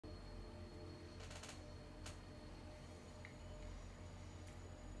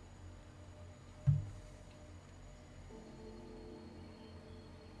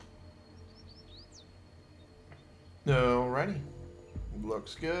Alrighty.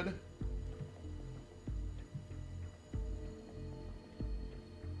 Looks good.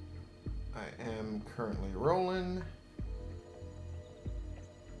 I am currently rolling.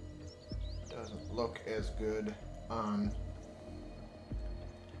 Doesn't look as good on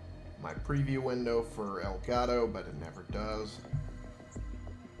my preview window for Elgato, but it never does.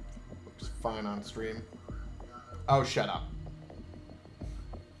 Looks fine on stream. Oh, shut up.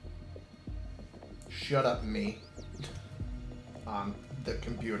 Shut up, me. On the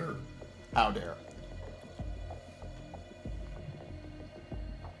computer. How dare.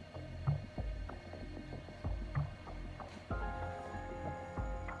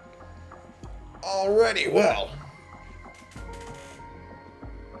 Alrighty, well.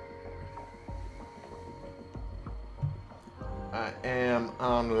 I am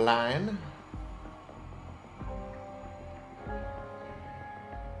online.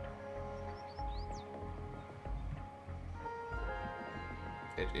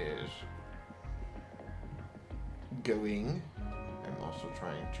 It is going. I'm also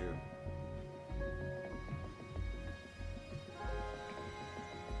trying to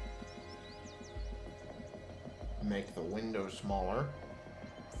make the window smaller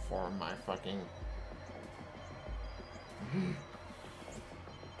for my fucking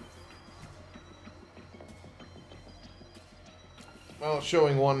well, it's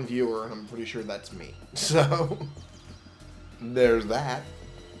showing one viewer, and I'm pretty sure that's me. So, there's that.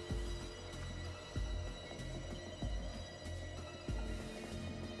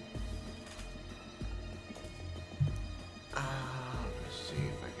 Let's see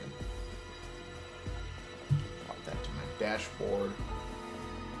if I can pop that to my dashboard.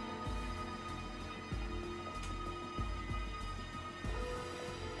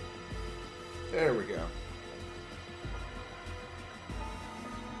 There we go.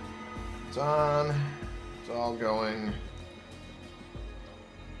 It's on. It's all going.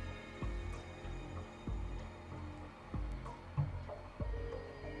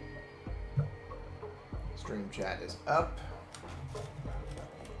 Stream chat is up.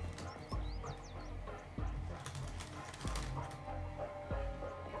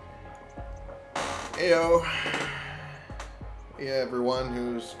 Heyo. Yeah, everyone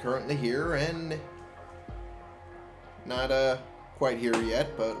who's currently here and not quite here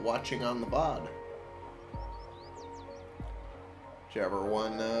yet, but watching on the VOD. Whichever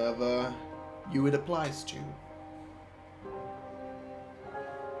one of you it applies to.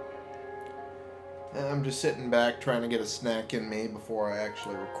 I'm just sitting back trying to get a snack in me before I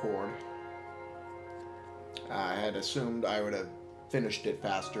actually record. I had assumed I would have finished it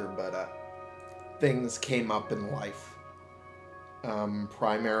faster, but things came up in life.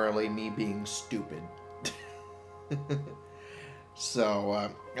 Primarily me being stupid.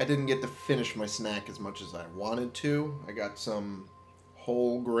 So, I didn't get to finish my snack as much as I wanted to. I got some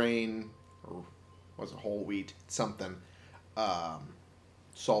whole grain, or was it whole wheat, something,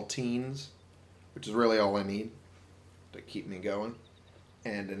 saltines, which is really all I need to keep me going,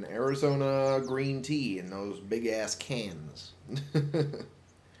 and an Arizona green tea in those big-ass cans.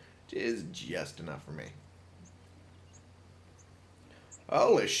 Which is just enough for me.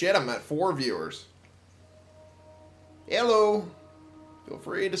 Holy shit, I'm at 4 viewers. Hello. Feel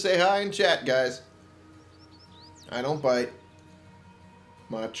free to say hi in chat, guys. I don't bite.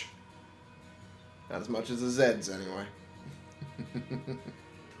 Much. Not as much as the Zeds, anyway.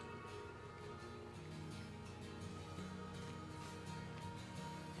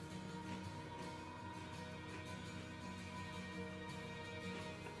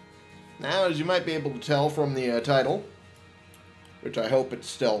 Now, as you might be able to tell from the title, which I hope it's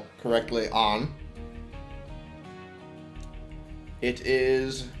still correctly on, it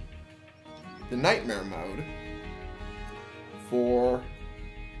is the Nightmare mode for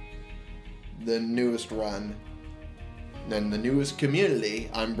the newest run, and the newest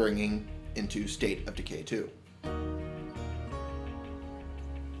community I'm bringing into State of Decay 2.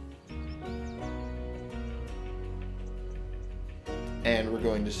 And we're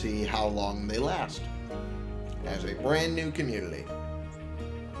going to see how long they last as a brand new community.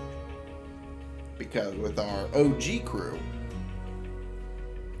 Because with our OG crew,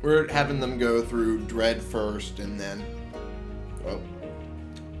 we're having them go through Dread first and then, well,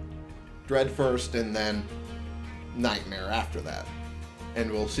 Dread first and then Nightmare after that.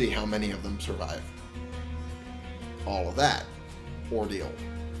 And we'll see how many of them survive all of that ordeal.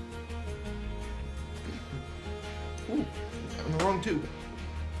 Ooh, I'm in the wrong tube.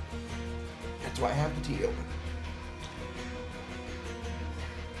 That's why I have the tea open.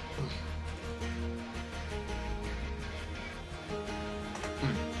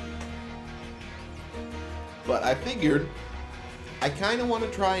 But I figured I kind of want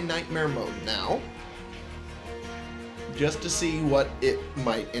to try Nightmare Mode now, just to see what it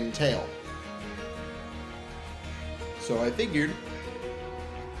might entail. So I figured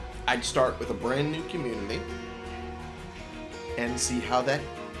I'd start with a brand new community and see how that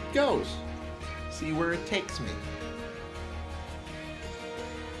goes. See where it takes me.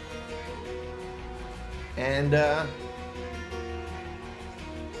 And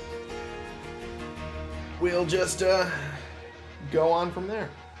we'll just go on from there.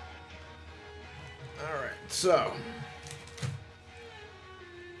 Alright, so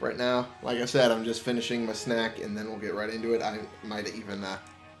right now, like I said, I'm just finishing my snack and then we'll get right into it. I might even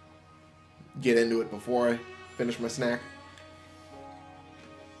get into it before I finish my snack.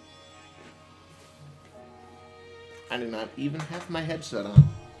 I do not even have my headset on.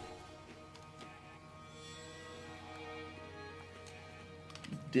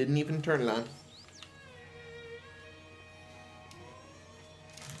 Didn't even turn it on.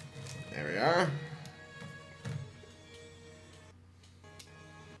 There we are.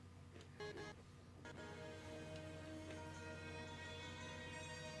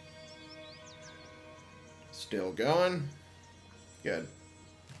 Still going. Good.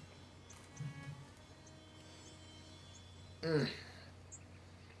 I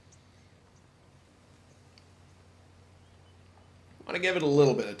want to give it a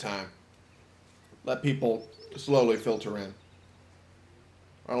little bit of time. Let people slowly filter in.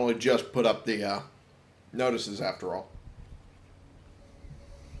 I only just put up the notices after all.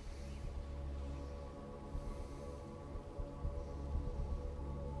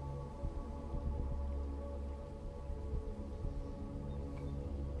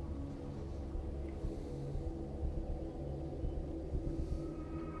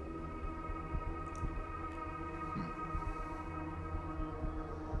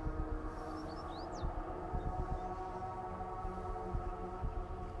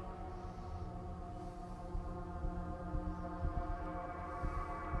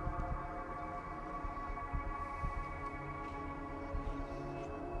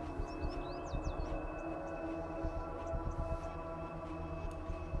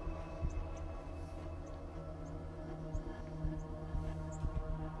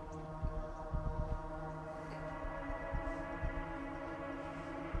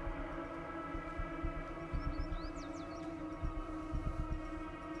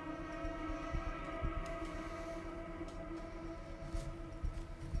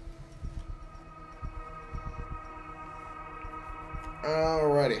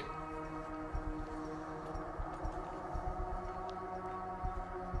 Alrighty.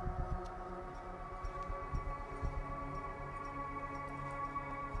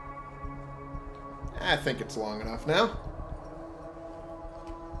 I think it's long enough now.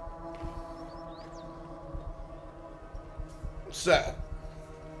 So,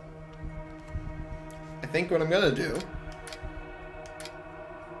 I think what I'm gonna do,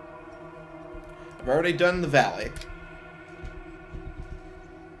 I've already done the valley.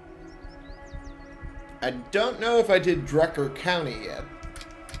 I don't know if I did Drucker County yet.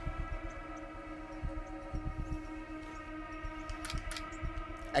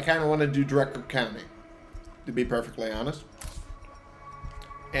 I kind of want to do Drucker County, to be perfectly honest.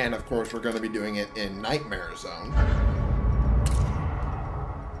 And of course, we're going to be doing it in Nightmare Zone.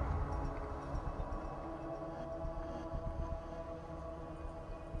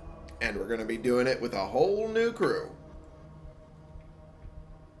 And we're going to be doing it with a whole new crew.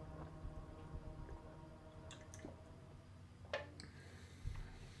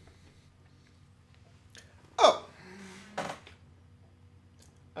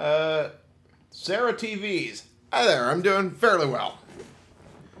 Sarah TVs. Hi there, I'm doing fairly well.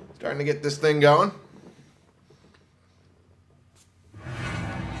 Starting to get this thing going.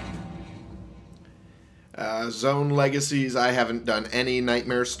 Zone Legacies, I haven't done any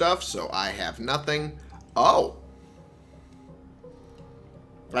Nightmare stuff, so I have nothing. Oh!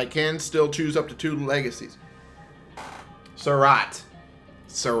 I can still choose up to 2 Legacies. Surratt.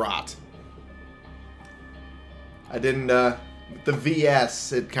 I didn't, the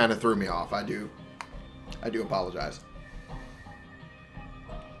VS, it kind of threw me off. I do apologize.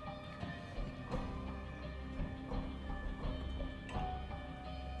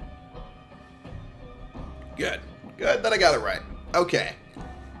 Good that I got it right. Okay.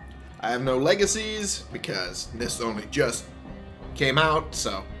 I have no legacies because this only just came out,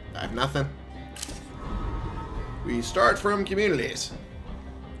 so I have nothing. We start from communities.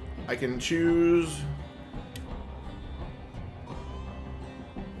 I can choose...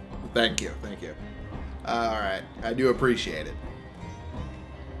 Thank you. Alright, I do appreciate it.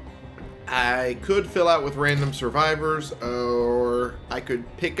 I could fill out with random survivors, or I could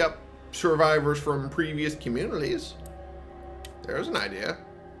pick up survivors from previous communities. There's an idea.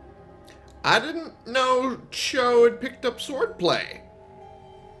 I didn't know Cho had picked up swordplay.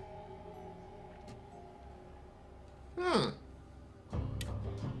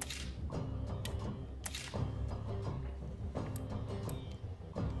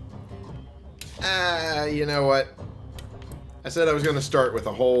 You know what? I said I was going to start with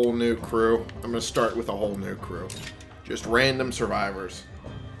a whole new crew. I'm going to start with a whole new crew. Just random survivors.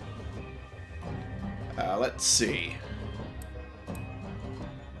 Let's see.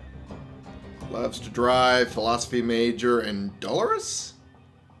 Loves to drive, philosophy major, and Dolores?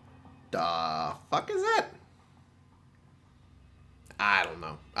 The fuck is that? I don't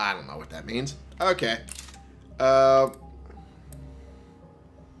know. I don't know what that means. Okay.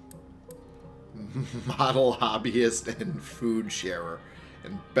 Model hobbyist and food sharer.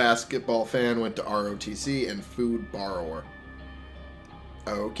 And basketball fan went to ROTC and food borrower.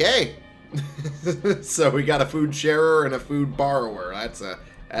 Okay. So we got a food sharer and a food borrower. That's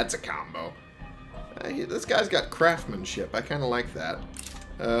a combo. This guy's got craftsmanship. I kind of like that.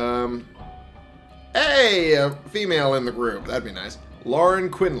 Hey, a female in the group. That'd be nice. Lauren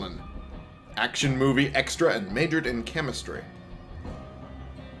Quinlan. Action movie extra and majored in chemistry.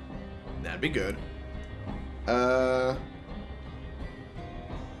 That'd be good. I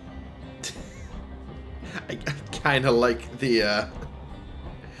kind of like the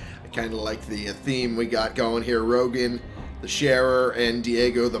theme we got going here. Rogan, the sharer, and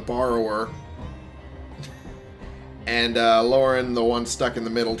Diego, the borrower. And Lauren, the one stuck in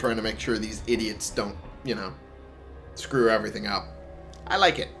the middle, trying to make sure these idiots don't, you know, screw everything up. I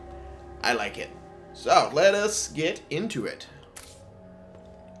like it. I like it. So, let us get into it.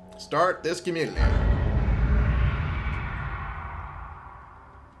 Start this community.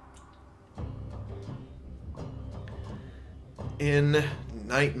 In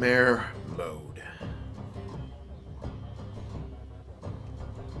nightmare mode.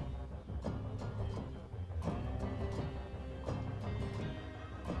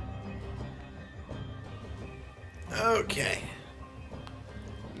 Okay.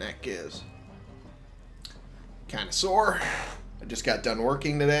 Neck is kind of sore. I just got done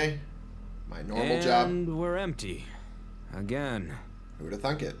working today. My normal job. And we're empty. Again. Who'd have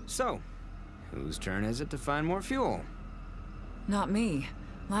thunk it? So, whose turn is it to find more fuel? Not me.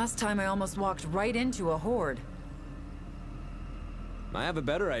 Last time I almost walked right into a horde. I have a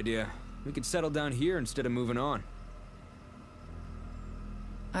better idea. We could settle down here instead of moving on.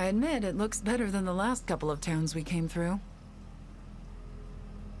 I admit it looks better than the last couple of towns we came through.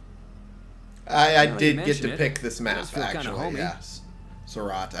 I did get to pick this map, actually. Homey. Yes,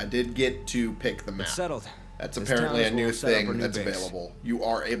 Surat. I did get to pick the map. It's settled. That's apparently a new thing that's available. You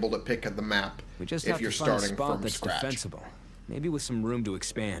are able to pick the map if you're starting from scratch. Defensible. Maybe with some room to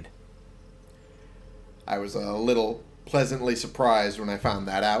expand. I was a little pleasantly surprised when I found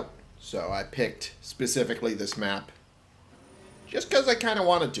that out, so I picked specifically this map just because I kind of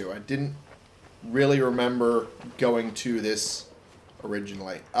wanted to. I didn't really remember going to this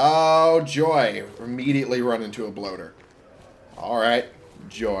originally. Oh, joy. Immediately run into a bloater. Alright.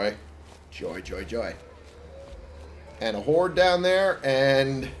 Joy. Joy, joy, joy. And a horde down there,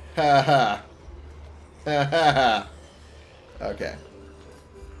 and ha-ha. Ha-ha-ha. Okay.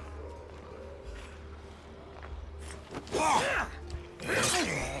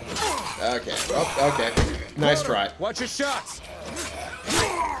 Okay. Oh, okay. Nice try. Watch your shots.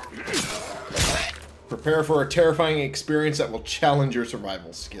 Prepare for a terrifying experience that will challenge your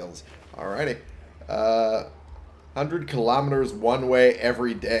survival skills. Alrighty. 100 kilometers one way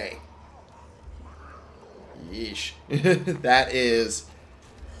every day. Yeesh. That is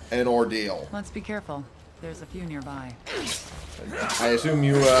an ordeal. Let's be careful. There's a few nearby. I assume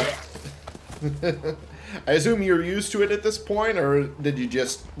you, I assume you're used to it at this point, or did you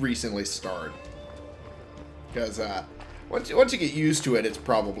just recently start? Because, once you get used to it, it's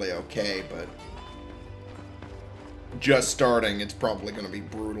probably okay, but just starting, it's probably going to be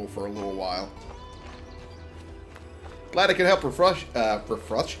brutal for a little while. Glad I can help refresh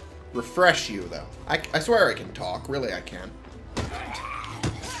you, though. I swear I can talk. Really, I can.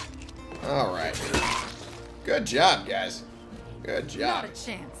 Alright. Good job, guys. Good job. Not a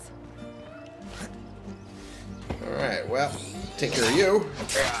chance. Alright, well, take care of you.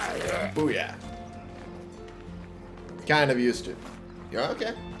 Booyah. Kind of used to. Yeah,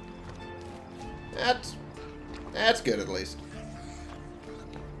 okay. That's good, at least.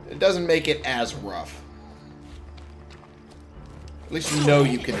 It doesn't make it as rough. At least you know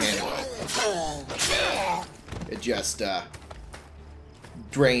you can handle it. It just,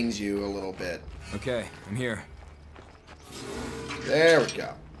 drains you a little bit. Okay, I'm here. There we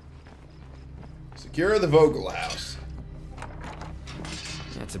go. Secure the Vogel house.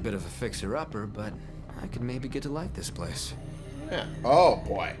 That's a bit of a fixer-upper, but I could maybe get to like this place. Yeah. Oh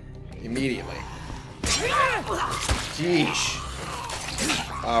boy. Immediately. Jeesh.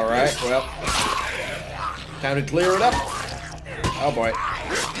 Alright, well. Time to clear it up. Oh boy.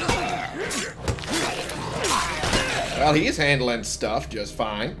 Well, he's handling stuff just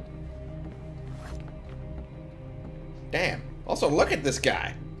fine. Damn. Also, look at this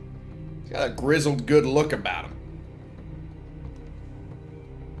guy. He's got a grizzled good look about him.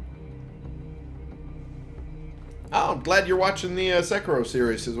 Oh, I'm glad you're watching the Sekiro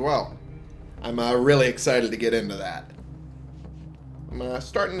series as well. I'm really excited to get into that. I'm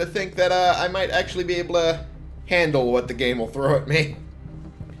starting to think that I might actually be able to handle what the game will throw at me.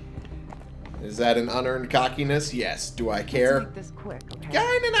 Is that an unearned cockiness? Yes. Do I care? Let's make this quick, okay?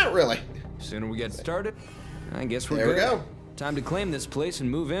 Kinda not really. Sooner we get started, I guess we're There good. we go. Time to claim this place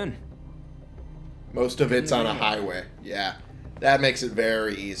and move in. Most of it's on a highway. Yeah. That makes it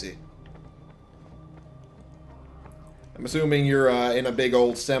very easy. I'm assuming you're in a big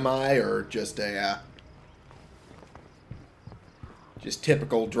old semi or just a just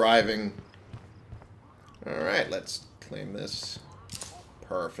typical driving. Alright, let's claim this.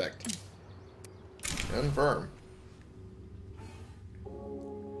 Perfect. Confirm.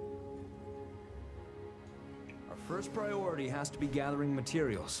 Our first priority has to be gathering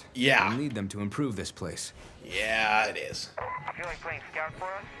materials. Yeah. We'll need them to improve this place. Yeah, it is. Feel like playing scout for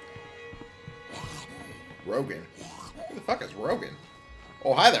us? Rogan. Who the fuck is Rogan?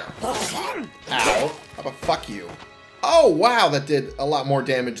 Oh, hi there. Ow. How about fuck you? Oh, wow, that did a lot more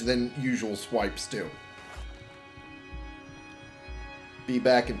damage than usual swipes do. Be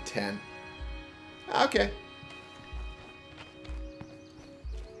back in 10. Okay.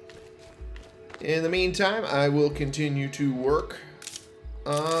 In the meantime, I will continue to work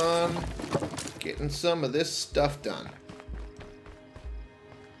on getting some of this stuff done.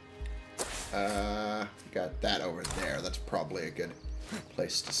 Got that over there. That's probably a good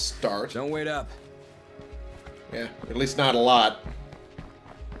place to start. Don't wait up. Yeah, at least not a lot.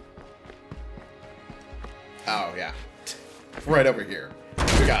 Oh, yeah. Right over here.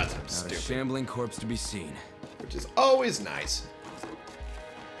 We got some Not a stupid. shambling corpse to be seen. Which is always nice.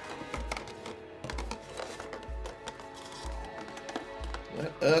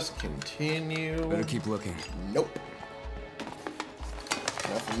 Let us continue. Better keep looking. Nope.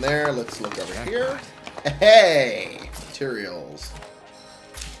 Nothing there. Let's look over here. Hey! Materials.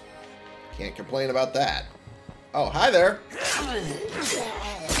 Can't complain about that. Oh, hi there.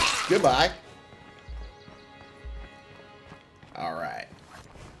 Goodbye. Alright.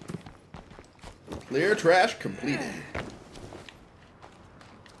 Clear trash completed.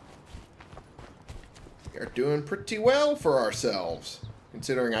 We are doing pretty well for ourselves,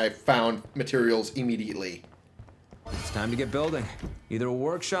 considering I found materials immediately. It's time to get building. Either a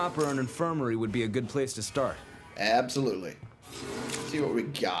workshop or an infirmary would be a good place to start. Absolutely. Let's see what we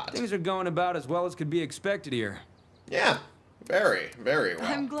got. Things are going about as well as could be expected here. Yeah, very, very well.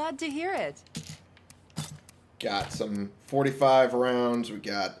 I'm glad to hear it. Got some 45 rounds. We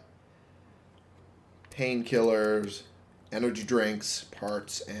got painkillers, energy drinks,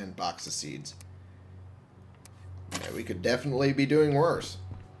 parts, and box of seeds. Yeah, we could definitely be doing worse.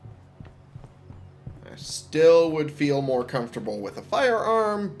 I still would feel more comfortable with a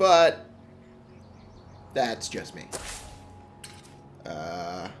firearm, but that's just me.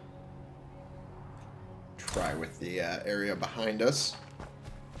 Try with the area behind us.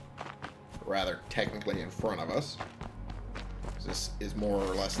 Rather, technically in front of us. This is more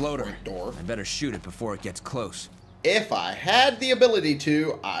or less the Floater. front door. I better shoot it before it gets close. If I had the ability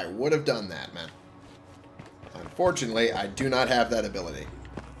to, I would have done that, man. Unfortunately, I do not have that ability.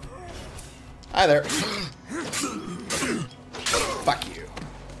 Hi there. Fuck you.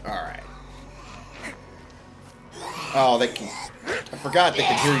 Alright. Oh, they can... I forgot they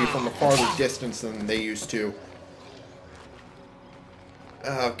can hear you from a farther distance than they used to.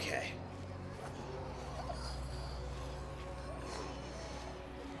 Okay.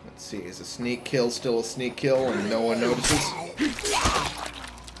 Let's see, is a sneak kill still a sneak kill and no one notices?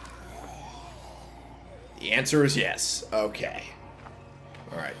 The answer is yes. Okay.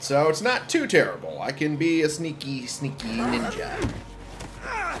 Alright, so it's not too terrible. I can be a sneaky, sneaky ninja.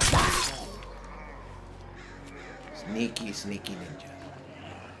 Sneaky, sneaky ninja.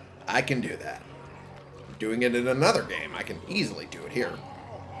 I can do that. Doing it in another game, I can easily do it here.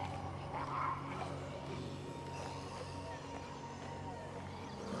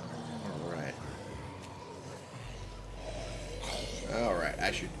 Alright. Alright.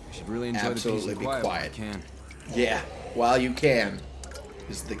 I should really enjoy the peace absolutely and be quiet while I quiet. can. Yeah, while you can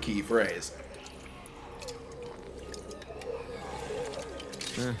is the key phrase.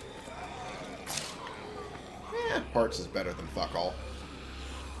 Parts is better than fuck all.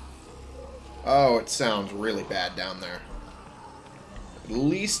 Oh, it sounds really bad down there. At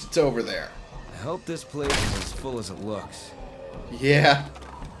least it's over there. I hope this place is as full as it looks. Yeah.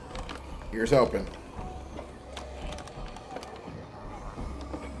 Here's hoping.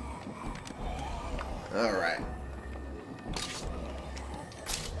 Alright.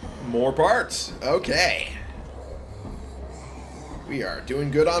 More parts. Okay. We are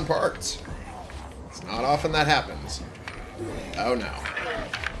doing good on parts. It's not often that happens. Oh no.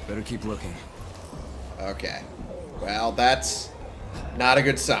 Better keep looking. Okay. Well, that's not a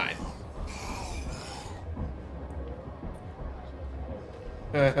good sign.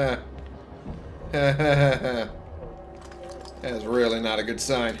 That's really not a good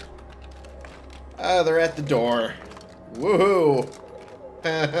sign. Ah, they're at the door. Woohoo!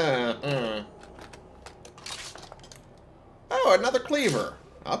 Oh, another cleaver.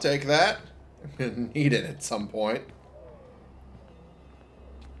 I'll take that. Need it at some point.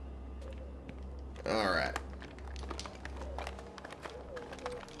 Alright.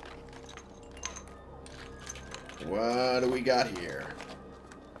 What do we got here?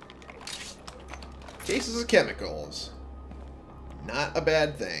 Cases of chemicals. Not a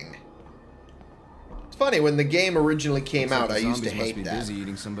bad thing. It's funny, when the game originally came out, I used to hate must be that. busy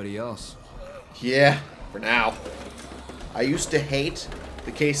eating somebody else. Yeah, for now. I used to hate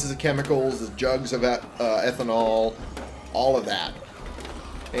the cases of chemicals, the jugs of ethanol, all of that.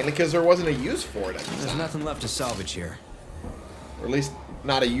 Mainly because there wasn't a use for it at the There's time. nothing left to salvage here. Or at least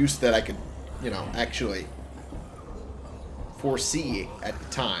not a use that I could, you know, actually foresee at the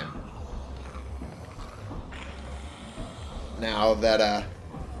time. Now that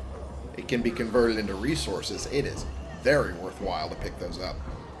it can be converted into resources, it is very worthwhile to pick those up.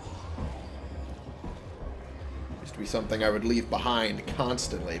 Used to be something I would leave behind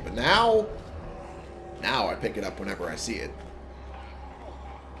constantly, but now I pick it up whenever I see it.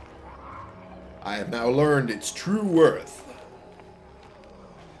 I have now learned its true worth.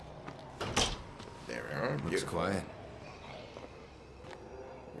 There we are. Looks Beautiful. quiet.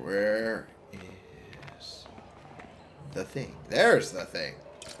 Where is the thing? There's the thing.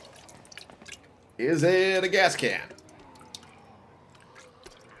 Is it a gas can?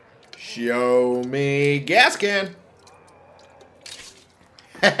 Show me gas can.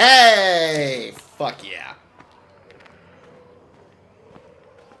 Hey! Fuck yeah.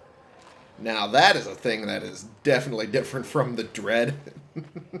 Now that is a thing that is definitely different from the dread.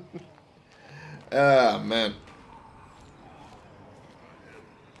 Oh, man.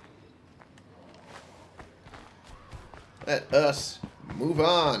 Let us move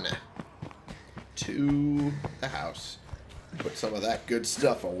on to the house. Put some of that good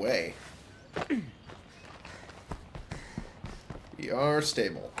stuff away. We are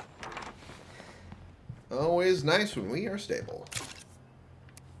stable. Always nice when we are stable.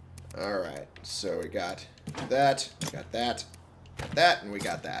 Alright, so we got that, got that, got that, and we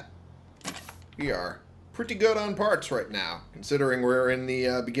got that. We are pretty good on parts right now, considering we're in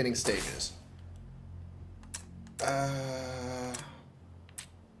the beginning stages.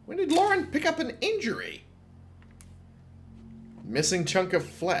 When did Lauren pick up an injury? Missing chunk of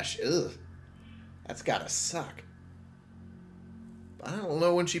flesh. Ugh. That's gotta suck. But I don't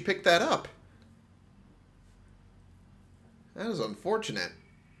know when she picked that up. That is unfortunate.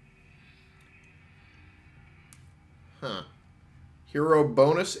 Huh. Hero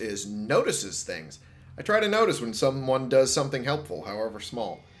bonus is notices things. I try to notice when someone does something helpful, however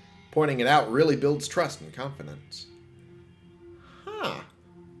small. Pointing it out really builds trust and confidence. Huh.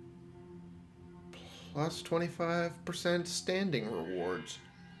 Plus 25% standing rewards.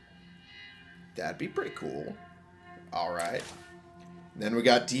 That'd be pretty cool. Alright. Then we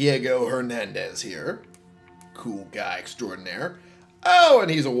got Diego Hernandez here. Cool guy extraordinaire. Oh,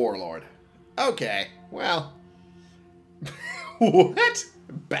 and he's a warlord. Okay, well. What?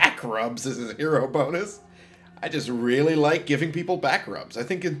 Back rubs is his hero bonus? I just really like giving people back rubs. I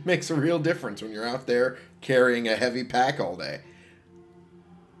think it makes a real difference when you're out there carrying a heavy pack all day.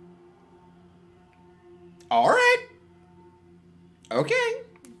 Alright. Okay.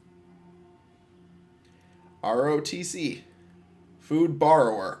 ROTC. Food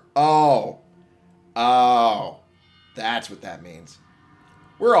borrower. Oh. Oh. That's what that means.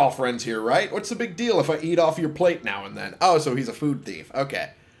 We're all friends here, right? What's the big deal if I eat off your plate now and then? Oh, so he's a food thief. Okay.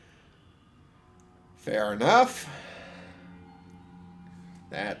 Fair enough.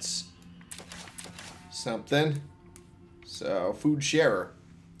 That's something. So, food sharer.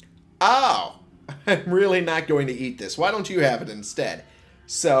 Oh, I'm really not going to eat this. Why don't you have it instead?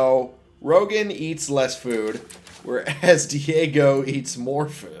 So, Rogan eats less food, whereas Diego eats more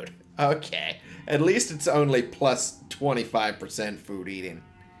food. Okay. At least it's only plus 25% food eating.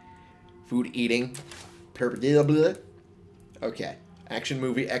 Food eating. Okay. Action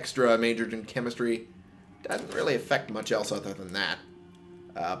movie extra, majored in chemistry. Doesn't really affect much else other than that.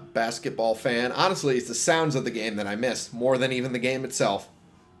 Basketball fan. Honestly, it's the sounds of the game that I miss, more than even the game itself.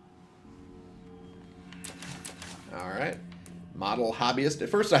 Alright. Model hobbyist. At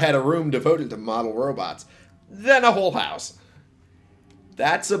first I had a room devoted to model robots. Then a whole house.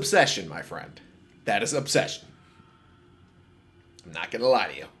 That's obsession, my friend. That is obsession. I'm not gonna lie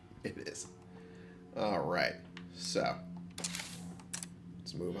to you. It is. Alright. So.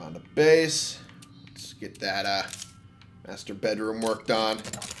 Let's move on to base. Let's get that master bedroom worked on.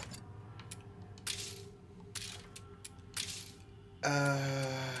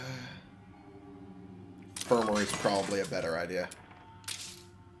 Infirmary is probably a better idea.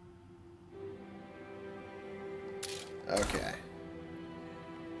 Okay.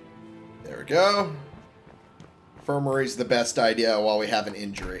 There we go. Infirmary's the best idea while we have an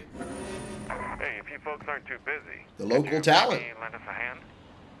injury. Hey, if you folks aren't too busy, The local could you talent. maybe lend us a hand?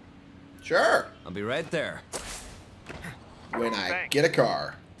 Sure. I'll be right there. When I Thanks. get a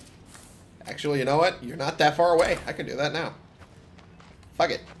car. Actually, you know what? You're not that far away. I can do that now.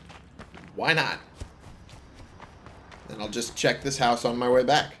 Fuck it. Why not? Then I'll just check this house on my way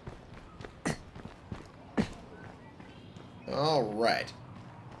back. Alright.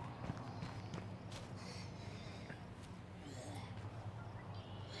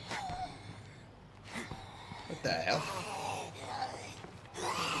 What the hell?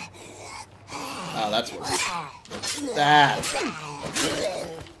 Oh, that's what. That.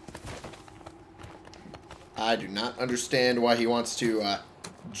 I do not understand why he wants to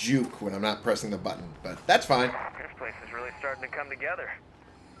juke when I'm not pressing the button, but that's fine. This place is really starting to come together.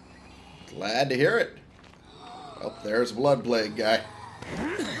 Glad to hear it. Oh, there's Blood Plague guy.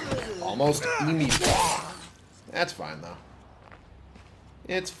 Almost immediately. That's fine, though.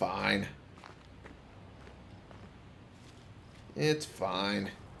 It's fine. It's fine.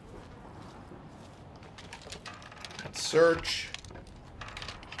 Let's search.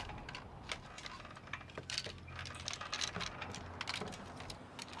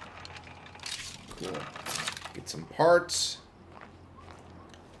 Cool. Get some parts.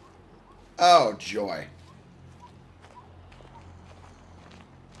 Oh, joy.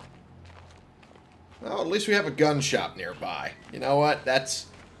 Well, at least we have a gun shop nearby. You know what? That's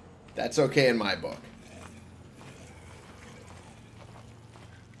okay in my book.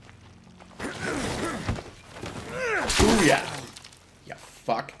 Booyah! You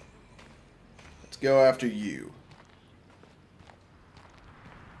fuck. Let's go after you.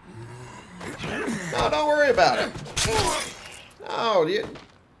 No, don't worry about it. No,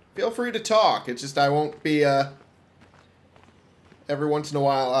 feel free to talk. It's just I won't be, every once in a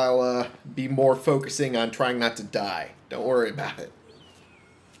while I'll, be more focusing on trying not to die. Don't worry about it.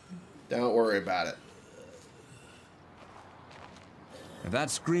 Don't worry about it. If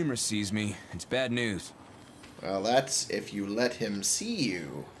that screamer sees me, it's bad news. Well, that's if you let him see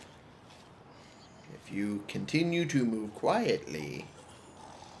you. If you continue to move quietly,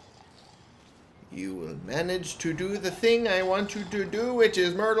 you will manage to do the thing I want you to do, which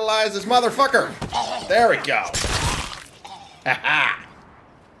is myrtleize this motherfucker. There we go. Ha-ha.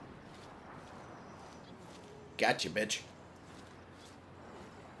 Gotcha, bitch.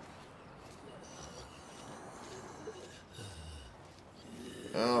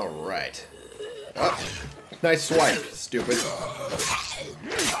 Alright. Oh, nice swipe, stupid.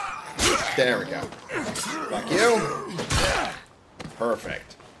 There we go. Fuck you.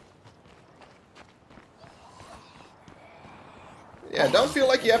 Perfect. Yeah, don't feel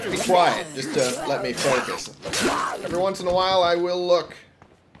like you have to be quiet just to let me focus. Every once in a while I will look.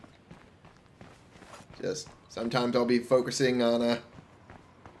 Just sometimes I'll be focusing on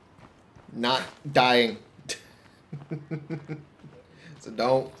not dying. So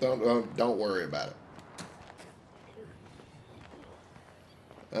don't worry about it.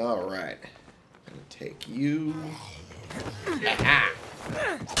 All right. Gonna take you. Aha!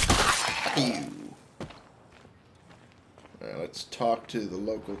 Fuck you. Let's talk to the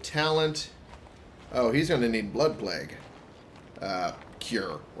local talent. Oh, he's gonna need blood plague.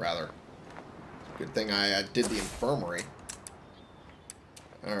 Cure, rather. Good thing I did the infirmary.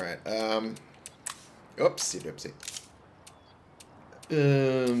 Alright, oopsie doopsie.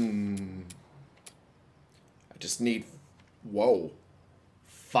 I just need, whoa,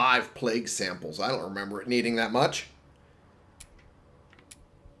 5 plague samples. I don't remember it needing that much.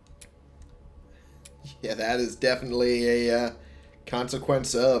 Yeah, that is definitely a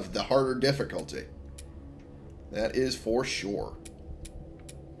consequence of the harder difficulty. That is for sure.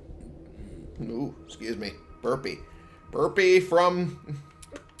 Ooh, excuse me. Burpee. Burpee from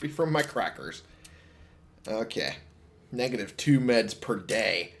my crackers. Okay. -2 meds per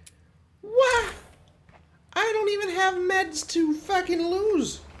day. What? I don't even have meds to fucking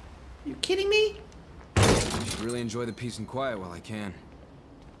lose. You kidding me? I should really enjoy the peace and quiet while I can.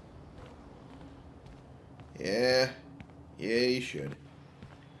 Yeah. Yeah, you should.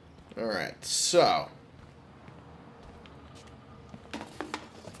 Alright, so.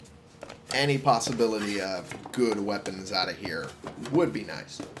 Any possibility of good weapons out of here would be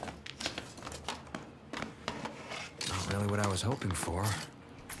nice. Not really what I was hoping for.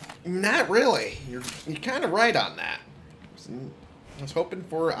 Not really. You're kind of right on that. I was hoping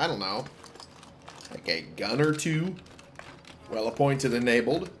for, I don't know, like a gun or two. Well appointed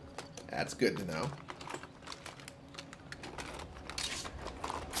enabled. That's good to know.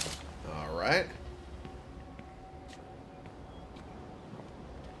 Alright.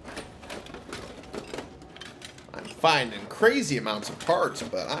 I'm finding crazy amounts of parts,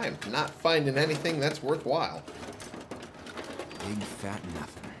 but I am not finding anything that's worthwhile. Big fat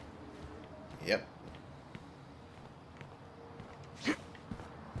nothing. Yep.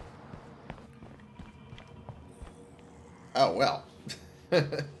 Oh, well.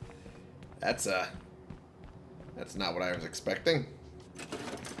 That's not what I was expecting.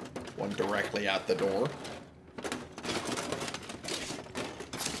 One directly out the door.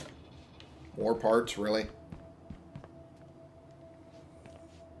 More parts, really?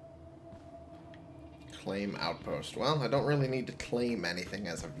 Claim outpost. Well, I don't really need to claim anything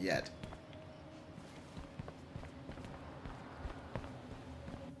as of yet.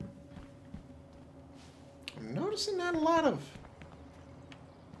 I'm noticing not a lot of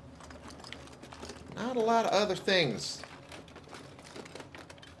other things.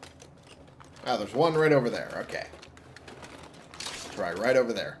 Oh, there's one right over there. Okay. Try right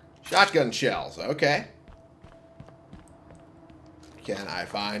over there. Shotgun shells. Okay. Can I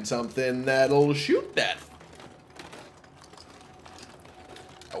find something that'll shoot that?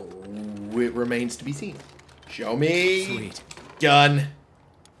 Oh, it remains to be seen. Show me. Sweet. Gun.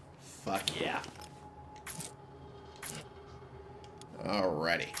 Fuck yeah.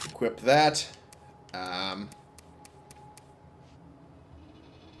 Alrighty. Equip that.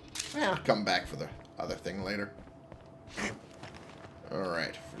 I'll come back for the other thing later.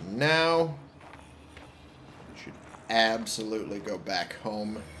 Alright. For now, should absolutely go back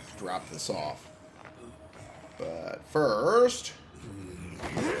home, drop this off. But first,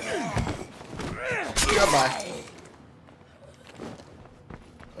 goodbye.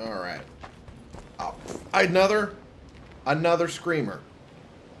 Alright. Oh, another screamer.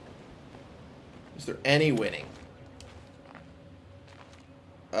 Is there any winning?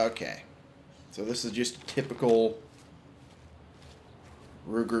 Okay. So this is just typical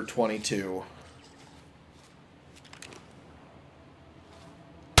Ruger 22.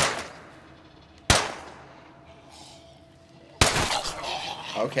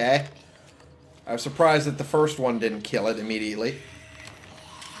 Okay. I was surprised that the first one didn't kill it immediately.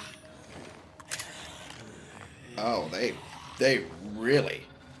 Oh, they really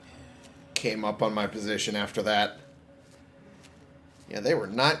came up on my position after that. Yeah, they were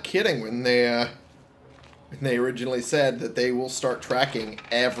not kidding when they originally said that they will start tracking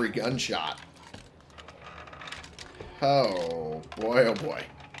every gunshot. Oh boy, oh boy.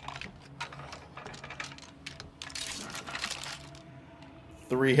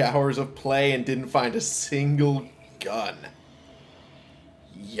 Three hours of play and didn't find a single gun.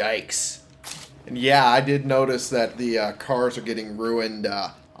 Yikes. And yeah, I did notice that the cars are getting ruined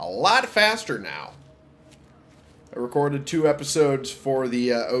a lot faster now. I recorded 2 episodes for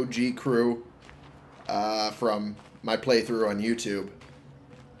the OG crew from my playthrough on YouTube.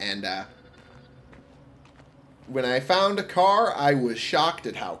 And when I found a car, I was shocked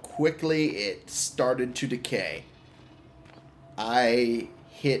at how quickly it started to decay. I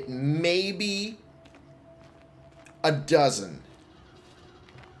hit maybe a dozen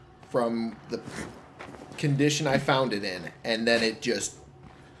from the condition I found it in, and then it just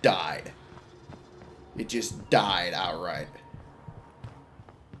died. It just died outright.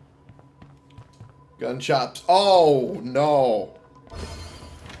 Gun shops. Oh, no.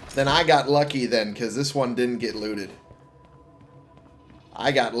 Then I got lucky then, because this one didn't get looted.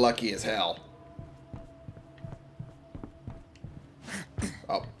 I got lucky as hell.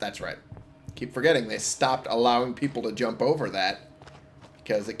 Oh, that's right. Keep forgetting they stopped allowing people to jump over that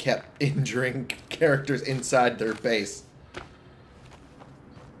because it kept injuring characters inside their base.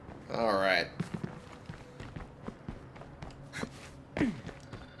 Alright.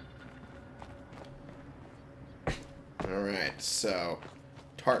 so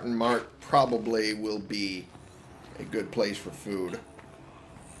Tartan Mart probably will be a good place for food.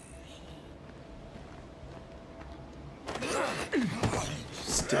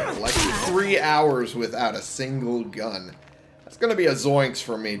 Still, like 3 hours without a single gun. That's gonna be a zoinks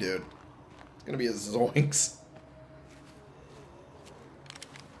for me, dude. It's gonna be a zoinks.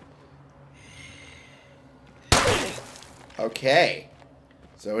 Okay.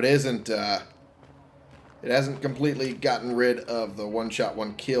 So it isn't, it hasn't completely gotten rid of the one-shot,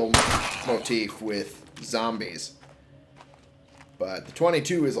 one-kill motif with zombies. But the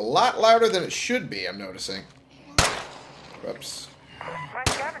 22 is a lot louder than it should be, I'm noticing. Whoops. My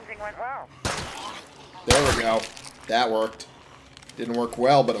scavenging went well. There we go. That worked. Didn't work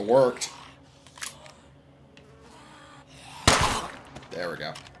well, but it worked. There we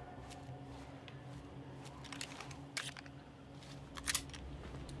go.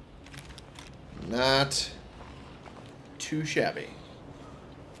 Not too shabby.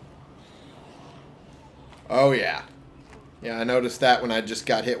 Oh, yeah. Yeah, I noticed that when I just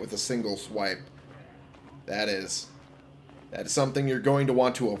got hit with a single swipe. That is something you're going to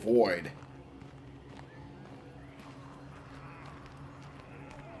want to avoid.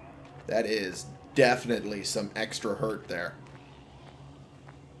 That is definitely some extra hurt there.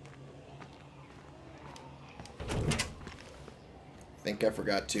 I think I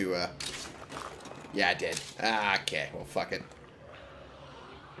forgot to, yeah, I did. Ah, okay, well, fuck it.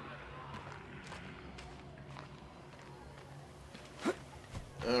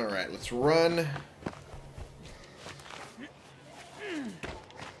 Alright, let's run.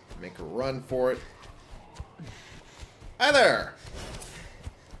 Make a run for it. Hi there!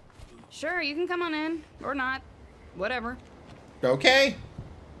 Sure, you can come on in. Or not. Whatever. Okay.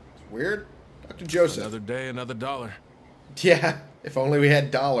 It's weird. Dr. Joseph. Another day, another dollar. Yeah, if only we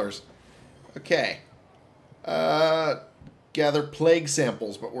had dollars. Okay. Gather plague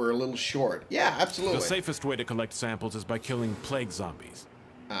samples, but we're a little short. Yeah, absolutely. The safest way to collect samples is by killing plague zombies.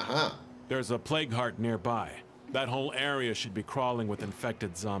 Uh-huh. There's a plague heart nearby. That whole area should be crawling with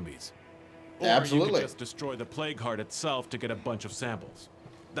infected zombies. Or you Absolutely. could just destroy the plague heart itself to get a bunch of samples.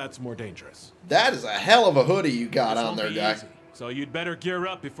 That's more dangerous. That is a hell of a hoodie you got This on won't there, be guy. easy, so you'd better gear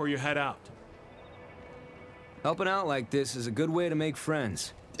up before you head out. Helping out like this is a good way to make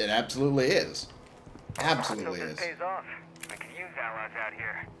friends. It absolutely is. Absolutely Hope is. this pays off. We could use allies out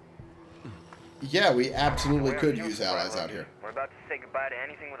here. Yeah, we absolutely We could have use fuel allies supply out here. We're about to say goodbye to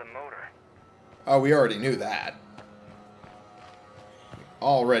anything with a motor. Oh, we already knew that. We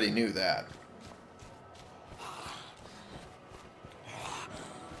already knew that.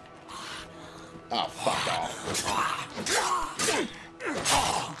 Oh, fuck off.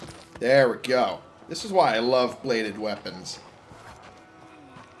 There we go. This is why I love bladed weapons.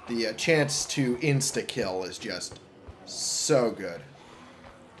 The chance to insta-kill is just so good.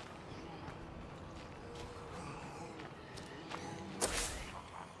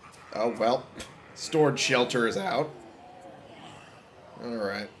 Oh, well. Storage shelter is out.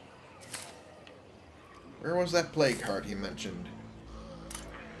 Alright. Where was that plague heart he mentioned?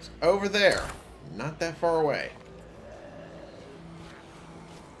 It's over there. Not that far away.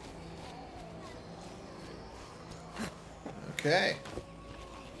 Okay.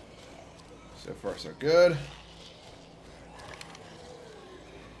 So far, so good.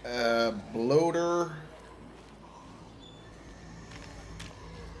 Bloater.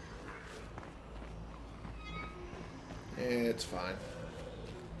 It's fine.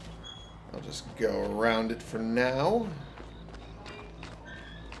 I'll just go around it for now.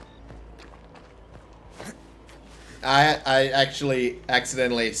 I actually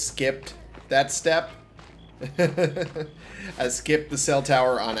accidentally skipped that step. I skipped the cell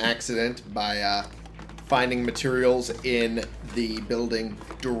tower on accident by finding materials in the building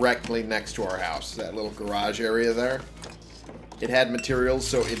directly next to our house. That little garage area there. It had materials,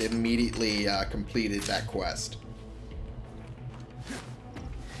 so it immediately completed that quest.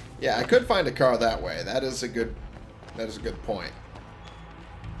 Yeah, I could find a car that way. That is a good point.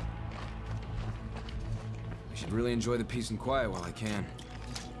 I should really enjoy the peace and quiet while I can.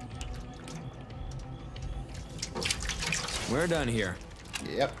 We're done here.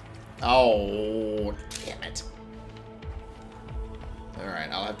 Yep. Oh, damn it.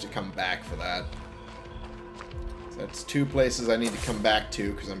 Alright, I'll have to come back for that. So that's two places I need to come back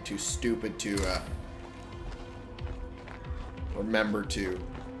to because I'm too stupid to remember to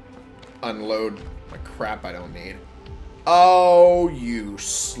unload my crap I don't need. Oh, you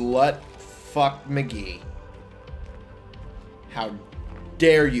slut fuck McGee. How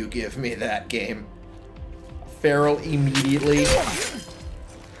dare you give me that game? Feral immediately.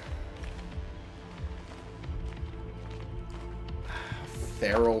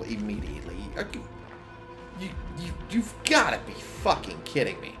 feral immediately. You've got to be fucking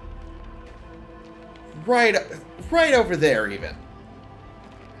kidding me. Right over there, even.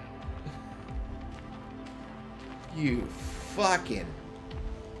 You fucking...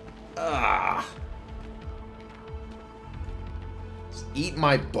 Just eat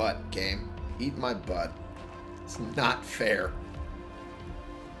my butt, game. Eat my butt. It's not fair.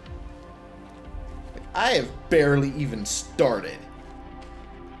 I have barely even started.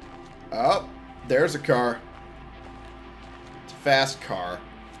 Oh, there's a car. It's a fast car.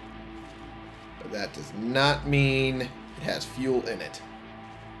 But that does not mean it has fuel in it.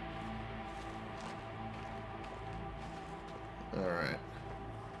 Alright.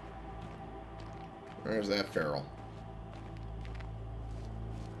 Where's that feral?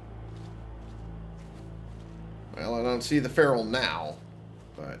 Well, I don't see the feral now,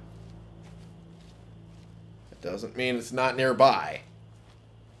 but it doesn't mean it's not nearby.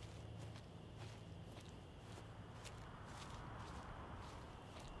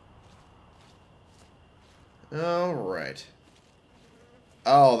 Alright.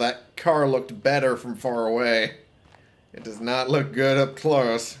 Oh, that car looked better from far away. It does not look good up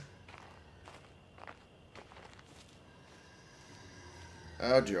close.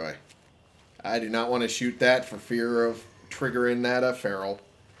 Oh, joy. I do not want to shoot that for fear of triggering that feral.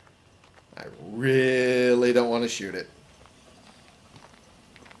 I really don't want to shoot it.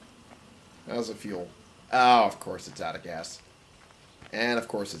 How's the fuel? Oh, of course it's out of gas. And of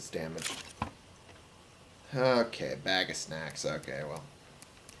course it's damaged. Okay, bag of snacks. Okay, well.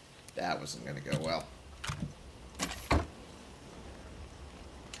 That wasn't going to go well.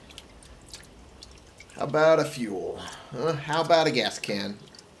 How about a fuel? How about a gas can?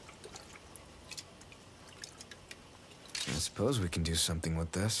 I suppose we can do something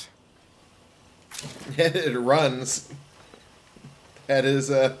with this. It runs. That is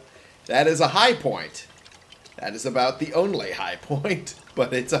a high point. That is about the only high point,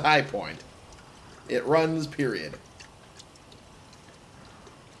 but it's a high point. It runs, period.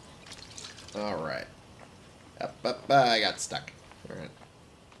 Alright. I got stuck. Alright.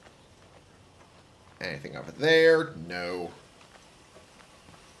 Anything over there? No.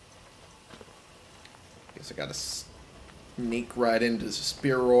 Guess I gotta sneak right into the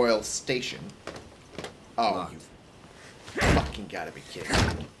Spear Royal Station. Oh, you fucking gotta be kidding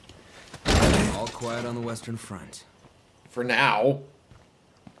me. All quiet on the Western Front. For now.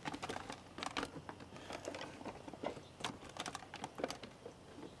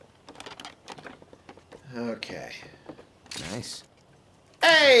 Okay. Nice.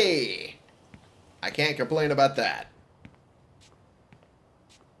 Hey! I can't complain about that.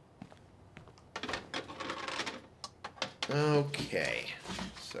 Okay.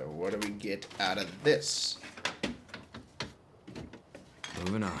 So what do we get out of this?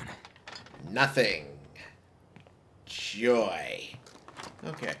 Moving on. Nothing. Joy.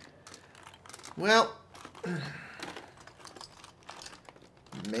 Okay. Well,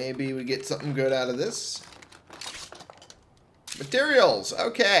 maybe we get something good out of this. Materials.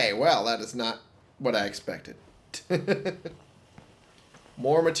 Okay. Well, that is not what I expected.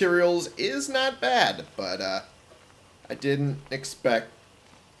 More materials is not bad, but I didn't expect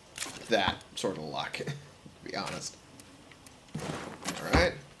that sort of luck, to be honest.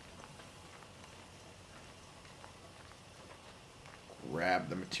 Alright. Grab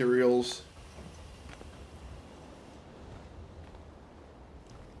the materials.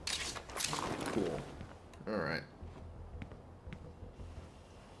 Cool. Alright.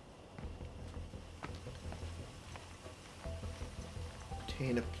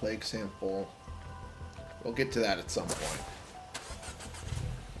 Obtain a plague sample. We'll get to that at some point.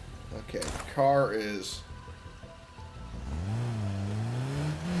 Okay, the car is...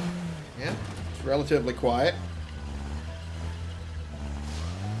 yeah, it's relatively quiet.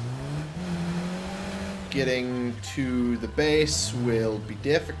 Getting to the base will be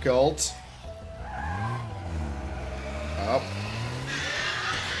difficult. Oh.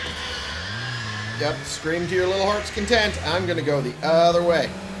 Yep, scream to your little heart's content. I'm gonna go the other way.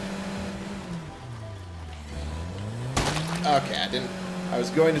 Okay, I was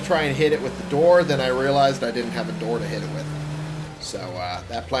going to try and hit it with the door, then I realized I didn't have a door to hit it with. So,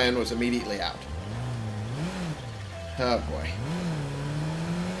 that plan was immediately out. Oh boy.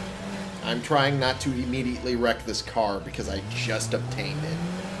 I'm trying not to immediately wreck this car because I just obtained it.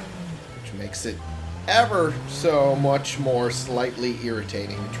 Which makes it ever so much more slightly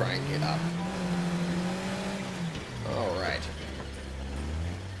irritating to try and get up. Alright.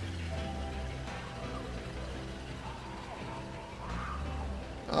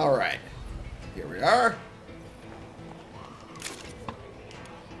 Alright. Here we are.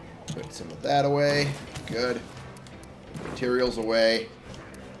 Put some of that away. Good. Materials away.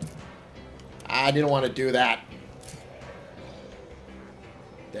 I didn't want to do that.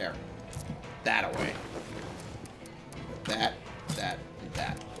 There. That away. That, and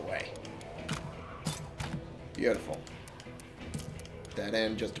that away. Beautiful. That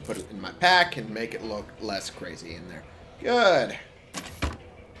end just to put it in my pack and make it look less crazy in there. Good.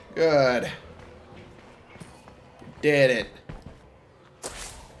 Good. Did it.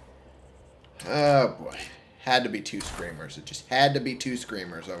 Oh boy. Had to be 2 screamers. It just had to be 2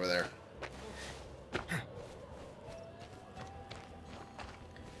 screamers over there.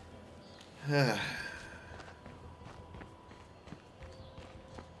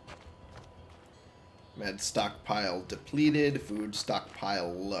 Med stockpile depleted. Food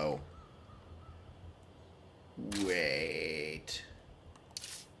stockpile low. Wait.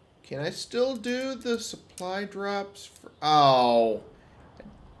 Can I still do the supply drops? Oh. I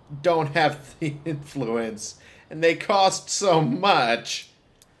don't have the influence. And they cost so much.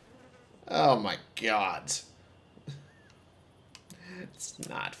 Oh my god. It's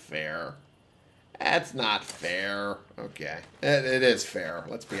not fair. That's not fair. Okay. It is fair.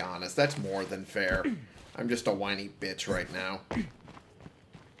 Let's be honest. That's more than fair. I'm just a whiny bitch right now.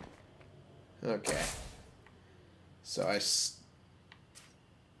 Okay. So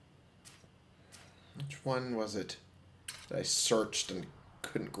which one was it that I searched and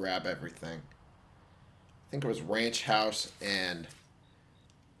couldn't grab everything? I think it was Ranch House and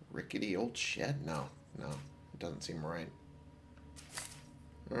Rickety Old Shed? No. It doesn't seem right.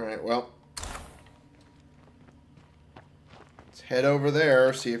 Alright, well. Let's head over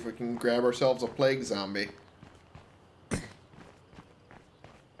there, see if we can grab ourselves a plague zombie.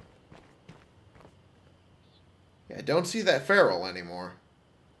 Yeah, I don't see that feral anymore.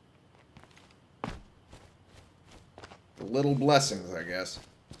 The little blessings, I guess.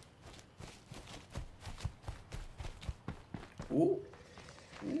 Ooh.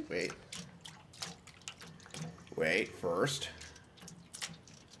 Ooh, wait. Wait, first.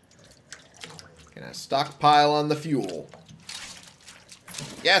 Can I stockpile on the fuel?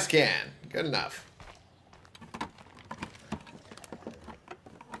 Yes, can. Good enough.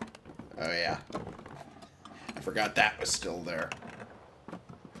 Oh, yeah. I forgot that was still there.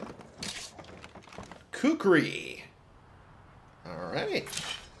 Kukri. Alright.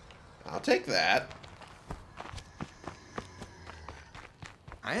 I'll take that.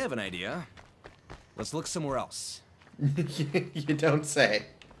 I have an idea. Let's look somewhere else. You don't say.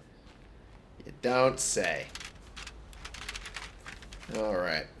 You don't say.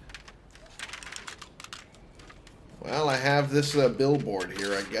 Alright. Well, I have this billboard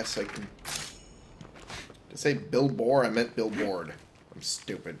here. I guess I can... Did I say billboard? I meant billboard. I'm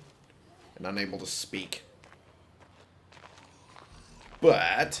stupid. And unable to speak.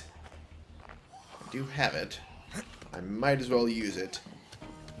 But... I do have it. I might as well use it.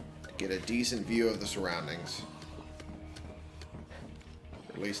 To get a decent view of the surroundings.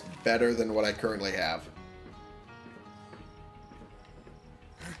 At least better than what I currently have.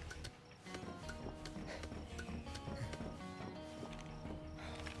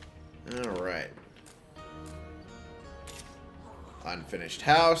 Alright. Unfinished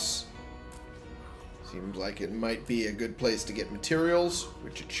house. Seems like it might be a good place to get materials,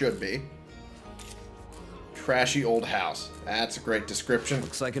 which it should be. Trashy old house. That's a great description.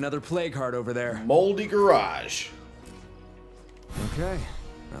 Looks like another plague heart over there. Moldy garage. Okay.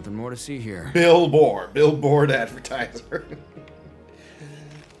 Nothing more to see here. Billboard. Billboard advertiser.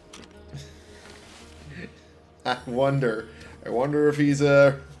 I wonder if he's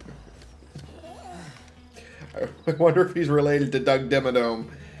I wonder if he's related to Doug Dimmadome,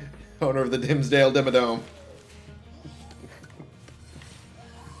 owner of the Dimsdale Dimmadome.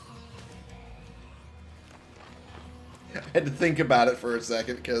 I had to think about it for a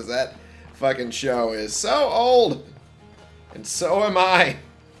second because that fucking show is so old. And so am I.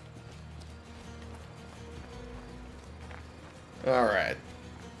 Alright.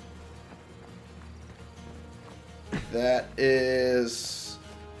 That is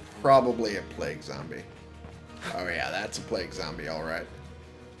probably a plague zombie. Oh yeah, that's a plague zombie, alright.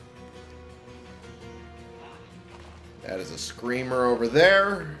 That is a screamer over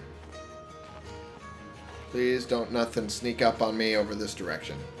there. Please don't nothing sneak up on me over this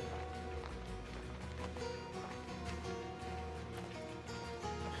direction.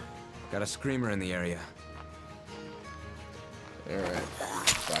 Got a screamer in the area. Alright.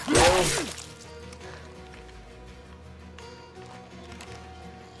 Fuck you.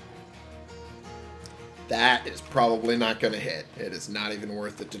 That is probably not going to hit. It is not even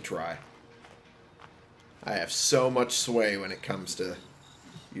worth it to try. I have so much sway when it comes to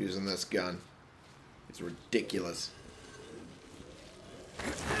using this gun. It's ridiculous.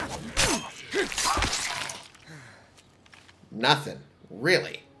 Nothing.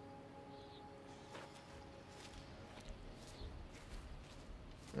 Really.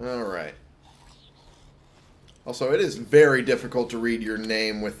 Alright. Also, it is very difficult to read your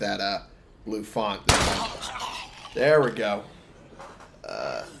name with that blue font. There we go.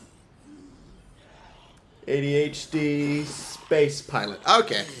 ADHD space pilot.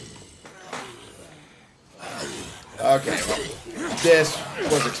 Okay. Okay, well, this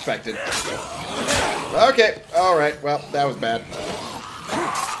was expected. Okay, alright, well, that was bad.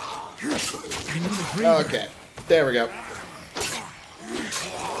 Okay, there we go.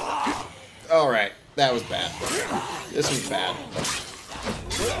 Alright, that was bad. This was bad.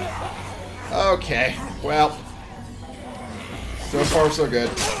 Okay, well, so far so good.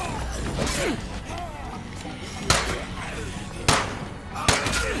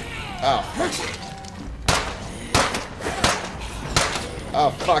 Oh.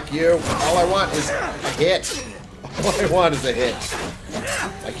 Oh, fuck you. All I want is a hit. All I want is a hit.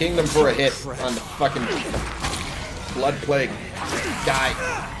 My kingdom for a hit on the fucking blood plague guy.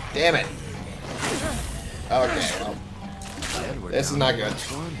 Damn it. Okay, well. This is not good.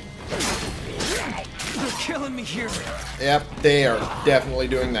 They're killing me here. Yep, they are definitely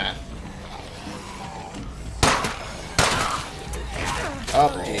doing that. Oh,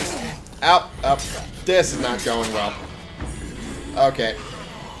 jeez. Up, up. This is not going well. Okay.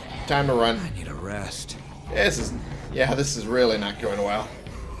 Time to run. I need a rest. This is really not going well.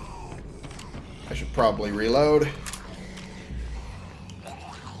 I should probably reload.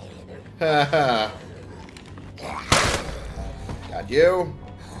 Haha. Got you.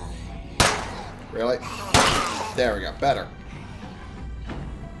 Really? There we go. Better.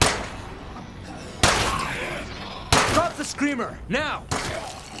 Drop the screamer now.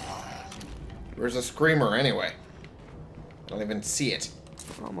 Where's the screamer anyway? I don't even see it.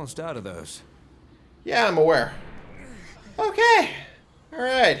 We're almost out of those. Yeah, I'm aware. Okay.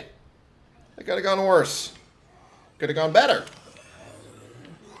 Alright. That could have gone worse. Could have gone better.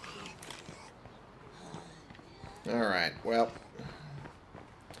 Alright, well.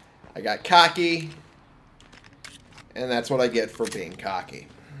 I got cocky. And that's what I get for being cocky.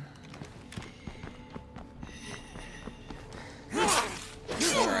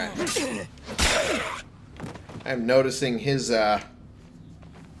 Alright. I'm noticing his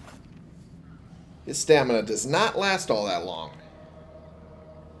stamina does not last all that long.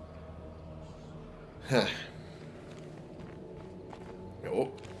 Huh.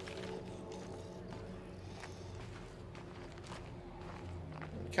 Oh.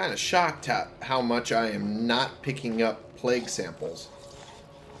 I'm kind of shocked at how much I am not picking up plague samples.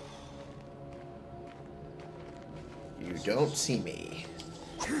 You don't see me.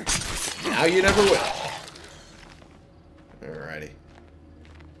 Now you never will. Alrighty.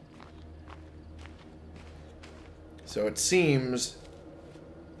 So it seems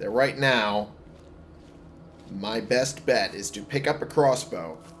that right now, my best bet is to pick up a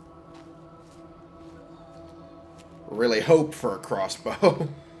crossbow. Really hope for a crossbow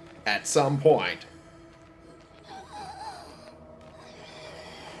at some point.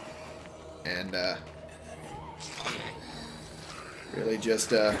 And, really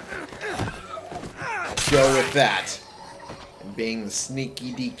just, go with that. And being the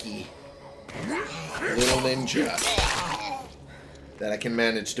sneaky deaky little ninja that I can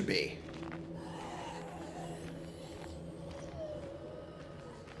manage to be.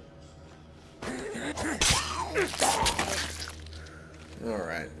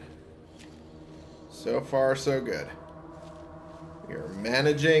 Alright. So far, so good. We are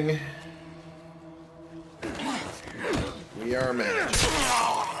managing. We are managing.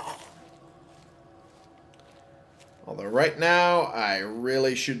 Although right now, I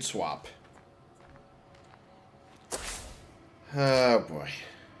really should swap. Oh boy.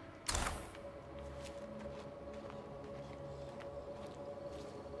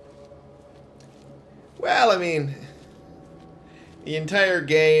 Well, I mean, the entire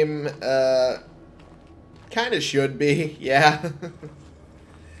game, kind of should be, yeah.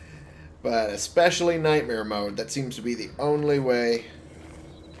 But especially Nightmare Mode, that seems to be the only way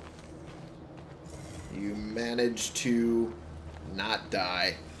you manage to not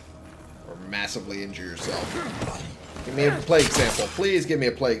die or massively injure yourself. Give me a plague sample. Please give me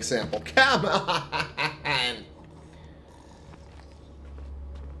a plague sample. Come on!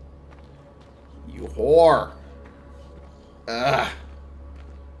 You whore. Ugh.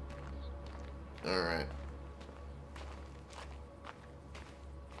 Alright.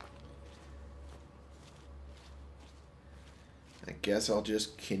 I guess I'll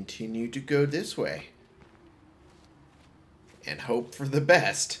just continue to go this way. And hope for the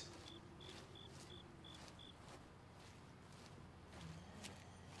best.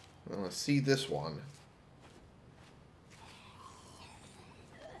 Well, let's see this one.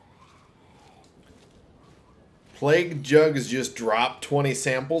 Plague Jugs just dropped 20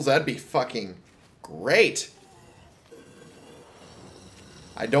 samples? That'd be fucking great.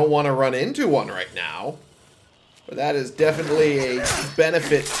 I don't want to run into one right now. But that is definitely a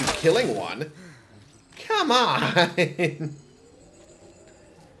benefit to killing one. Come on!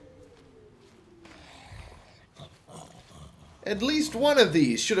 At least one of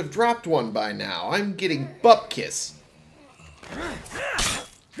these should have dropped one by now. I'm getting bupkis.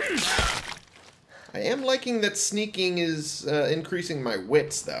 I am liking that sneaking is increasing my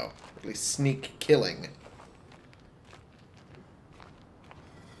wits, though. At least sneak killing.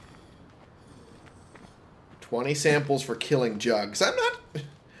 $20 samples for killing jugs. I'm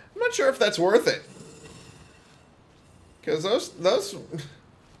not sure if that's worth it. Because those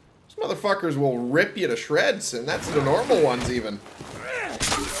motherfuckers will rip you to shreds, and that's the normal ones even.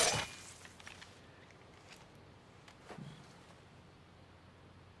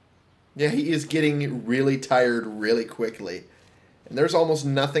 Yeah, he is getting really tired really quickly. And there's almost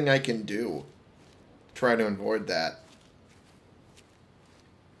nothing I can do to try to avoid that.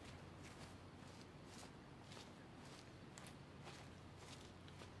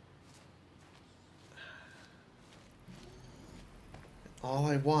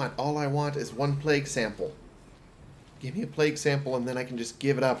 All I want is one plague sample. Give me a plague sample and then I can just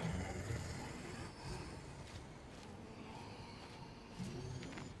give it up.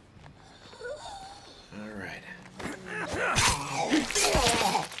 Alright.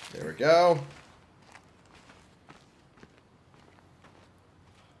 There we go.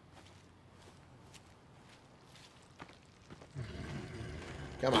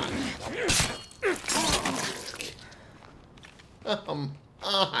 Come on. Come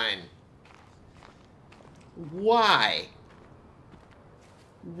on. Why?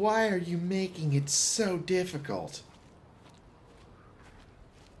 Why are you making it so difficult?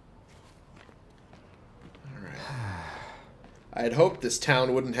 Alright. I had hoped this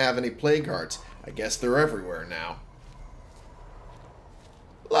town wouldn't have any plague hearts. I guess they're everywhere now.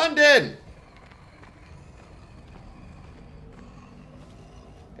 London!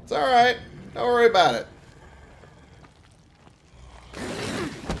 It's alright. Don't worry about it.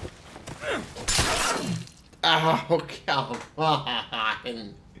 Oh, come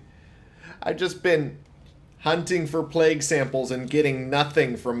on. I've just been hunting for plague samples and getting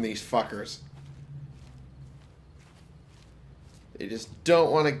nothing from these fuckers. They just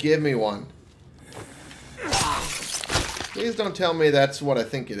don't want to give me one. Please don't tell me that's what I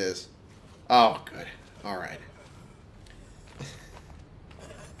think it is. Oh, good. Alright.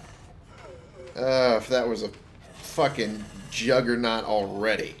 If that was a fucking juggernaut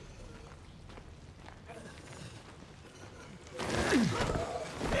already.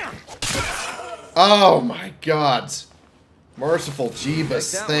 Oh my god. Merciful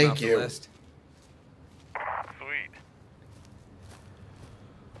Jeebus, thank you. Sweet.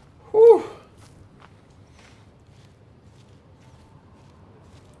 Whew.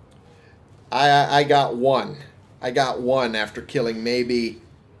 I got one. I got one after killing maybe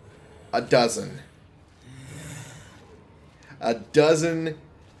a dozen. A dozen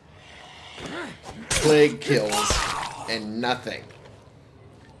plague kills and nothing.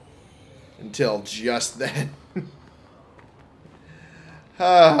 Until just then.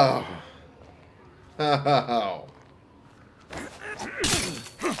 Oh. Oh.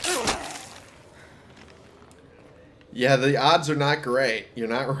 Yeah, the odds are not great. You're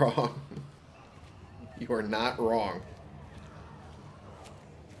not wrong. You are not wrong.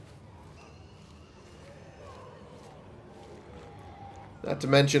 Not to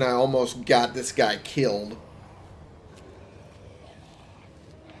mention I almost got this guy killed.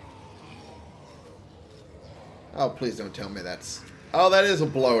 Oh, please don't tell me that's... Oh, that is a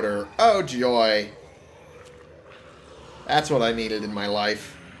bloater. Oh, joy. That's what I needed in my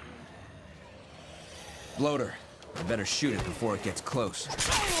life. Bloater. I better shoot it before it gets close.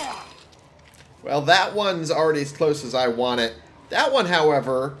 Well, that one's already as close as I want it. That one,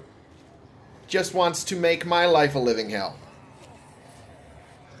 however, just wants to make my life a living hell.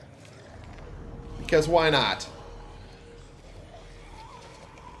 Because why not?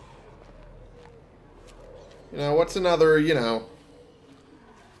 You know, what's another, you know...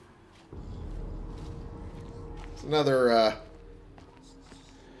 It's another,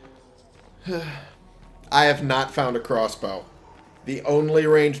 I have not found a crossbow. The only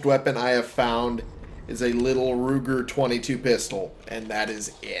ranged weapon I have found is a little Ruger 22 pistol, and that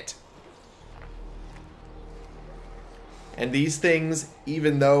is it. And these things,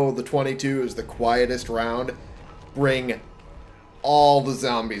 even though the 22 is the quietest round, bring all the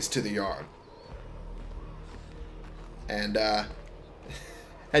zombies to the yard. And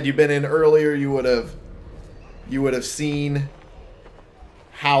had you been in earlier, you would have seen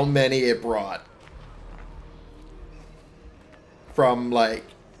how many it brought. From, like,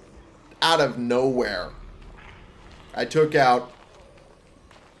 out of nowhere. I took out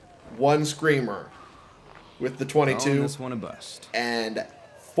one screamer with the 22, this one a bust. and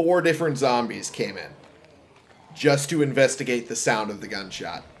 4 different zombies came in just to investigate the sound of the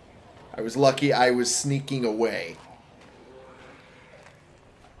gunshot. I was lucky I was sneaking away.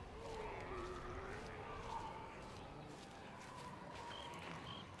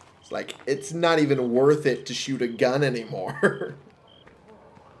 It's like, it's not even worth it to shoot a gun anymore.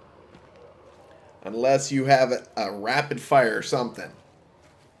 Unless you have a rapid fire or something.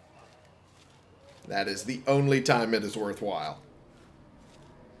 That is the only time it is worthwhile.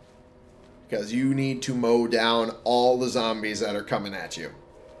 Because you need to mow down all the zombies that are coming at you.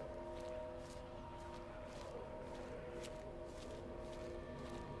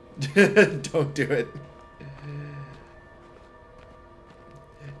 Don't do it.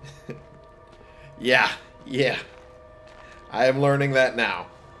 Yeah. I am learning that now.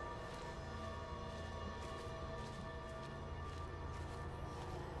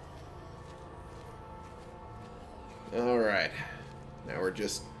 Alright. Now we're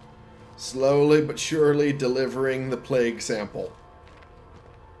just slowly but surely delivering the plague sample.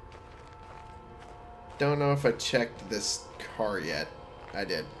 Don't know if I checked this car yet. I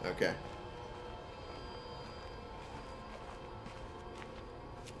did. Okay.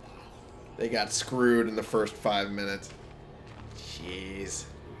 They got screwed in the first 5 minutes. Jeez.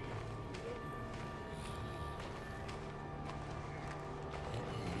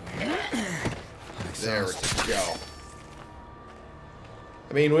 There we go.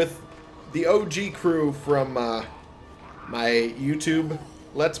 I mean, with the OG crew from my YouTube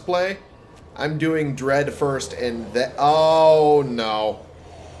Let's Play, I'm doing Dread first and then... Oh, no.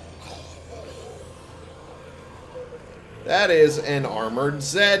 That is an armored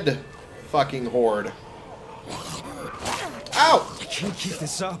Zed fucking horde. Ow! I can't keep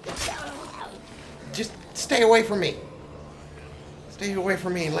this up. Just stay away from me. Stay away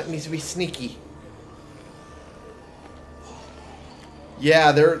from me and let me be sneaky.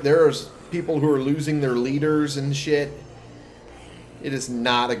 Yeah, there's people who are losing their leaders and shit. It is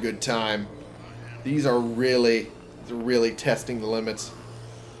not a good time. These are really testing the limits.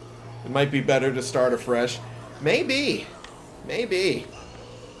 It might be better to start afresh. Maybe.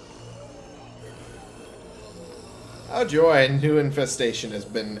 Oh joy, a new infestation has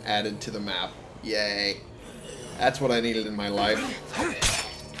been added to the map. Yay. That's what I needed in my life.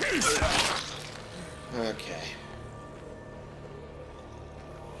 Okay.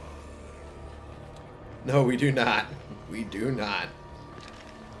 No, we do not. We do not.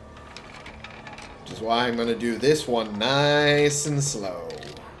 Which is why I'm going to do this one nice and slow.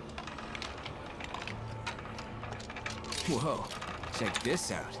 Whoa, check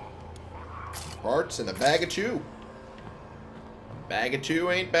this out. Parts and a bag of chew. Bag of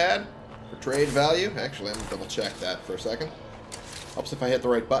chew ain't bad for trade value. Actually, I'm going to double check that for a second. Helps if I hit the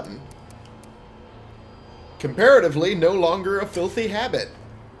right button. Comparatively, no longer a filthy habit.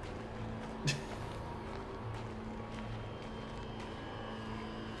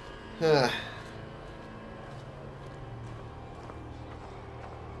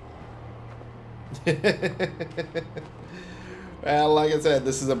 Well, like I said,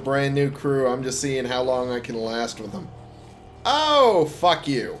 this is a brand new crew. I'm just seeing how long I can last with them. Oh, fuck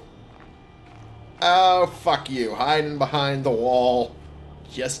you. Oh, fuck you. Hiding behind the wall.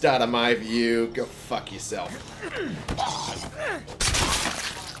 Just out of my view. Go fuck yourself.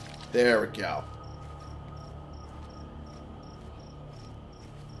 There we go.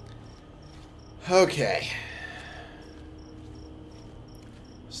 Okay.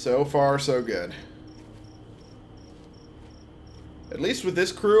 So far, so good. At least with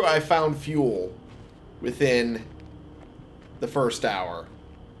this crew, I found fuel within the first hour.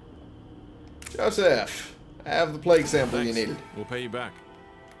 Joseph, I have the plague sample Thanks. you needed. We'll pay you back.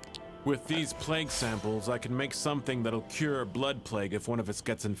 With these plague samples, I can make something that'll cure blood plague if one of us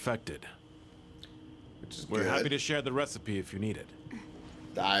gets infected. Which is We're good. happy to share the recipe if you need it.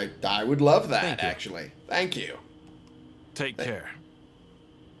 I would love that, Thank you. actually. Thank you. Take care.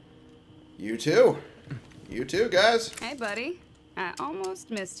 You too. You too, guys. Hey, buddy. I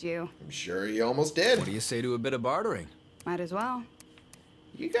almost missed you. I'm sure you almost did. What do you say to a bit of bartering? Might as well.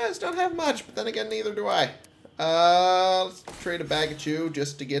 You guys don't have much, but then again, neither do I. Let's trade a bag of chew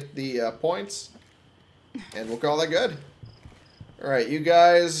just to get the points. And we'll call that good. Alright, you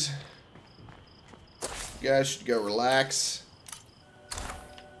guys should go relax.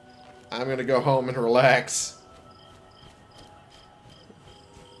 I'm gonna go home and relax.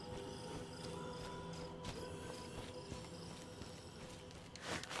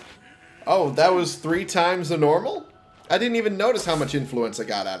 Oh, that was 3 times the normal? I didn't even notice how much influence I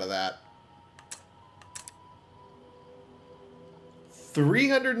got out of that.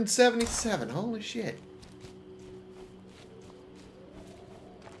 377. Holy shit.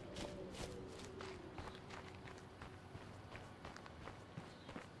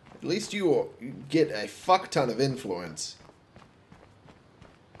 At least you get a fuck ton of influence.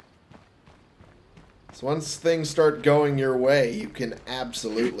 So once things start going your way, you can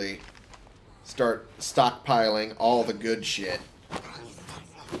absolutely start stockpiling all the good shit.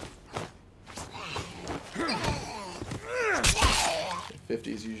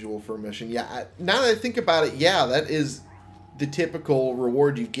 50 as usual for a mission. Yeah, now that I think about it, yeah, that is the typical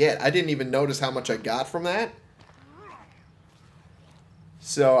reward you get. I didn't even notice how much I got from that.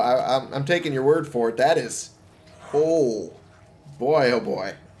 So I'm taking your word for it. That is, oh boy, oh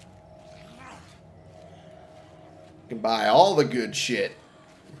boy. You can buy all the good shit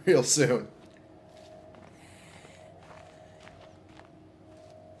real soon.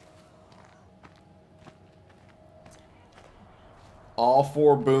 All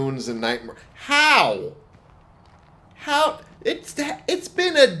 4 boons and nightmare. How? How? It's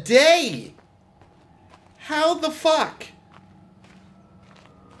been a day. How the fuck?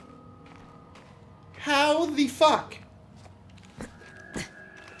 How the fuck?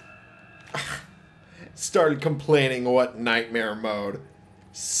 Started complaining what nightmare mode.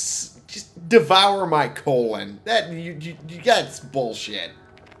 Just devour my colon. That that's bullshit.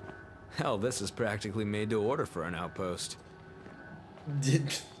 Hell, this is practically made to order for an outpost.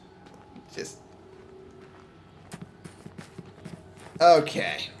 Just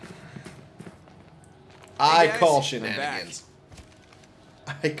okay. I call shenanigans.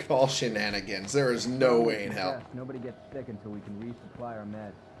 I call shenanigans. There is no way in hell. Nobody gets sick until we can resupply our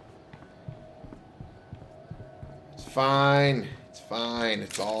meds. It's fine. It's fine.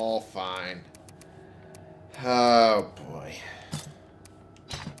 It's all fine. Oh boy.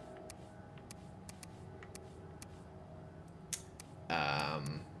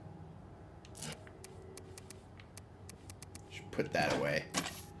 Should put that away.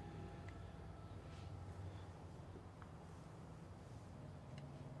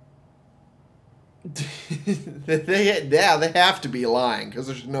 they have to be lying, because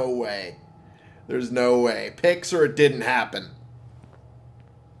there's no way. There's no way. Pics or it didn't happen.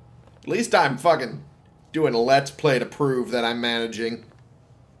 At least I'm fucking doing a let's play to prove that I'm managing.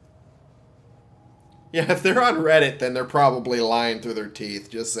 Yeah, if they're on Reddit, then they're probably lying through their teeth.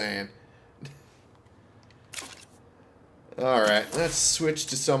 Just saying. Alright, let's switch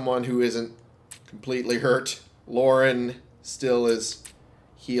to someone who isn't completely hurt. Lauren still is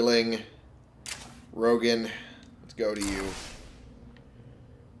healing. Rogan, let's go to you.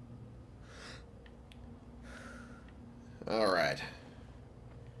 Alright.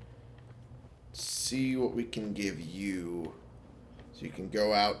 See what we can give you. So you can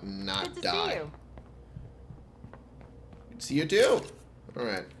go out and not die. Good to see you too.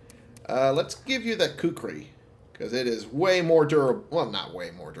 Alright. Let's give you that kukri. Because it is way more durable. Well, not way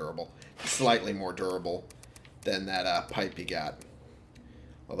more durable. Slightly more durable than that pipe you got.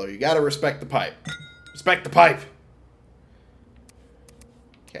 Although you gotta respect the pipe. Respect the pipe!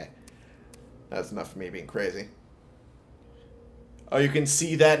 Okay. That's enough for me being crazy. Oh, you can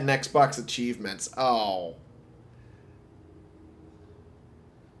see that in Xbox achievements. Oh.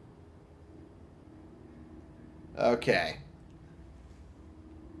 Okay.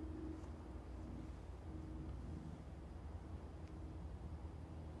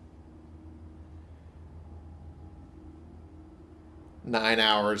 Nine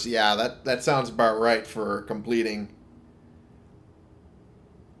hours. Yeah, that sounds about right for completing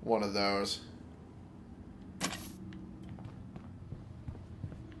one of those.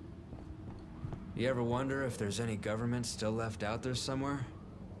 You ever wonder if there's any government still left out there somewhere?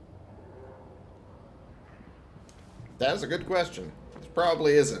 That is a good question. There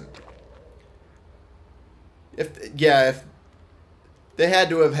probably isn't. If they had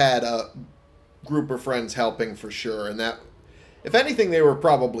to have had a group of friends helping for sure, and that, if anything, they were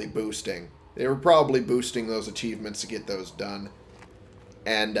probably boosting. They were probably boosting those achievements to get those done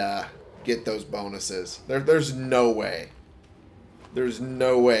and get those bonuses. There's no way. There's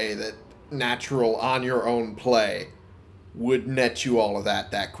no way that natural on your own play would net you all of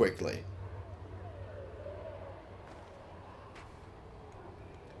that quickly.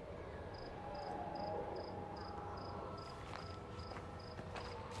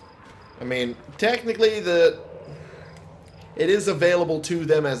 I mean, technically it is available to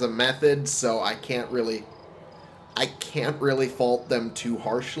them as a method, so I can't really fault them too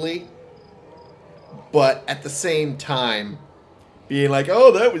harshly. But at the same time, being like,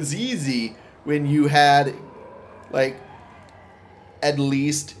 "Oh, that was easy," when you had like at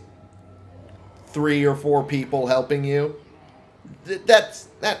least 3 or 4 people helping you, that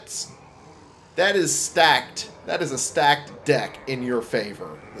is stacked. That is a stacked deck in your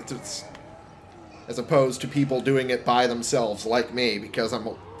favor. It's, as opposed to people doing it by themselves, like me, because I'm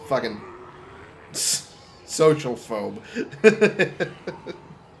a fucking social phobe.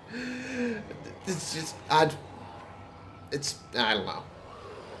 It's just, I don't know.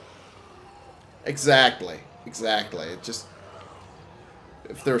 Exactly. It just,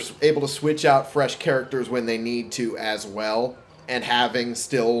 if they're able to switch out fresh characters when they need to as well, and having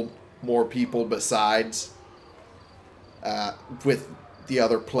still more people besides, with the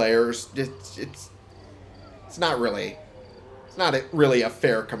other players, it's not really a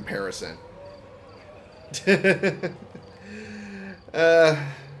fair comparison.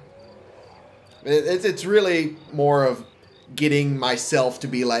 It's really more of getting myself to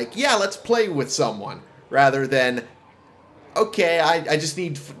be like, yeah, let's play with someone, rather than, okay, I just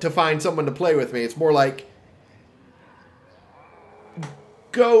need to find someone to play with me. It's more like,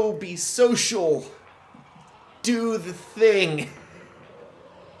 go be social, do the thing.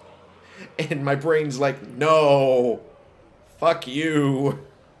 And my brain's like, no, fuck you.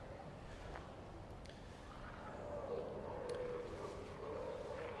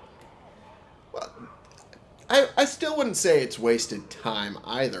 Well, I still wouldn't say it's wasted time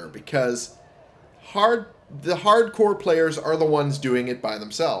either, because the hardcore players are the ones doing it by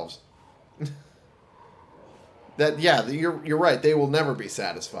themselves. Yeah, you're right. They will never be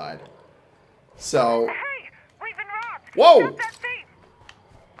satisfied. So. Hey, we've been robbed. Whoa! Stop that thief.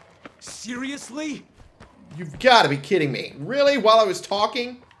 Seriously? You've got to be kidding me. Really? While I was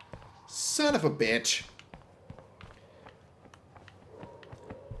talking? Son of a bitch.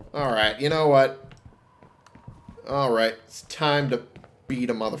 Alright, you know what? Alright, it's time to beat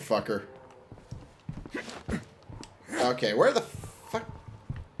a motherfucker. Okay, where the fuck?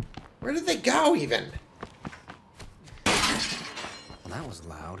 Where did they go, even? That was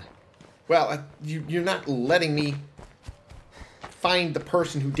loud. Well, you're not letting me find the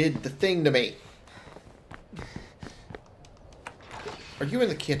person who did the thing to me. Are you in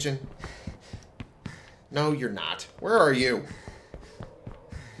the kitchen? No, you're not. Where are you?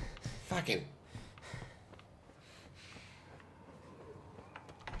 Fucking.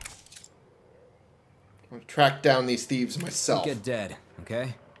 I'm gonna track down these thieves myself. Get dead,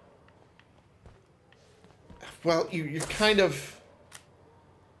 okay? Well, you're kind of.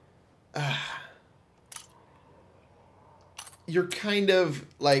 You're kind of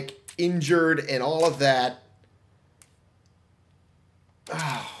like injured and all of that.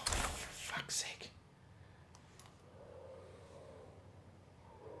 Oh, for fuck's sake.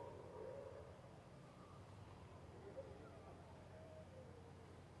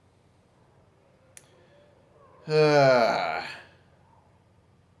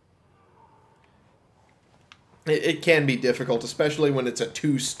 It can be difficult, especially when it's a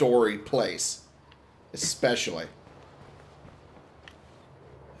 2-story place. Especially.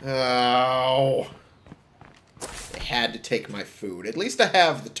 Oh. They had to take my food. At least I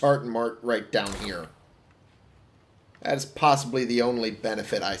have the tartan mark right down here. That is possibly the only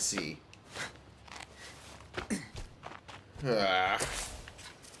benefit I see.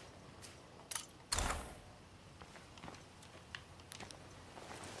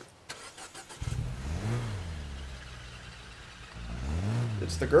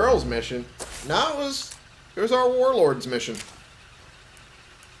 It's the girls' mission. No, it was our warlord's mission.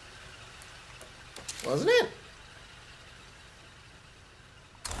 Wasn't it?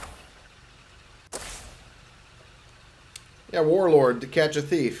 Yeah, warlord to catch a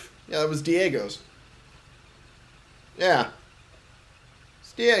thief. Yeah, that was Diego's. Yeah.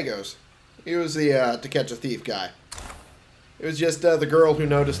 It's Diego's. He was the to catch a thief guy. It was just the girl who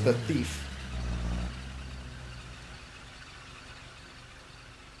noticed the thief.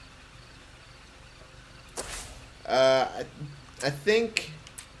 I think,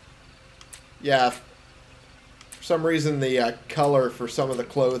 yeah, for some reason the color for some of the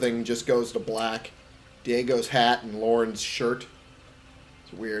clothing just goes to black. Diego's hat and Lauren's shirt.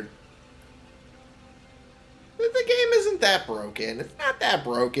 It's weird. But the game isn't that broken. It's not that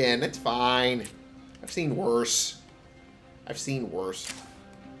broken. It's fine. I've seen worse. I've seen worse.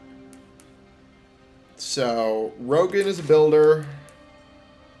 So, Rogan is a builder.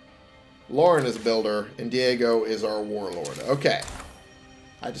 Lauren is a builder. And Diego is our warlord. Okay.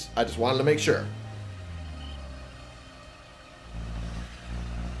 I just wanted to make sure.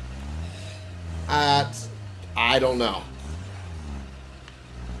 I don't know.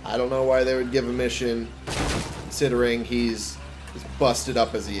 I don't know why they would give a mission considering he's as busted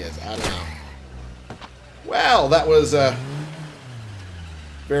up as he is. I don't know. Well, that was a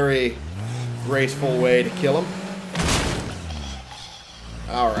very graceful way to kill him.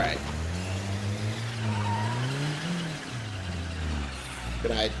 Alright.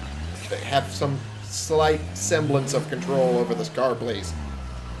 Can I have some slight semblance of control over this car, please?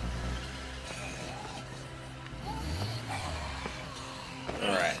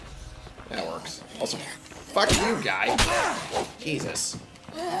 Alright. That works. Also, fuck you, guy. Jesus.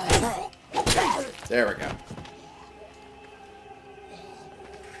 There we go.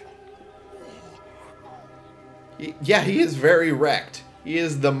 Yeah, he is very wrecked. He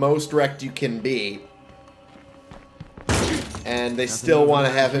is the most wrecked you can be. And they still want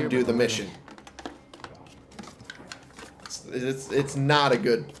to have him do the mission. It's not a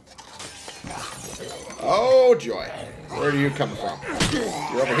good... Oh, joy. Where are you coming from?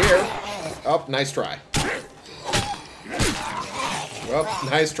 You're over here. Oh, nice try. Well,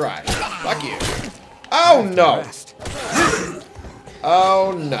 nice try. Fuck you. Oh, no.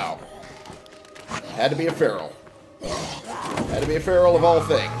 Oh, no. Had to be a feral. Had to be a feral of all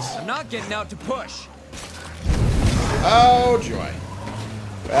things. I'm not getting out to push. Oh, joy.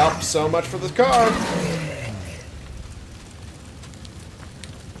 Well, so much for this car.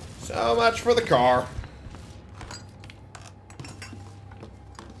 So much for the car.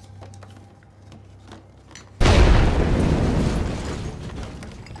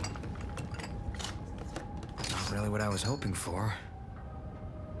 Not really what I was hoping for.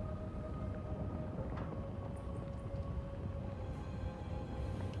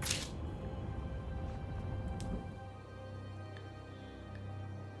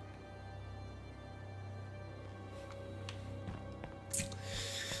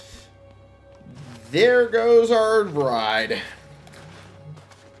 There goes our ride.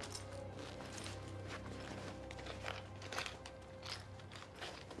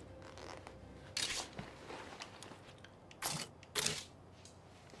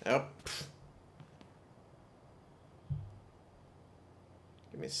 Yep.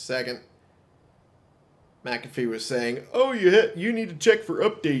 Give me a second. McAfee was saying, "Oh, you need to check for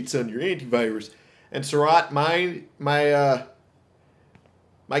updates on your antivirus." And Surat, my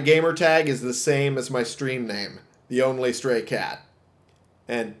gamer tag is the same as my stream name, The Only Stray Cat.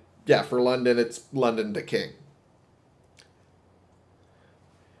 And yeah, for London, it's London to King.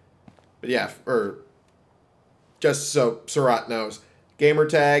 But yeah, just so Surat knows, gamer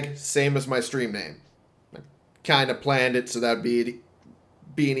tag, same as my stream name. I kind of planned it so that would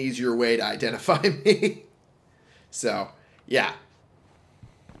be an easier way to identify me. So, yeah.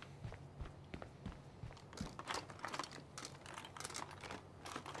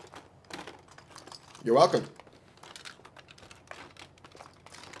 You're welcome.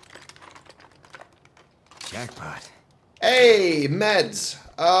 Jackpot. Hey, meds.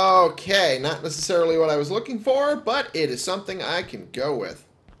 Okay, not necessarily what I was looking for, but it is something I can go with.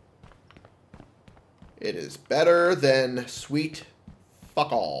 It is better than sweet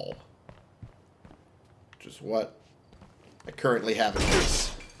fuck all. Which is what I currently have in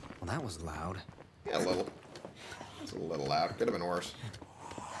this. Well, that was loud. Yeah, a little. It's a little loud. Could have been worse.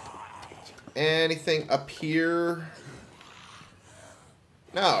 Anything up here?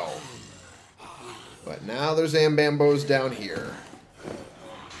 No. But now there's Ambambos down here.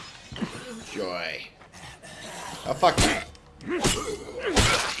 Joy. Oh, fuck you.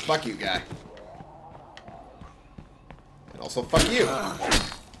 Fuck you, guy. And also fuck you.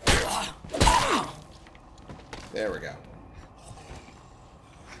 There we go.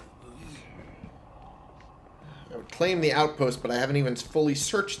 I would claim the outpost, but I haven't even fully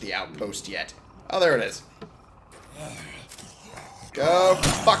searched the outpost yet. Oh, there it is. Go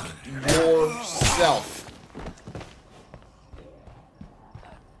fuck yourself.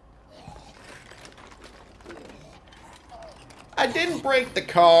 I didn't break the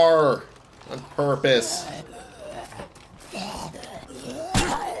car on purpose.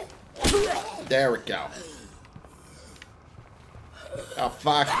 There we go. Oh,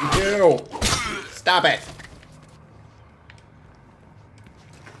 fuck you. Stop it.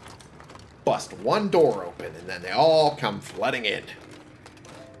 Bust one door open, and then they all come flooding in.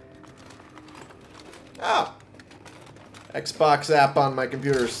 Oh. Xbox app on my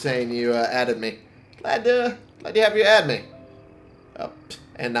computer is saying you added me. Glad to have you add me. Oh,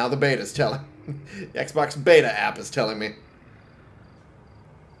 and now the beta's telling. The Xbox beta app is telling me.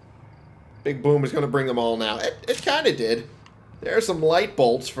 Big Boom is going to bring them all now. It kind of did. There are some light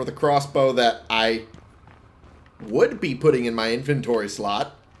bolts for the crossbow that I would be putting in my inventory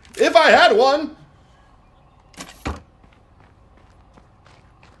slot. If I had one!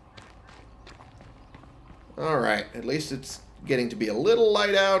 Alright, at least it's getting to be a little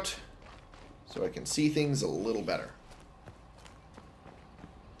light out, so I can see things a little better.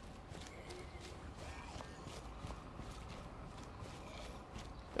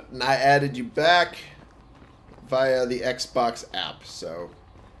 And I added you back via the Xbox app, so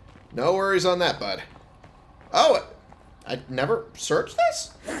no worries on that, bud. Oh, I never searched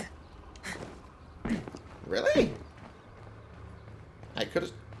this? Really? I could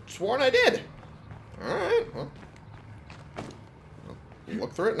have sworn I did. Alright, well.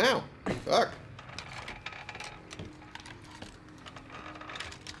 Look through it now. Fuck.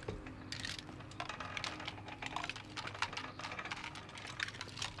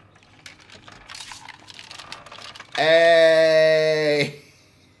 Hey!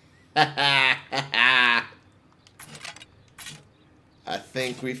 I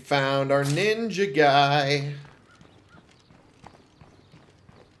think we found our ninja guy.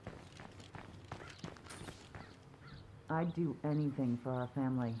 I'd do anything for our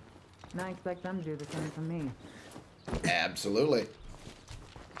family. And I expect them to do the same for me. Absolutely.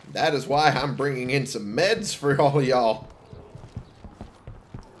 That is why I'm bringing in some meds for all y'all.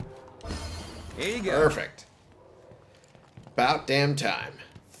 Here you go. Perfect. About damn time.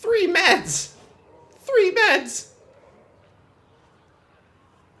 3 meds! 3 meds!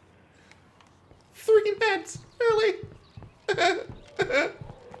 3 meds! Really?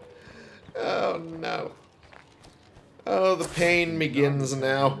 Oh no. Oh, the pain begins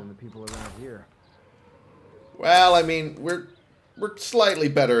now. Than the people around here. Well, I mean, we're slightly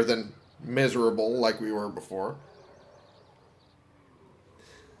better than miserable like we were before.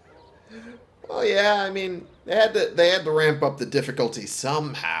 Well, yeah, I mean, they had to ramp up the difficulty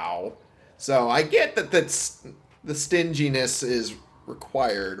somehow. So I get that the stinginess is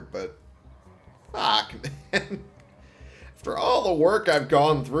required, but fuck, man. After all the work I've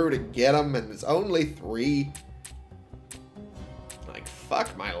gone through to get them, and it's only 3. Like,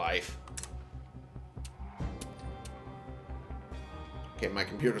 fuck my life. Okay, my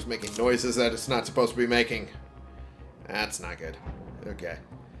computer's making noises that it's not supposed to be making. That's not good. Okay.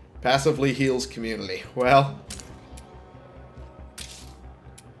 Passively heals community. Well.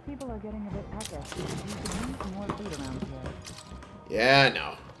 People are getting a bit peckish. You can use some more food around here. Yeah, I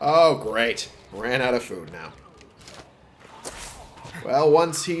know. Oh, great. Ran out of food now. Well,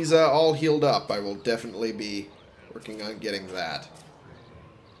 once he's all healed up, I will definitely be working on getting that.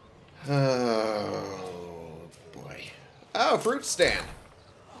 Oh, boy. Oh, fruit stand.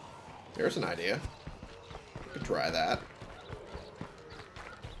 There's an idea. Could try that.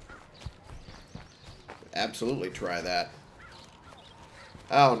 Absolutely try that.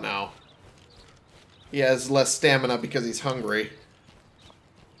 Oh, no. He has less stamina because he's hungry.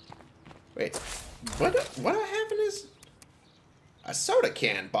 Wait. What do I have in his... A soda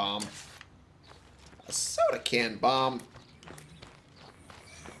can bomb. A soda can bomb.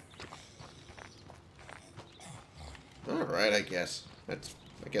 Alright, I guess. I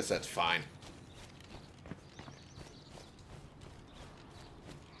guess that's fine.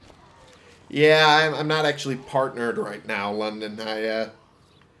 Yeah, I'm not actually partnered right now, London.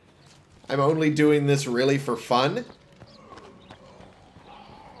 I'm only doing this really for fun.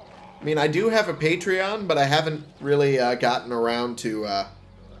 I mean, I do have a Patreon, but I haven't really gotten around to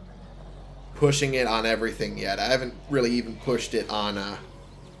pushing it on everything yet. I haven't really even pushed it on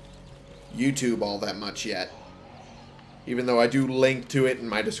YouTube all that much yet. Even though I do link to it in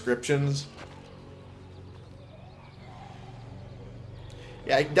my descriptions.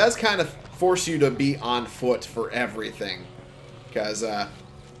 Yeah, it does kind of force you to be on foot for everything. Because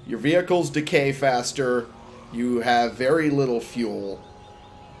your vehicles decay faster. You have very little fuel.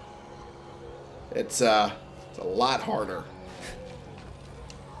 It's a lot harder.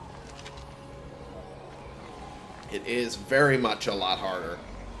 It is very much a lot harder.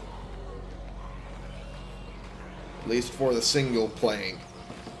 At least for the single playing.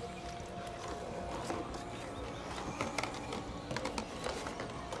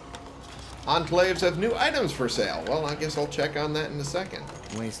 Enclaves have new items for sale. Well, I guess I'll check on that in a second.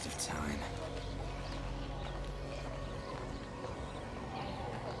 Waste of time.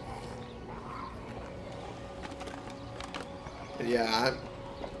 Yeah,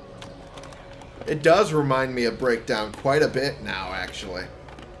 it does remind me of Breakdown quite a bit now, actually.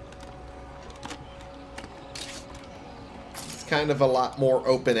 It's kind of a lot more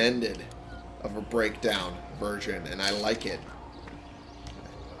open-ended of a breakdown version, and I like it.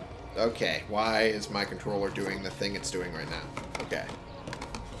 Okay, why is my controller doing the thing it's doing right now? Okay.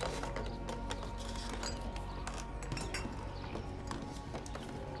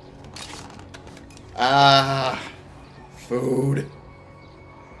 Ah, food.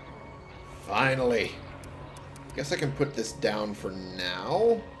 Finally. Guess I can put this down for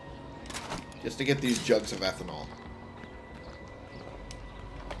now. Just to get these jugs of ethanol.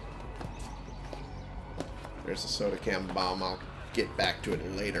 There's a soda can bomb. I'll get back to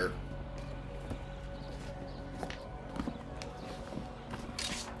it later.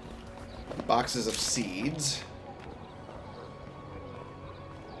 Boxes of seeds.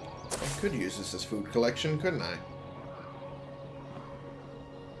 I could use this as food collection, couldn't I?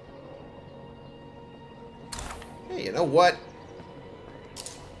 Hey, you know what?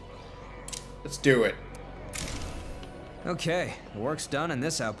 Let's do it. Okay, work's done and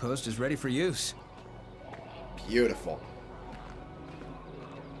this outpost is ready for use. Beautiful.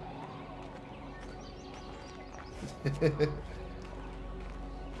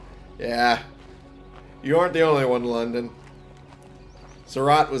 Yeah. You aren't the only one, London.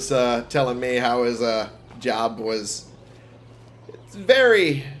 Surratt was telling me how his job was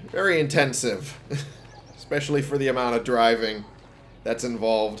very, very intensive. Especially for the amount of driving that's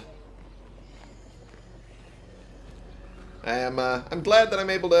involved. I'm glad that I'm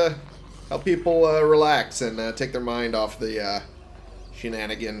able to help people relax and take their mind off the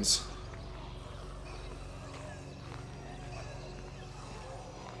shenanigans.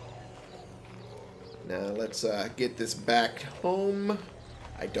 Now let's get this back home.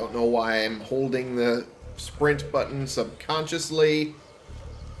 I don't know why I'm holding the sprint button subconsciously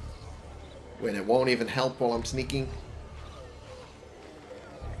when it won't even help while I'm sneaking.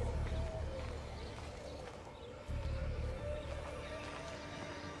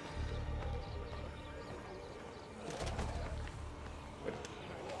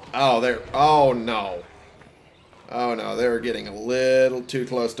 Oh, they're... Oh, no. Oh, no. They're getting a little too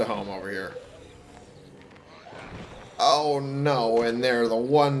close to home over here. Oh, no. And they're the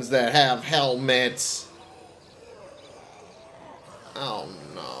ones that have helmets. Oh,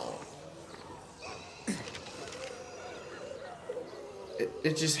 no.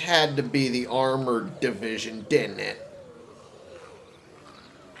 It just had to be the armored division, didn't it?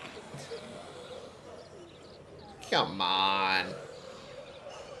 Come on.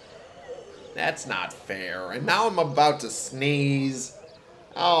 That's not fair. And now I'm about to sneeze.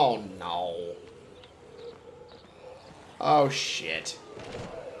 Oh, no. Oh, shit.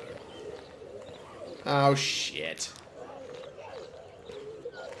 Oh, shit.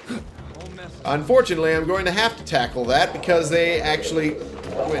 Unfortunately, I'm going to have to tackle that because they actually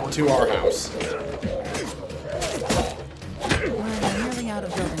went to our house. We're nearly out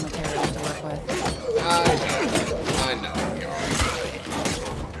of building materials to work with. I know we are.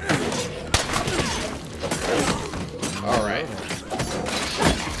 Alright.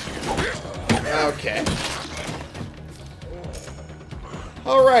 Okay.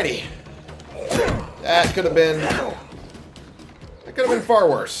 Alrighty. That could have been... That could have been far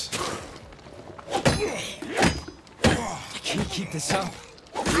worse. Can you keep this up?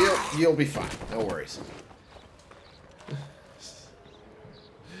 You'll be fine. No worries.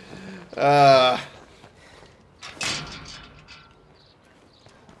 Man.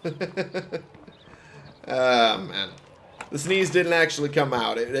 The sneeze didn't actually come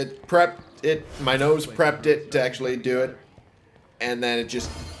out. It prepped it. My nose prepped it to actually do it. And then it just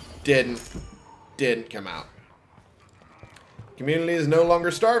didn't come out. Community is no longer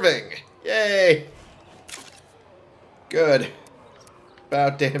starving. Yay! Good.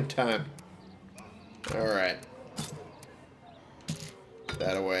 About damn time. Alright.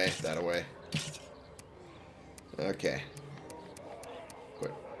 That away, that away. Okay.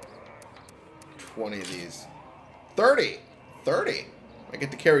 Put 20 of these. 30! 30! I get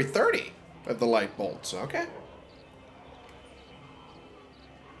to carry 30 of the light bolts. Okay.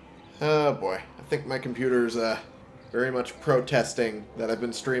 Oh boy. I think my computer's very much protesting that I've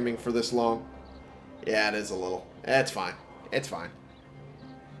been streaming for this long. Yeah, it is a little. It's fine. It's fine.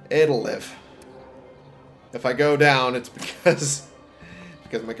 It'll live. If I go down, it's because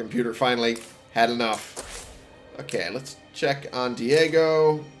my computer finally had enough. Okay, let's check on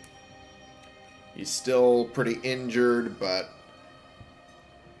Diego. He's still pretty injured, but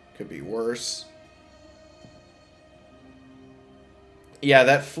could be worse. Yeah,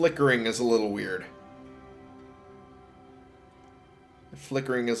 that flickering is a little weird. The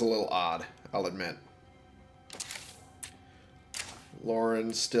flickering is a little odd, I'll admit.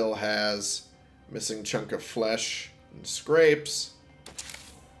 Lauren still has missing chunk of flesh and scrapes.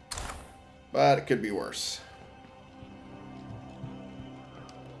 But it could be worse.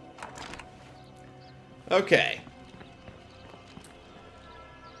 Okay.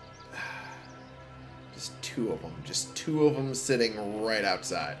 Just two of them. Just two of them sitting right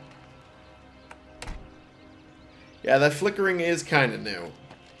outside. Yeah, that flickering is kind of new.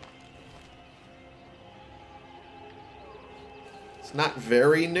 It's not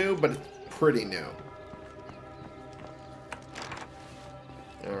very new, but it's pretty new.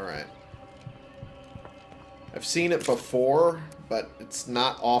 Alright. I've seen it before, but it's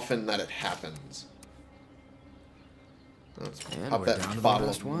not often that it happens. Let's pop that bottle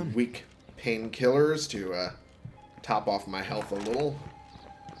of weak painkillers to top off my health a little.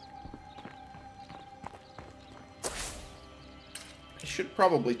 I should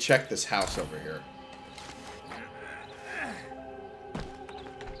probably check this house over here.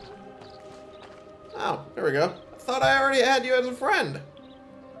 Oh, there we go. I thought I already had you as a friend.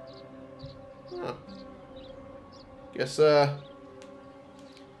 Oh. Guess, I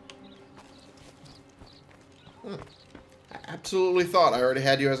absolutely thought I already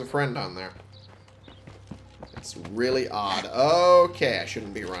had you as a friend on there. That's really odd. Okay, I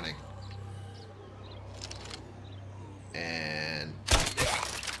shouldn't be running. And...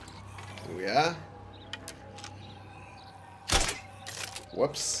 yeah.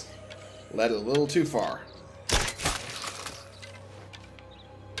 Whoops. Led a little too far.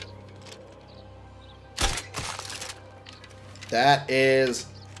 That is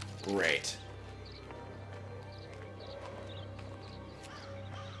great.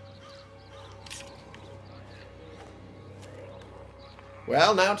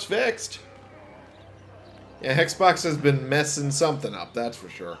 Well, now it's fixed. Yeah, Xbox has been messing something up, that's for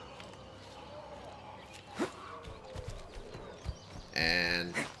sure.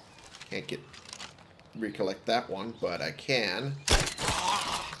 And can't recollect that one, but I can.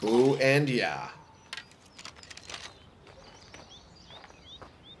 Ooh, and yeah.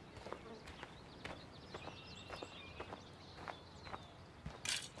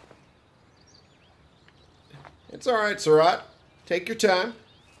 It's alright, Surratt. Take your time.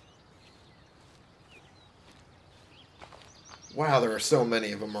 Wow, there are so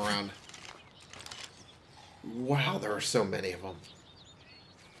many of them around. Wow, there are so many of them.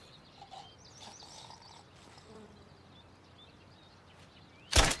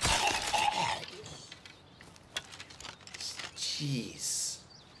 Jeez.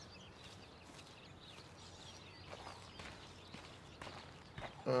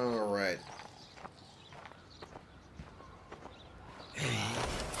 All right.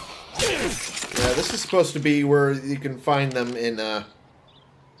 Yeah, this is supposed to be where you can find them in,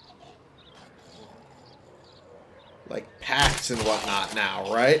 like, packs and whatnot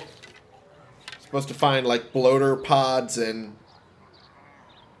now, right? Supposed to find, like, bloater pods and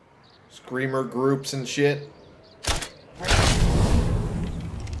screamer groups and shit.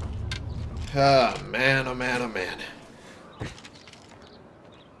 Oh, man, oh, man, oh, man.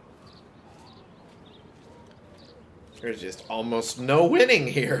 There's just almost no winning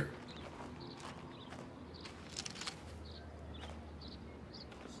here.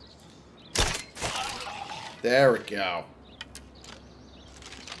 There we go.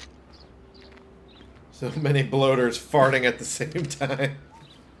 So many bloaters farting at the same time.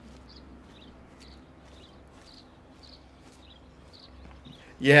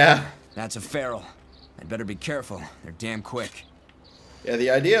 Yeah. That's a feral. I'd better be careful. They're damn quick. Yeah, the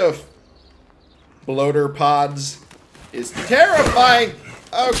idea of bloater pods is terrifying.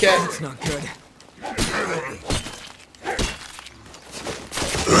 Okay. That's not good.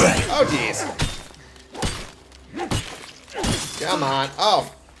 Oh, jeez. Come on.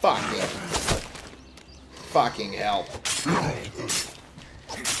 Oh, fucking. Fucking hell.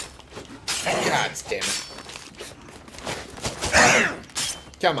 God damn it.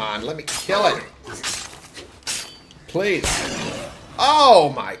 Come on, let me kill it. Please.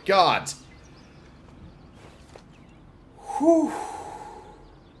 Oh my god. Whew.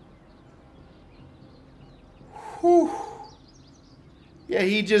 Whew. Yeah,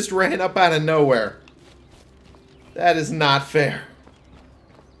 he just ran up out of nowhere. That is not fair.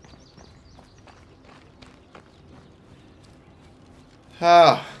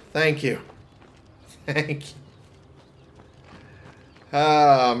 Oh, thank you. Thank you.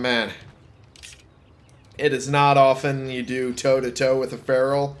 Oh, man. It is not often you do toe-to-toe with a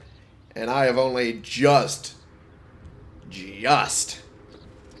feral, and I have only just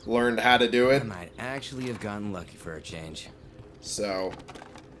learned how to do it. I might actually have gotten lucky for a change. So,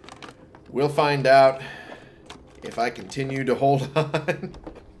 we'll find out if I continue to hold on.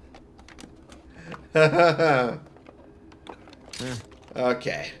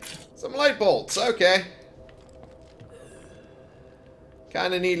 Okay. Some light bolts. Okay.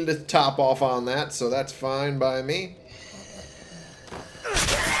 Kind of needed to top off on that, so that's fine by me.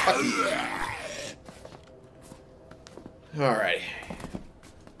 Alright.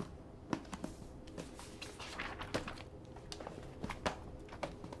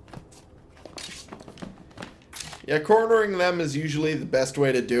 Yeah, cornering them is usually the best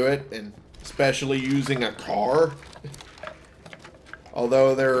way to do it, and especially using a car.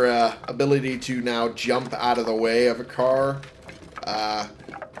 Although their ability to now jump out of the way of a car, I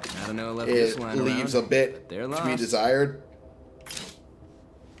don't know, left it this line leaves around. a bit They're to be lost. desired.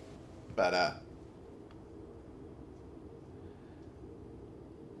 But,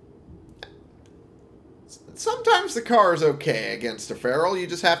 sometimes the car is okay against a feral. You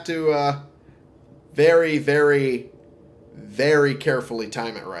just have to, very, very, very carefully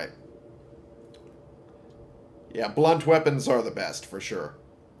time it right. Yeah, blunt weapons are the best, for sure.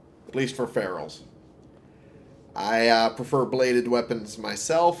 At least for ferals. I prefer bladed weapons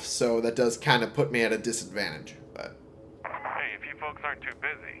myself, so that does kind of put me at a disadvantage. But Hey, if you folks aren't too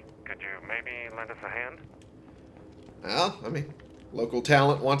busy, could you maybe lend us a hand? well, I mean, local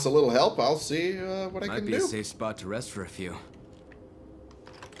talent wants a little help. I'll see what I Might can be a do. safe spot to rest for a few.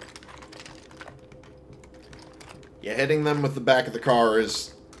 Yeah, hitting them with the back of the car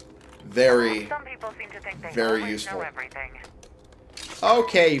is very, Some people seem to think they very always useful. know everything.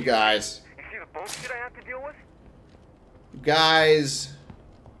 Okay, you guys. You see the bullshit I have to deal with? You guys.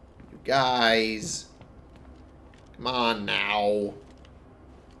 You guys. Come on now.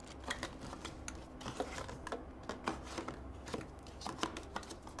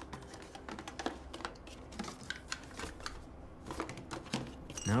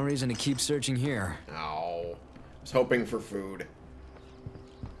 No reason to keep searching here. No. I was hoping for food.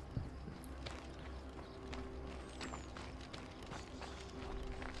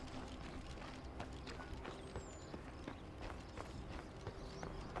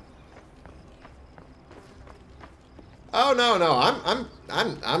 Oh no, no,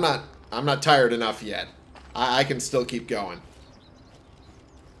 I'm not tired enough yet. I can still keep going.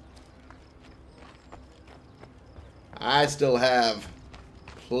 I still have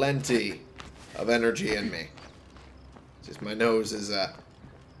plenty of energy in me. Just my nose is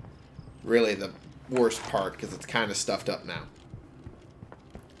really the worst part because it's kind of stuffed up now.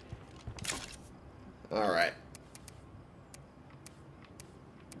 All right.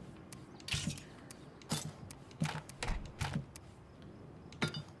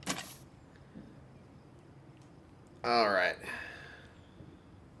 Alright.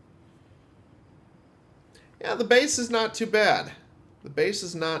 Yeah, the base is not too bad. The base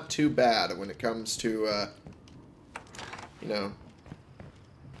is not too bad when it comes to, you know,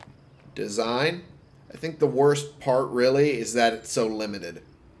 design. I think the worst part, really, is that it's so limited. You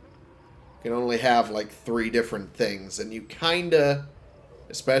can only have, like, 3 different things, and you kinda,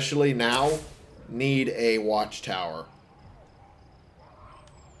 especially now, need a watchtower.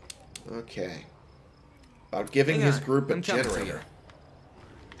 Okay. About giving Hang his on, group a I'm coming for generator.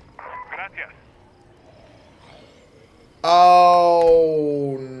 Gracias.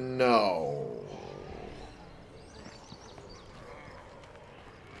 Oh, no.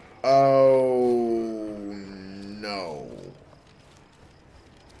 Oh, no.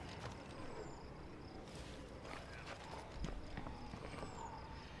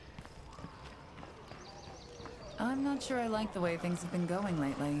 I'm not sure I like the way things have been going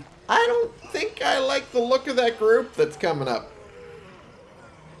lately. I don't think I like the look of that group that's coming up.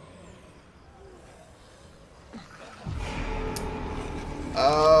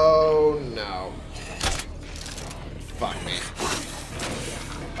 Oh, no. Fuck me.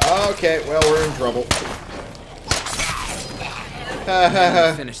 Okay, well, we're in trouble.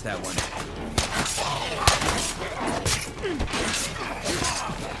 Finish that one.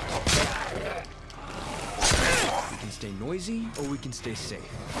 We can stay noisy, or we can stay safe.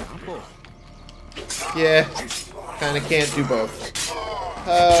 Not both. Yeah, kind of can't do both.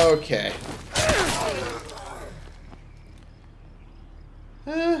 Okay.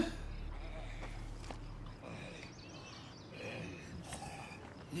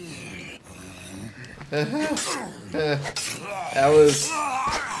 That was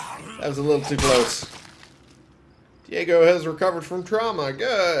a little too close. Diego has recovered from trauma.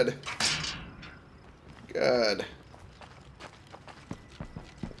 Good. Good.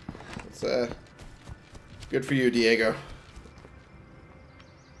 That's good for you, Diego.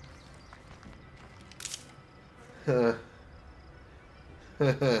 Huh.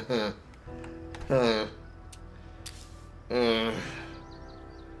 Huh.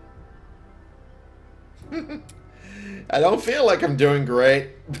 I don't feel like I'm doing great.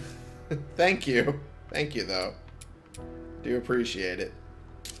 Thank you. Thank you, though. Do appreciate it.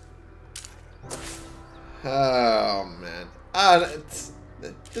 Oh, man.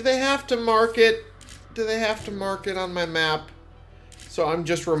 Do they have to mark it? Do they have to mark it on my map? So I'm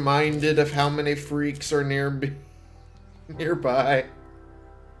just reminded of how many freaks are nearby.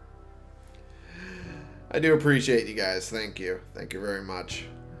 I do appreciate you guys. Thank you. Thank you very much.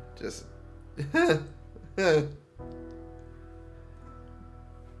 Just...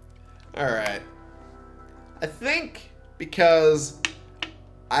 Alright. I think because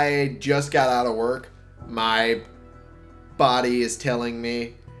I just got out of work, my body is telling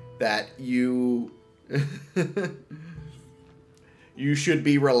me that you should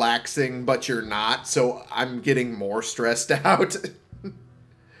be relaxing, but you're not, so I'm getting more stressed out.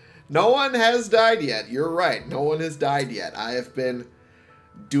 No one has died yet. You're right. No one has died yet. I have been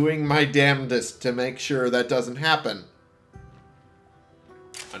doing my damnedest to make sure that doesn't happen.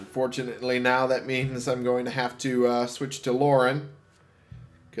 Unfortunately, now that means I'm going to have to switch to Lauren,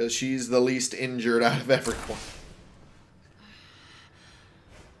 because she's the least injured out of everyone.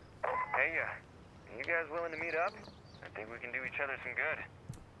 Hey, you guys willing to meet up? I think we can do each other some good.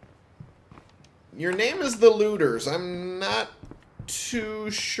 Your name is the Looters. I'm not too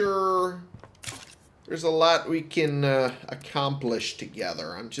sure there's a lot we can accomplish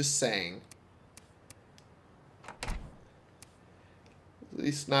together. I'm just saying. At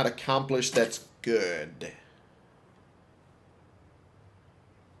least not accomplish that's good.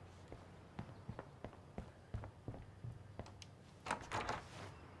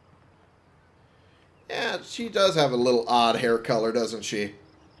 Yeah, she does have a little odd hair color, doesn't she?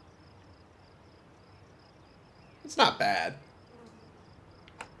 It's not bad.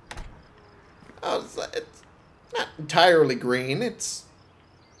 Oh, it's not entirely green. It's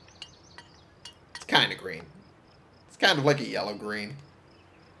kind of green. It's kind of like a yellow-green.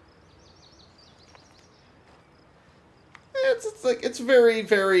 It's very,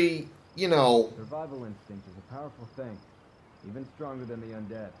 very, you know... Survival instinct is a powerful thing, even stronger than the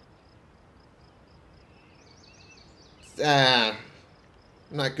undead. I'm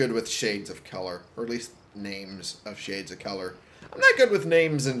not good with shades of color, or at least names of shades of color. I'm not good with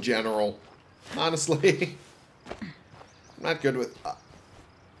names in general, honestly. I'm not good with...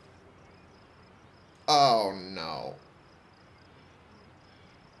 Oh, no.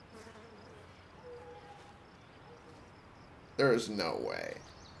 There's no way.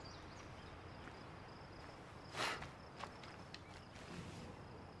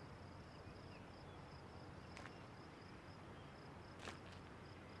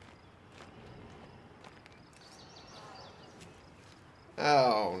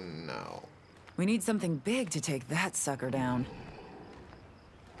 Oh, no. We need something big to take that sucker down.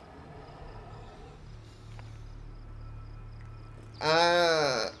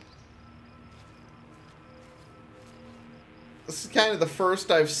 This is kind of the first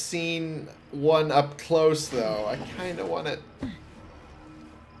I've seen one up close, though. I kind of want it.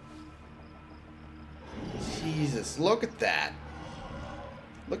 Jesus, look at that.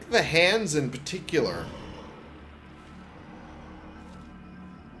 Look at the hands in particular.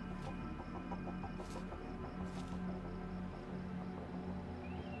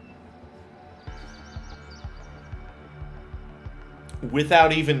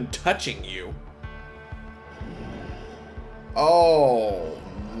 Without even touching you. Oh,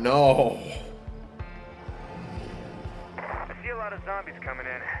 no. I see a lot of zombies coming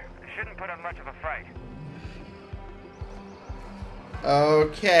in. I shouldn't put up much of a fight.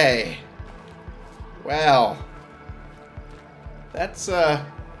 Okay. Well. That's, the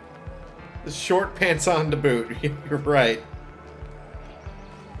short pants on to boot. You're right.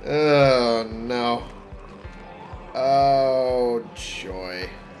 Oh, no. Oh, joy.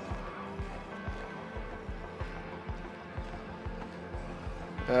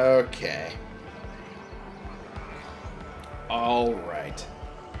 Okay. All right.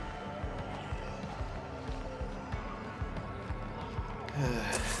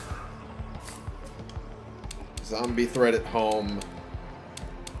 Zombie threat at home.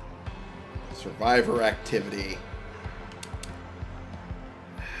 Survivor activity.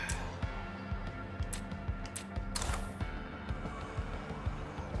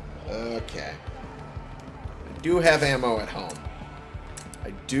 Okay. I do have ammo at home. I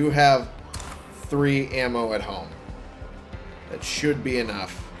do have 3 ammo at home. That should be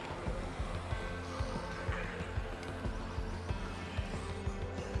enough.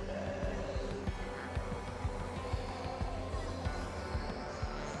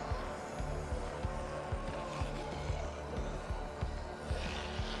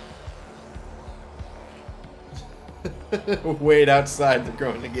 Wait outside, they're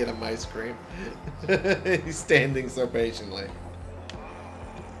going to get him ice cream. He's standing so patiently.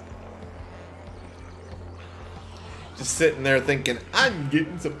 Just sitting there thinking, I'm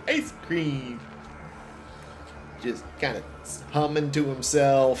getting some ice cream. Just kind of humming to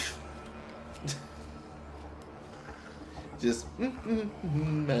himself. Just,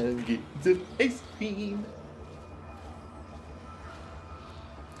 I'm getting some ice cream.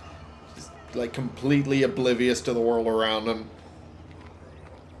 Just like completely oblivious to the world around him.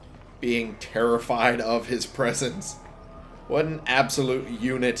 Being terrified of his presence. What an absolute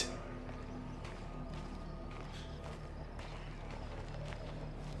unit.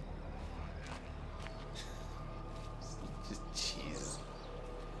 Just, jeez.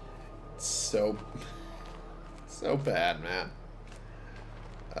 So bad, man.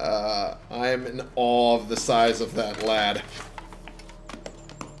 I'm in awe of the size of that lad.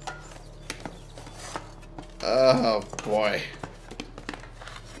 Oh, boy.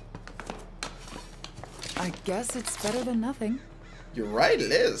 I guess it's better than nothing. You're right,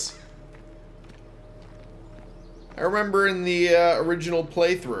 it is. I remember in the original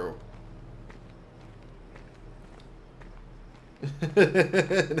playthrough.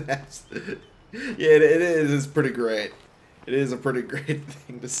 Yeah, it is. It's pretty great. It is a pretty great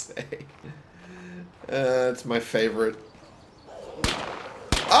thing to say. It's my favorite.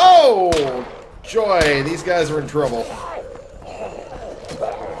 Oh! Joy! These guys are in trouble.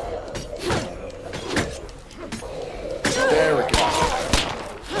 There we go.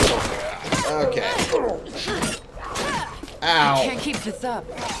 Okay. Ow. I can't keep this up.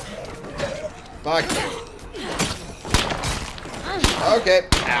 Fuck you. Okay.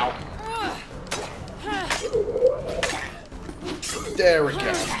 Ow. There we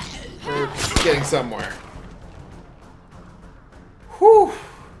go. We're getting somewhere. Whew.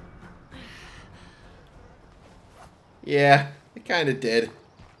 Yeah, it kind of did.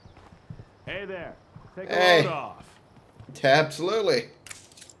 Hey there. Take a Hey. load off. Absolutely.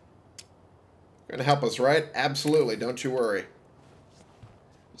 Gonna help us, right? Absolutely. Don't you worry.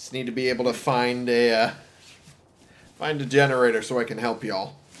 Just need to be able to find a generator so I can help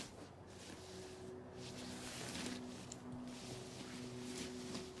y'all.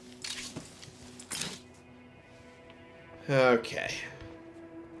 Okay.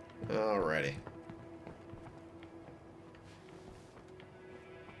 Alrighty.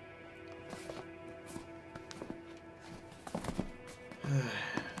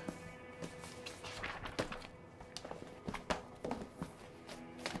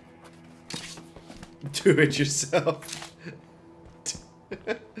 Do it yourself.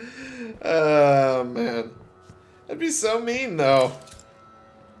 Oh, man. That'd be so mean, though.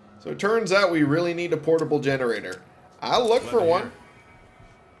 So it turns out we really need a portable generator. I'll look for one.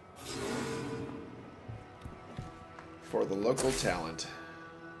 For the local talent.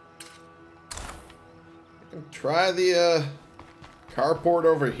 I can try the carport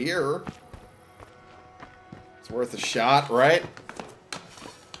over here. It's worth a shot, right?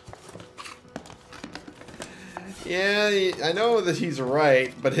 Yeah, I know that he's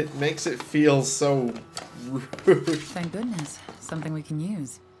right, but it makes it feel so rude. Thank goodness. Something we can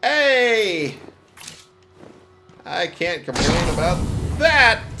use. Hey! I can't complain about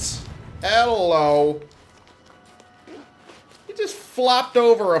that! Hello! He just flopped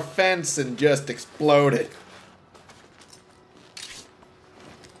over a fence and just exploded.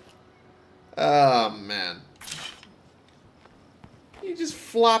 Oh, man. He just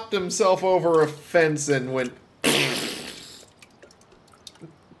flopped himself over a fence and went...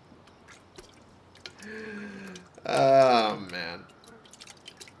 Oh, man.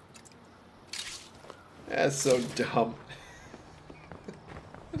 That's so dumb.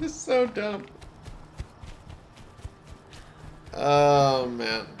 That is so dumb. Oh,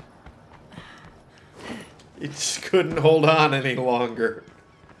 man. He just couldn't hold on any longer.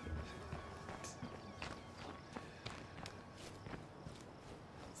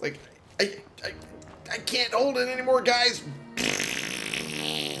 It's like, I can't hold it anymore, guys.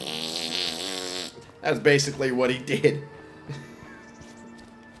 That's basically what he did.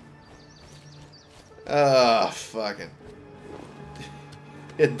 Fucking.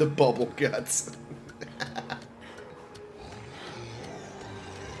 Hit the bubble guts.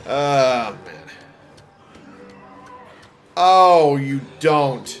 Oh, man. Oh, you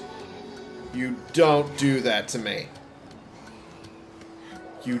don't. You don't do that to me.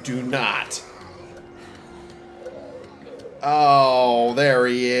 You do not. Oh, there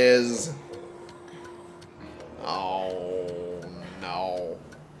he is. Oh, no.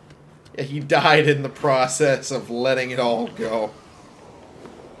 Yeah, he died in the process of letting it all go.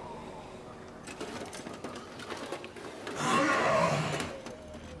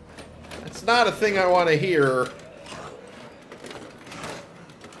 That's not a thing I want to hear.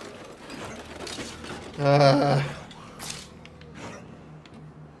 I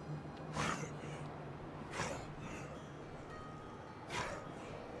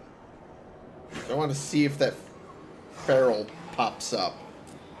want to see if that feral pops up.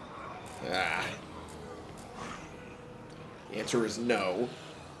 Ah. The answer is no.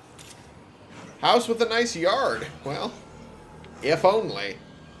 House with a nice yard. Well, if only.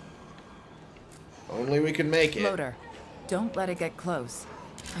 Only we can make it. Loader, don't let it get close.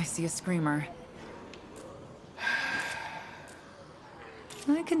 I see a screamer.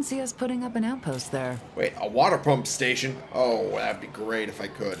 I can see us putting up an outpost there. Wait, a water pump station? Oh, that'd be great if I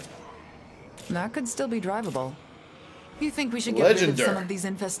could. That could still be drivable. You think we should get rid of some Legendary. of these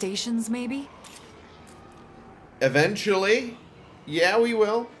infestations, maybe? Eventually. Yeah, we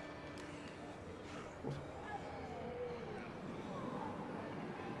will.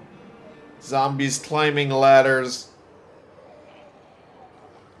 Zombies climbing ladders.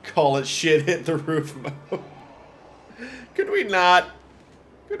 Call it shit, hit the roof mode. Could we not?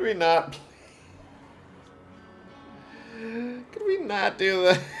 Could we not? Could we not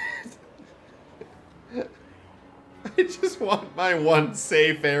do that? I just want my one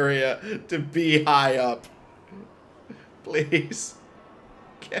safe area to be high up. Please.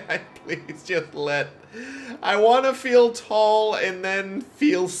 Can I please just let... I want to feel tall and then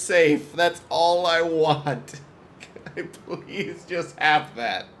feel safe. That's all I want. Can I please just have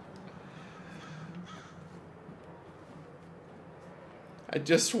that? I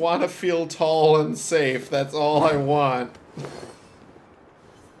just want to feel tall and safe. That's all I want.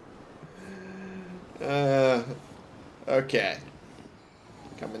 Okay.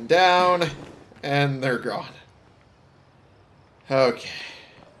 Coming down, and they're gone. Okay.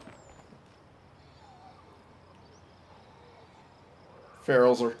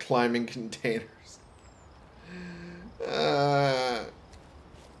 Ferals are climbing containers. I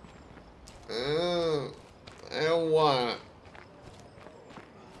don't want it.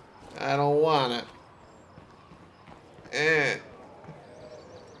 I don't want it.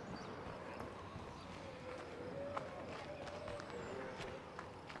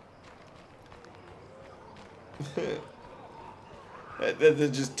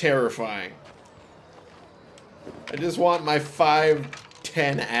 That's just terrifying. I just want my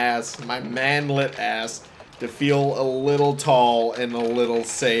 5'10" ass, my manlet ass, to feel a little tall and a little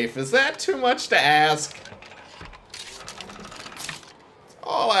safe. Is that too much to ask?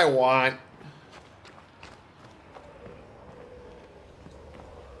 All I want.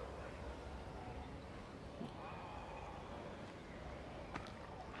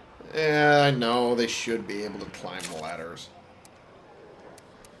 Yeah, I know they should be able to climb ladders.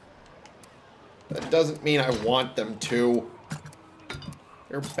 That doesn't mean I want them to.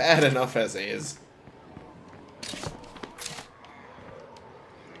 They're bad enough as is.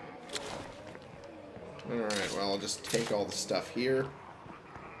 Alright, well, I'll just take all the stuff here.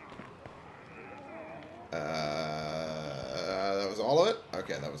 That was all of it?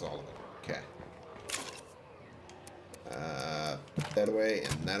 Okay, that was all of it. Okay. Put that away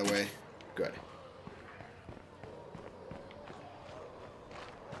and that away. Good.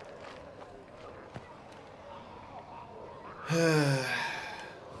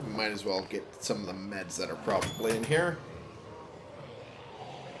 Might as well get some of the meds that are probably in here.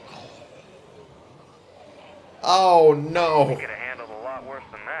 Oh no! We could have handled a lot worse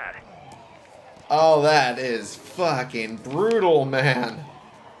than that. Oh, that is fucking brutal, man.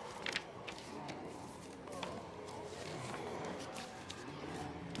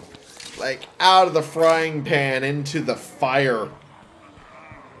 Like, out of the frying pan into the fire.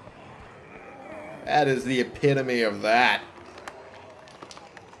 That is the epitome of that.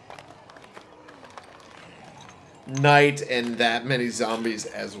 Night and that many zombies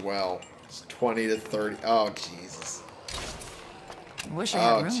as well. It's 20 to 30. Oh, Jesus. Wish I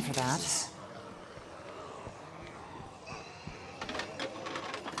had room for that.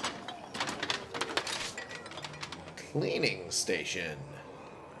 Cleaning station.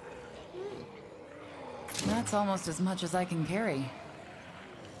 That's almost as much as I can carry.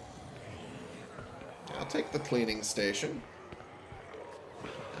 I'll take the cleaning station.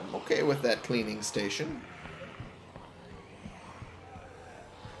 I'm okay with that cleaning station.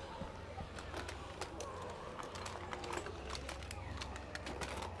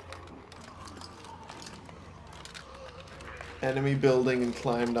 Enemy building and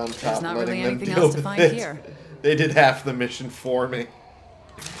climbed on top. There's not really letting them anything deal else to with find it. here. They did half the mission for me.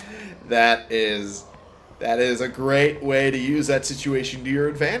 That is a great way to use that situation to your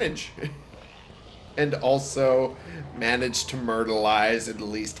advantage. And also managed to myrtleize at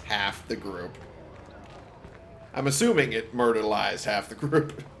least half the group. I'm assuming it myrtleized half the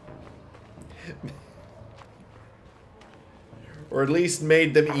group. Or at least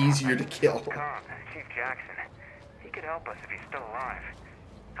made them easier to kill. Cobb, Chief Jackson. He could help us if he's still alive.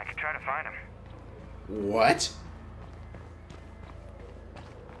 I could try to find him. What?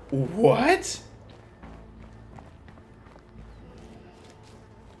 What?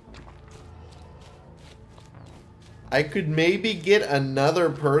 I could maybe get another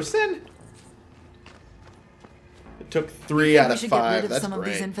person? It took 3 out We of should get 5. rid of That's some of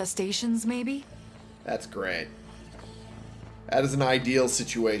these great. infestations, maybe? That's great. That is an ideal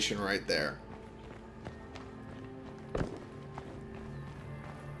situation right there.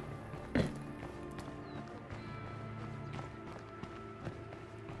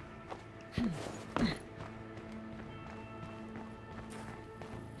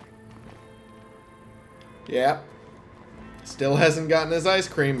 Yep. Still hasn't gotten his ice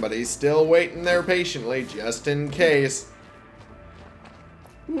cream, but he's still waiting there patiently, just in case.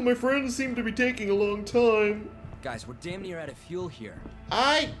 Well, my friends seem to be taking a long time. Guys, we're damn near out of fuel here. We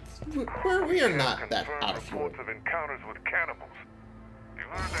are not that Confirmed out of fuel. reports of encounters with cannibals. You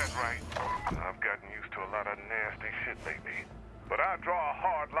heard that right. I've gotten used to a lot of nasty shit lately, but I draw a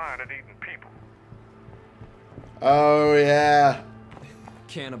hard line at eating people. Oh, yeah.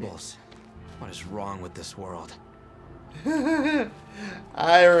 Cannibals. What is wrong with this world?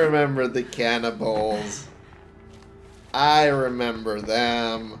 I remember the cannibals. I remember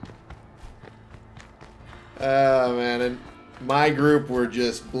them. Oh, man. And my group were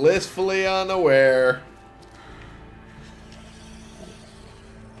just blissfully unaware.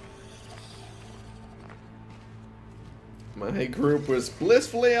 My group was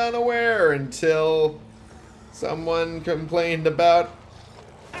blissfully unaware until someone complained about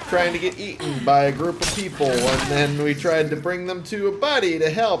trying to get eaten by a group of people, and then we tried to bring them to a buddy to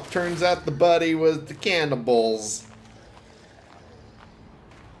help. Turns out the buddy was the cannibals.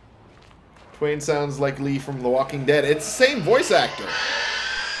 Twain sounds like Lee from The Walking Dead. It's the same voice actor.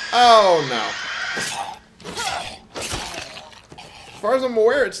 Oh, no. As far as I'm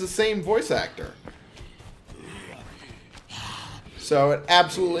aware, it's the same voice actor. So it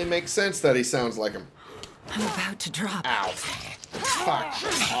absolutely makes sense that he sounds like him. I'm about to drop. Ow. Fuck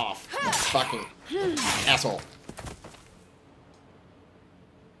off, you fucking asshole.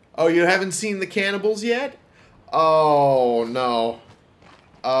 Oh, you haven't seen the cannibals yet? Oh, no.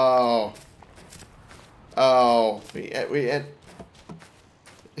 Oh. Oh. We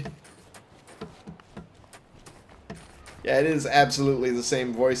Yeah, it is absolutely the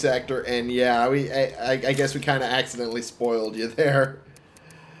same voice actor, and yeah, I guess we kind of accidentally spoiled you there.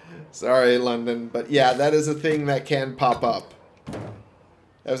 Sorry, London, but yeah, that is a thing that can pop up.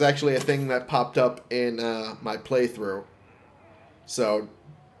 That was actually a thing that popped up in my playthrough. So,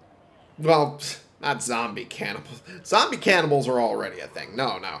 well, not zombie cannibals. Zombie cannibals are already a thing.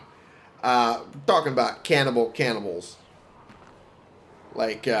 No. Talking about cannibals.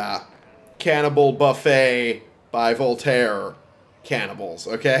 Like, Cannibal Buffet by Voltaire cannibals,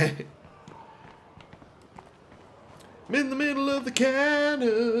 okay? I'm in the middle of the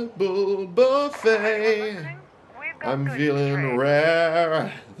cannibal buffet. I'm feeling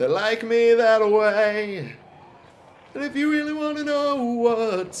rare. They like me that way. And if you really want to know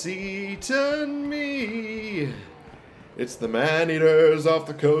what's eaten me, it's the man-eaters off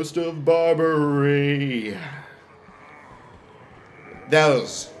the coast of Barbary.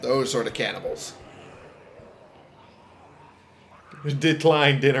 Those sort of cannibals.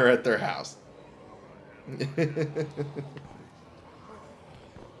 Decline dinner at their house.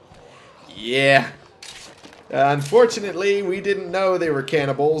 Yeah. Unfortunately, we didn't know they were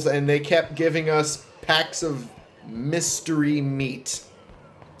cannibals, and they kept giving us packs of mystery meat.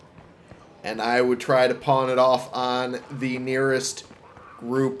 And I would try to pawn it off on the nearest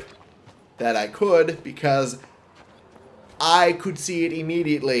group that I could, because I could see it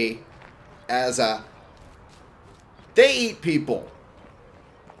immediately as a... They eat people.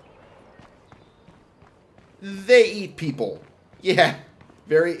 They eat people. Yeah,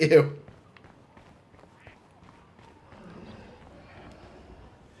 very ew.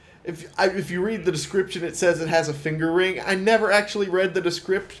 If you read the description, it says it has a finger ring. I never actually read the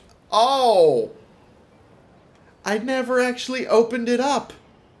description. Oh! I never actually opened it up.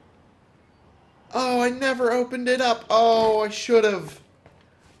 Oh, I never opened it up. Oh, I should have.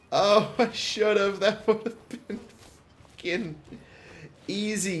 Oh, I should have. That would have been fucking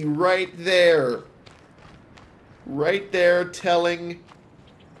easy right there. Right there telling...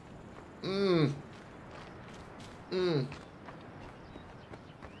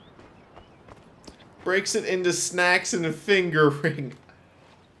 Breaks it into snacks and a finger ring.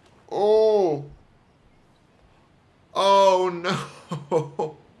 Oh. Oh no.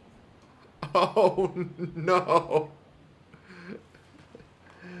 Oh no.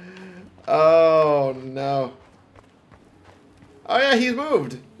 Oh no. Oh yeah, he's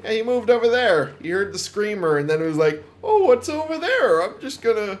moved. Yeah, he moved over there. He heard the screamer and then it was like, oh, what's over there? I'm just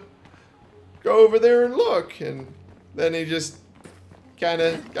gonna go over there and look. And then he just kind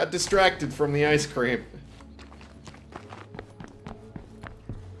of got distracted from the ice cream.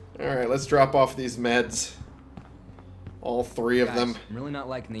 Alright, let's drop off these meds. All three of them. I'm really not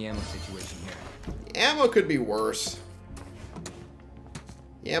liking the ammo situation here. The ammo could be worse.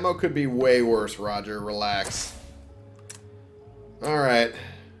 The ammo could be way worse, Roger. Relax. Alright.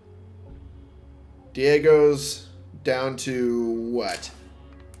 Diego's down to what?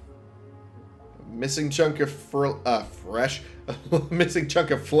 Missing chunk of fresh. Missing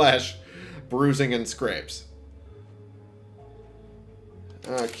chunk of flesh, bruising and scrapes.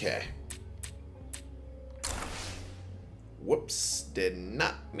 Okay. Whoops, did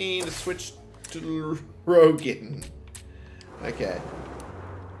not mean to switch to Rogan. Okay.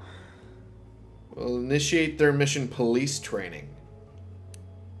 We'll initiate their mission police training.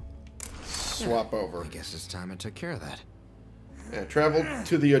 Swap over. I guess it's time I took care of that. Yeah, travel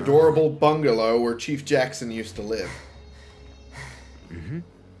to the adorable bungalow where Chief Jackson used to live.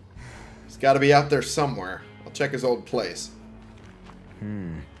 He's got to be out there somewhere. I'll check his old place.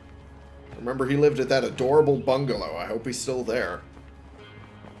 Remember, he lived at that adorable bungalow. I hope he's still there.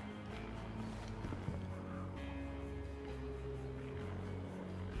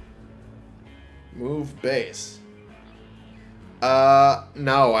 Move base.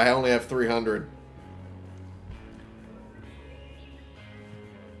 No, I only have 300.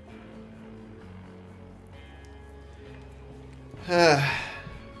 I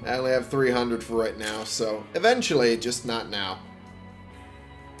only have 300 for right now, so eventually, just not now.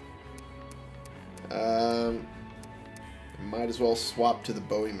 Might as well swap to the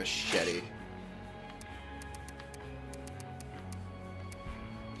Bowie machete.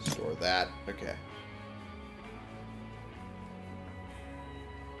 Store that. Okay.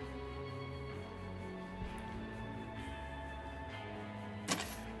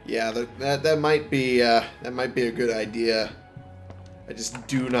 Yeah, that might be a good idea. I just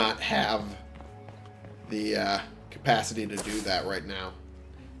do not have the capacity to do that right now.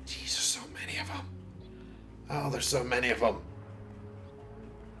 Jeez, there's so many of them. Oh, there's so many of them.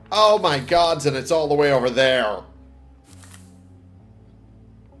 Oh my gods, and it's all the way over there.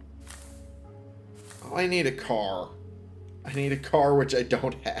 Oh, I need a car. I need a car, which I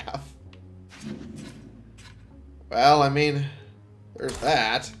don't have. Well, I mean, there's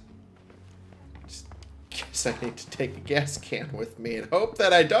that. Just guess I need to take a gas can with me and hope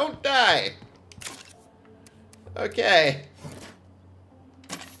that I don't die. Okay.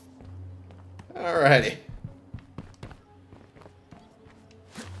 Alrighty.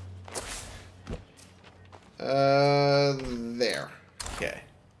 There. Okay.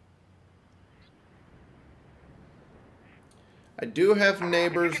 I do have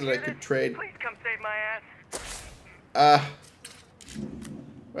neighbors that I could trade. Please come save my ass.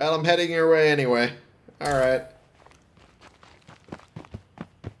 Well, I'm heading your way anyway. Alright.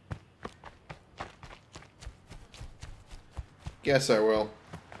 Guess I will.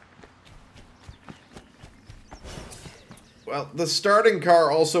 Well, the starting car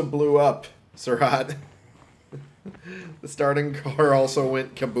also blew up, Surat. The starting car also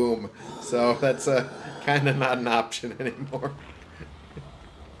went kaboom. So that's kind of not an option anymore.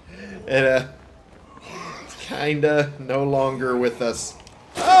 It's kind of no longer with us.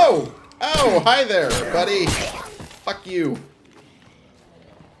 Oh! Oh, hi there, buddy. Fuck you.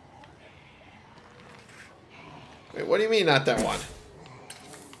 Wait, what do you mean not that one?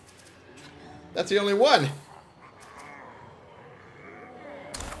 That's the only one.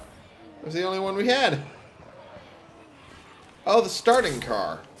 That was the only one we had. Oh, the starting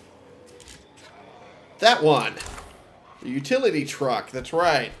car. That one. The utility truck, that's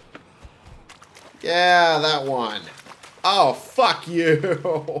right. Yeah, that one. Oh, fuck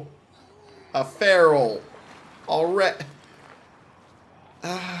you. A feral. Already.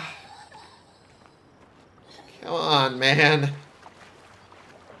 Come on, man.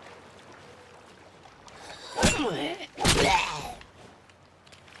 Come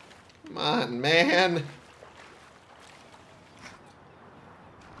on, man.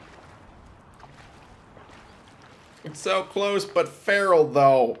 It's so close, but feral,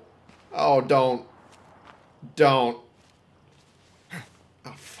 though. Oh, don't. Don't.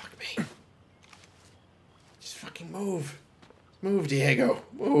 Oh, fuck me. Just fucking move. Move, Diego.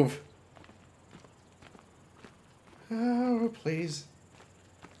 Move. Oh, please.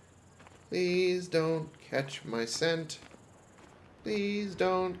 Please don't catch my scent. Please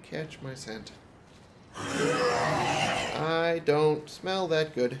don't catch my scent. I don't smell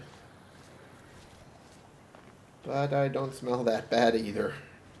that good. But I don't smell that bad either.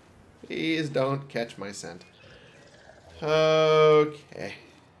 Please don't catch my scent. Okay.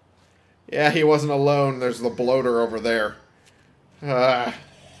 Yeah, he wasn't alone. There's the bloater over there. Oh,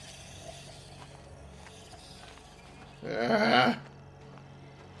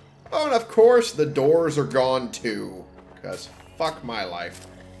 and of course the doors are gone too. Because fuck my life.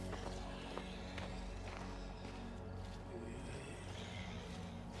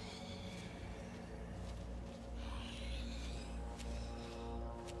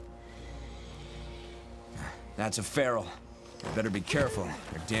 That's a feral. You better be careful.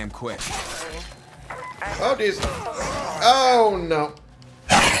 They're damn quick. Oh, jeez. Oh, no.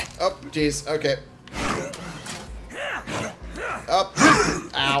 Oh, jeez. Okay. Up.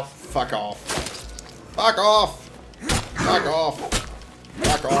 Ow. Fuck off. Fuck off. Fuck off.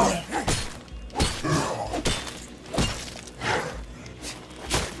 Fuck off.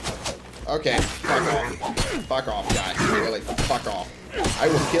 Okay. Fuck off. Fuck off, guy. Really. Fuck off. I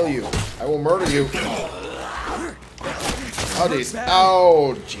will kill you. I will murder you. Oh, jeez.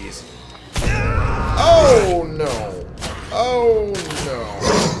 Oh, jeez. Oh, no. Oh, no.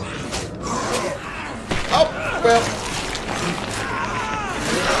 Oh, well.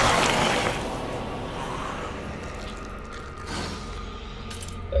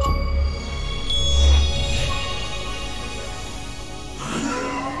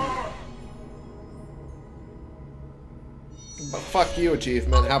 But fuck you,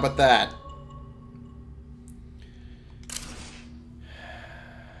 achievement. How about that?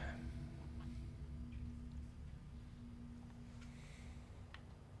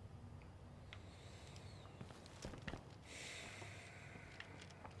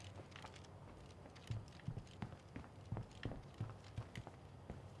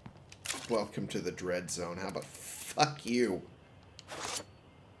 Welcome to the Dread Zone. How about fuck you?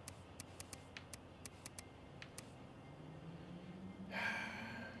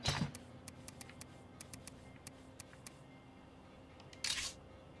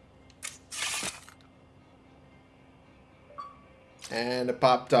 And it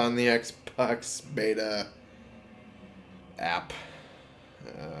popped on the Xbox beta app.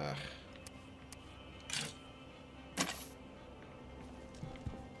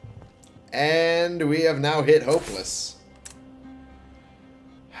 And we have now hit hopeless.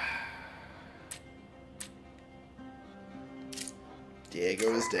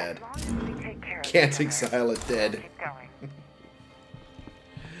 Diego is dead. Can't exile it dead.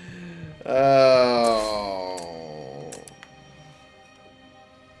 Oh.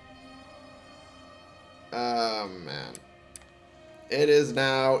 Oh, man. It is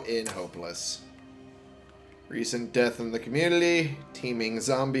now in hopeless. Recent death in the community. Teeming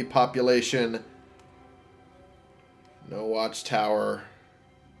zombie population. No watchtower.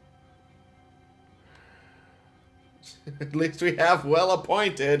 At least we have well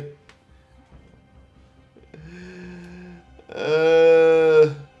appointed.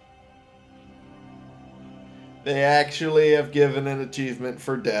 They actually have given an achievement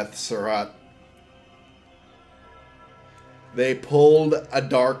for death, Surat. They pulled a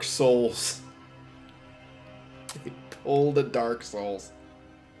Dark Souls. They pulled a Dark Souls.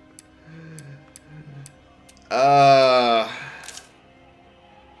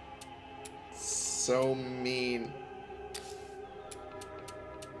 So mean.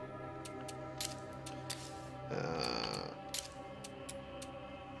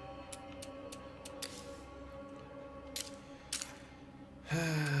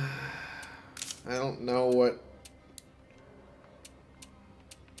 I don't know what...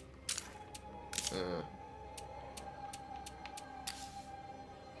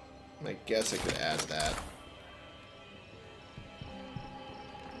 I guess I could add that.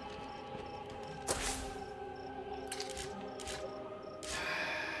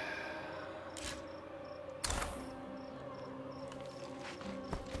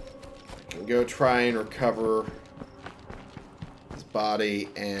 I can go try and recover his body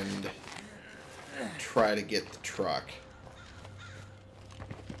and try to get the truck.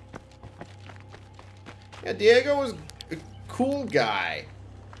 Yeah, Diego was a cool guy.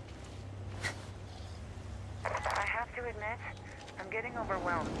 I have to admit, I'm getting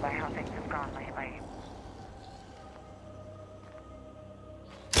overwhelmed by how things have gone lately.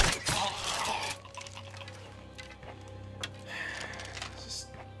 Just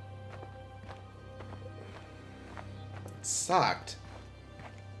sucked.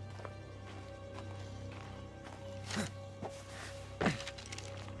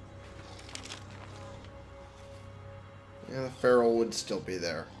 would still be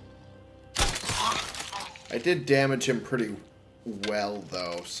there. I did damage him pretty well,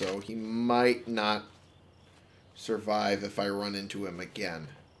 though, so he might not survive if I run into him again.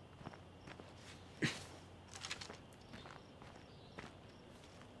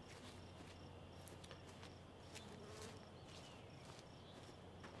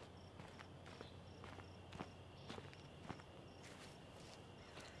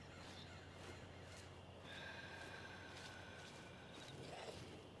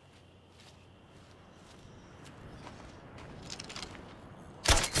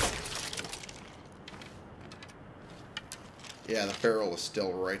 Yeah, the feral is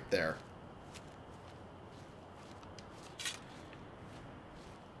still right there.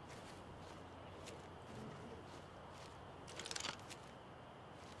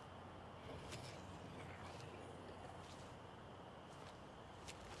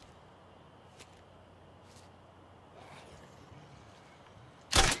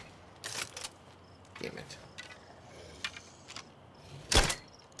 Damn it.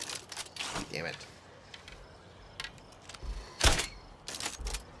 Damn it.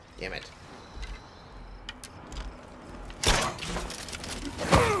 Damn it.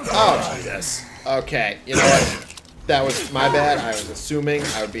 Oh, Jesus. Okay, you know what? That was my bad. I was assuming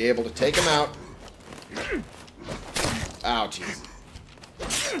I would be able to take him out. Oh, jeez.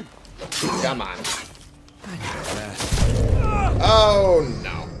 Come on. Oh,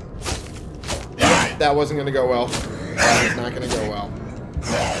 no. That wasn't going to go well. That was not going to go well.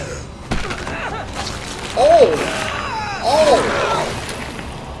 Oh! Oh!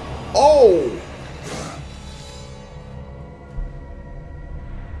 Oh!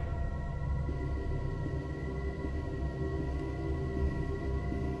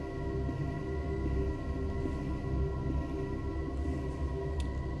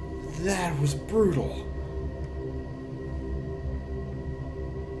 That was brutal.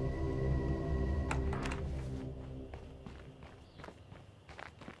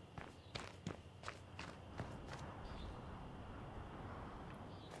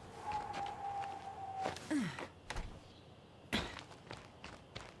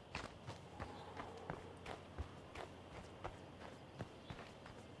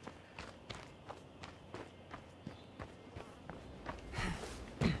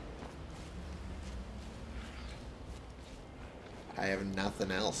 I have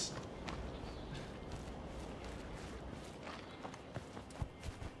nothing else.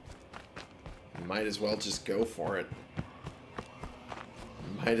 Might as well just go for it.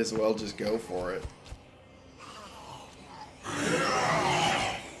 Might as well just go for it.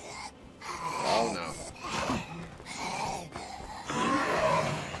 Oh no.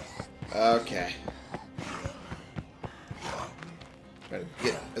 Okay. Gotta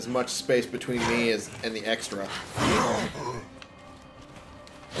get as much space between me and the extra.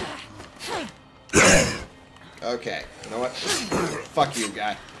 Okay, you know what? Fuck you,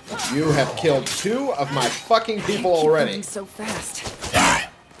 guy. You have killed 2 of my fucking people already. Moving so fast.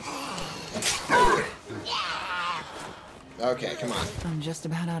 Okay, come on. I'm just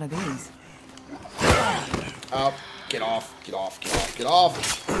about out of these. Oh, get off, get off, get off, get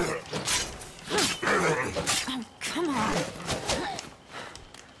off. Oh, come on.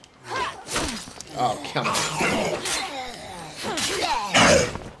 Oh, come on.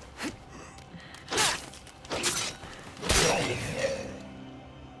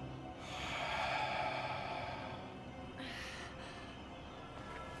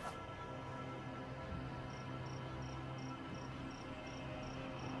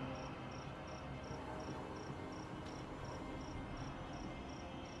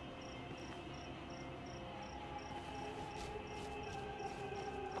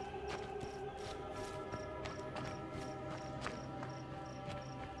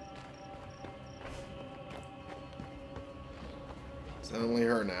 It's only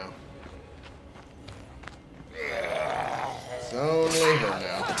her now. It's only her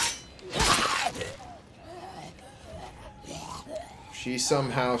now. She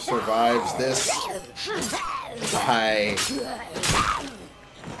somehow survives this.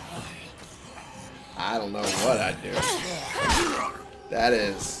 I don't know what I'd do. That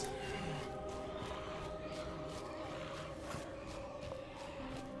is...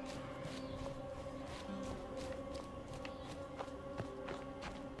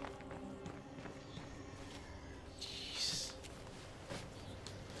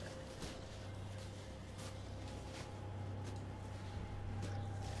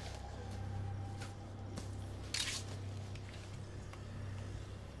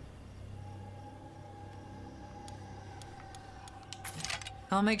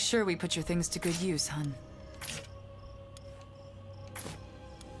 I'll make sure we put your things to good use, hun.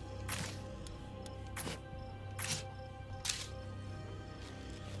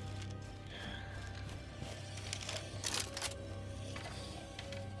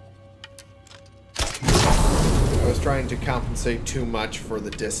 was trying to compensate too much for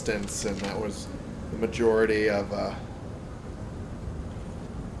the distance, and that was the majority of the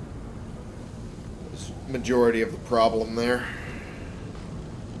problem there.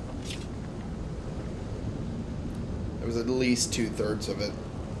 It was at least 2/3 of it.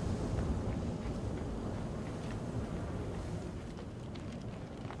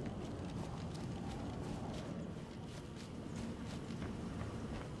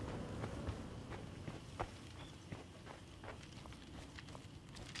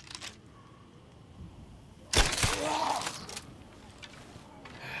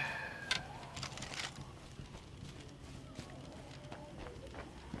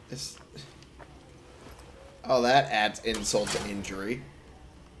 Oh, that adds insult to injury.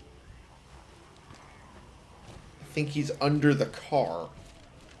 I think he's under the car.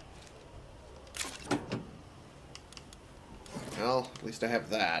 Well, at least I have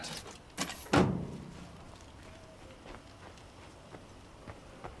that.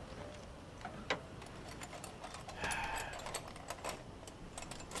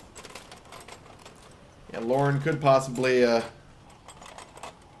 Yeah, Lauren could possibly,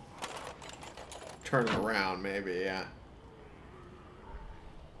 turn it around, maybe, yeah.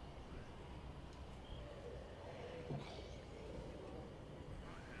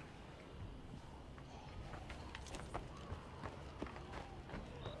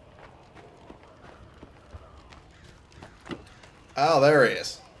 Oh, there he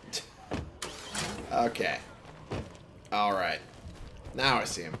is. Okay. Alright. Now I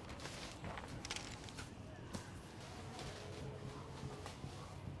see him.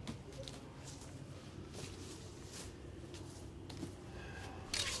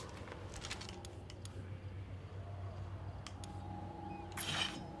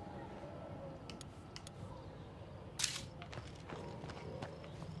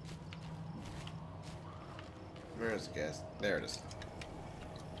 Where's the gas? There it is.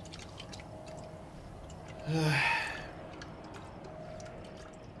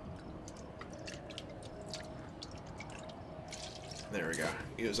 There we go.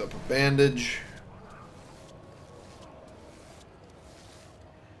 Use up a bandage.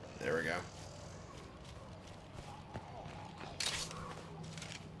 There we go.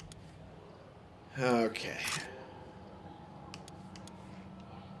 Okay.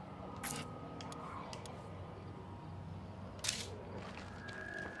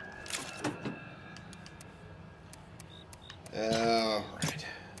 Alright.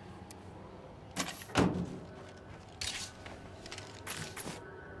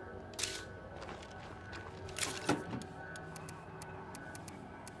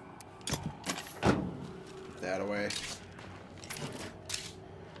 Put that away.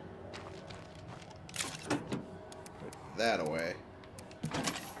 Put that away.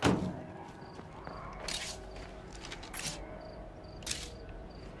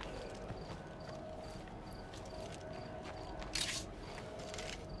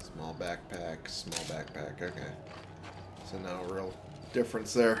 Small backpack, okay. So no real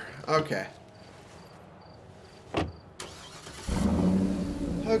difference there. Okay.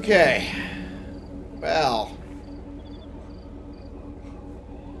 Okay. Well.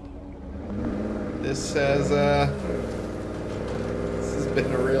 This has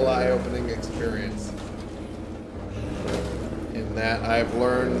been a real eye-opening experience. In that I've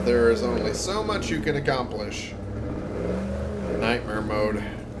learned there is only so much you can accomplish in nightmare mode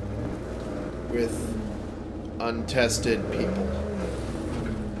with untested people.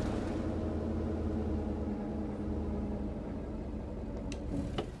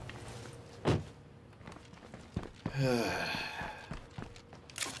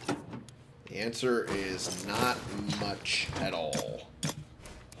 The answer is not much at all.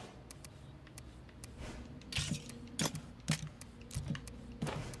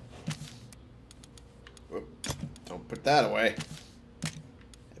 Whoop. Don't put that away.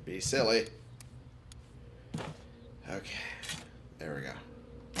 That'd be silly. Okay, there we go.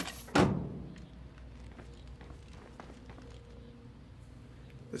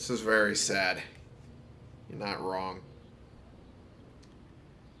 This is very sad. You're not wrong.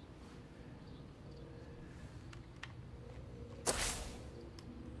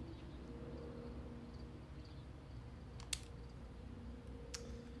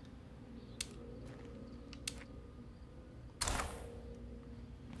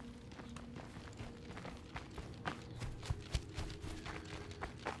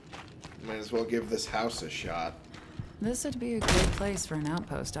 Might as well give this house a shot. This would be a good place for an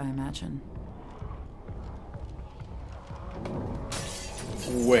outpost, I imagine.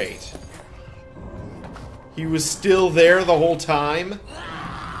 Wait. He was still there the whole time?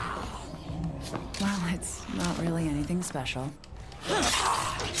 Well, it's not really anything special. He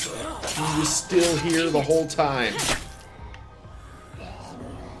was still here the whole time.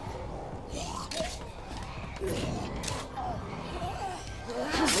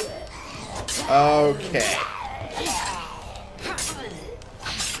 Okay.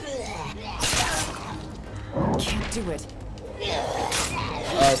 Can't do it.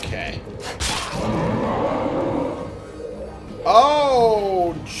 Okay.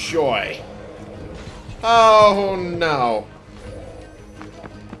 Oh, joy. Oh, no.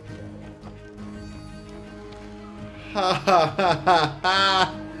 Ha ha ha ha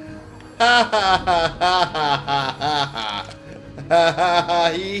ha. Ha ha ha ha ha ha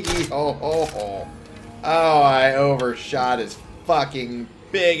ha. Hee hee ho ho ho. Oh, I overshot his fucking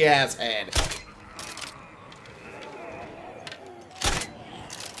big ass head.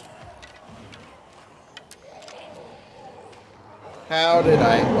 How did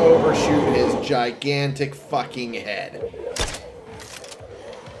I overshoot his gigantic fucking head?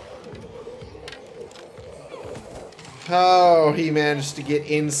 Oh, he managed to get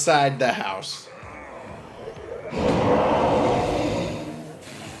inside the house.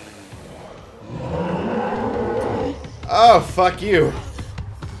 Oh, fuck you.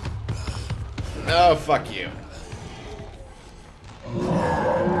 Oh, fuck you.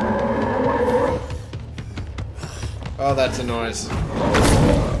 Oh, that's a noise.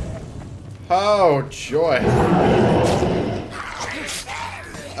 Oh, joy.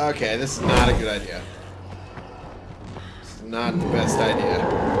 Okay, this is not a good idea. This is not the best idea.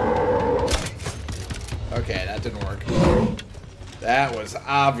 Okay, that didn't work. That was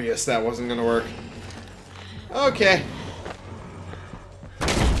obvious that wasn't gonna work. Okay.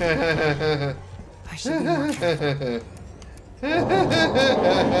 I should be more careful.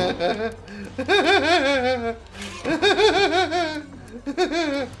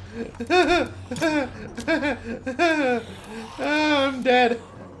 Oh, I'm dead.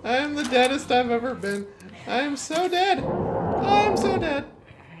 I'm the deadest I've ever been. I am so dead. I am so dead.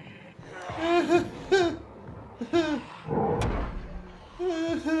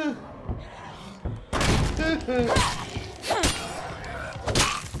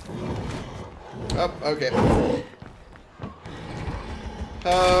 Oh, okay.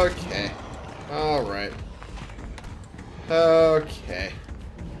 Okay. Alright. Okay.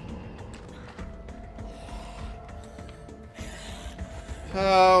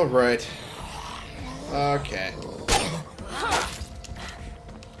 Alright. Okay.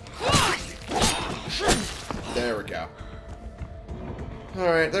 There we go.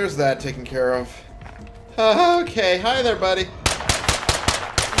 Alright, there's that taken care of. Okay, hi there, buddy.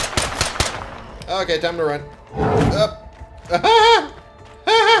 Okay, time to run. Up.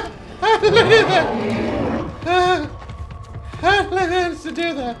 How did I do that? How did I manage to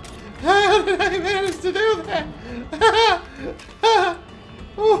do that? How did I manage to do that?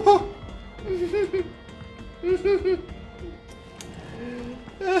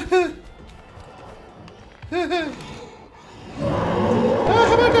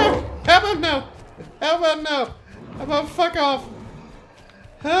 How about no? How about no? How about no? How about fuck off?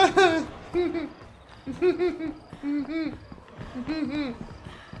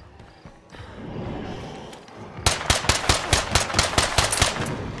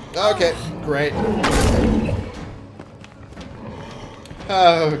 Okay, great.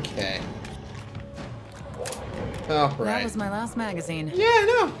 Okay. All right. That was my last magazine. Yeah, I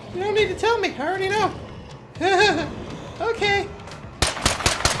know. You don't need to tell me. I already know. Okay.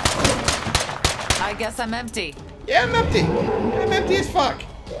 I guess I'm empty. Yeah, I'm empty. I'm empty as fuck.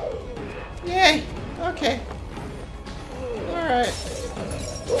 Yay. Okay. All right.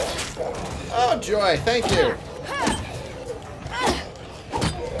 Oh, joy. Thank you.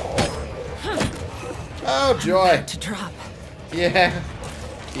 Oh, joy. To drop. Yeah.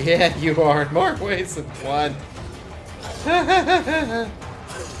 Yeah, you are. In more ways than one.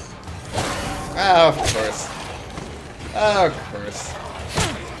 Oh, of course. Of course.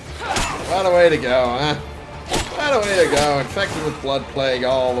 What a way to go, huh? What a way to go. Infected with blood plague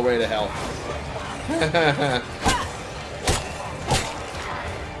all the way to hell.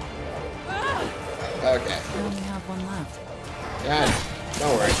 Okay. I only have one left. God,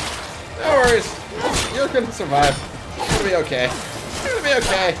 don't worry. No worries. You're gonna survive. You're gonna be okay. You're gonna be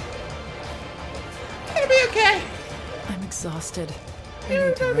okay. You're gonna be okay. I'm exhausted. I You're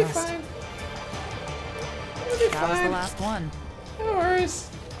need to gonna be rest. fine. You're gonna be That was the fine. last one. No worries.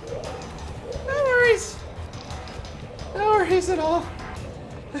 No worries. No worries at all.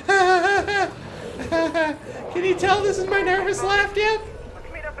 Can you tell this is my nervous laugh yet? Let's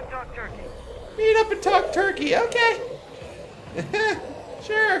meet up and talk turkey. Meet up and talk turkey. Okay.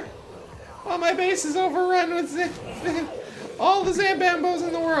 Sure. Oh, my base is overrun with all the Zambambos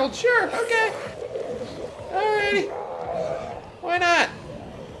in the world. Sure, okay. Alrighty. Why not?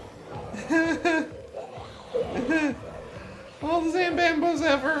 All the Zambambos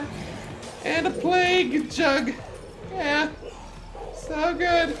ever. And a plague jug. Yeah. So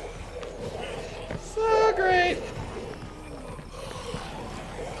good. So great.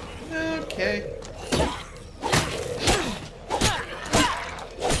 Okay.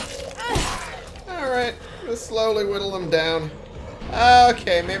 Alright. Just slowly whittle them down.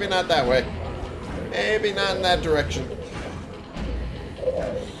 Okay, maybe not that way. Maybe not in that direction.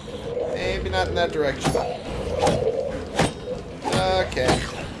 Maybe not in that direction. Okay.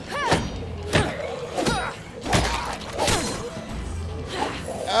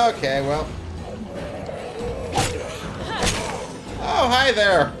 Okay, well. Oh, hi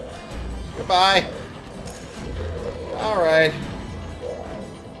there. Goodbye. Alright.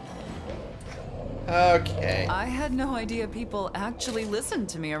 Okay. I had no idea people actually listened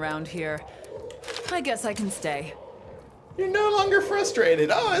to me around here. I guess I can stay. You're no longer frustrated.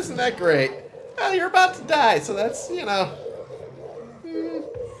 Oh, isn't that great? Well, you're about to die, so that's, you know.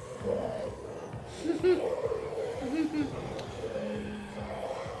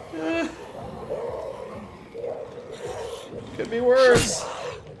 Could be worse.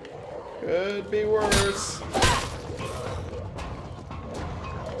 Could be worse.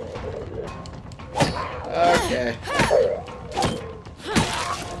 Okay.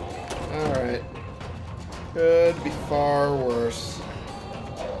 Alright. Could be far worse.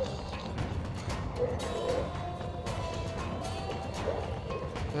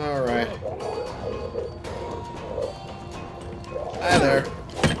 Alright. Hi there.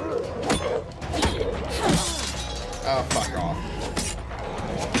 Oh, fuck off.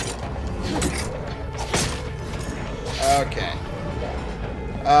 Okay.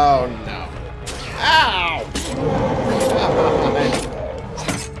 Oh, no. Ow!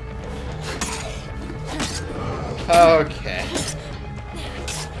 Okay.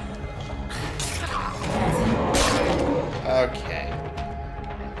 Okay.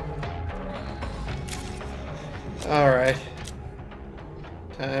 Alright.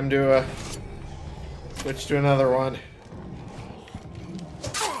 Time to, switch to another one.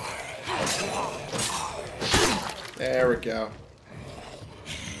 There we go.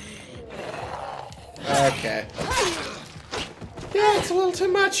 Okay. Yeah, it's a little too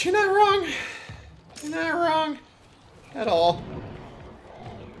much. You're not wrong. You're not wrong. At all.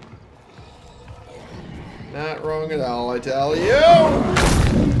 Not wrong at all, I tell you!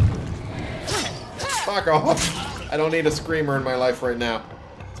 Fuck off. I don't need a screamer in my life right now.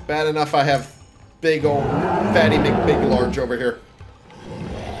 It's bad enough I have big old fatty big large over here.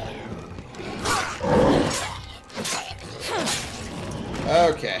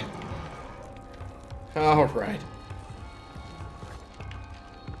 Okay. Alright.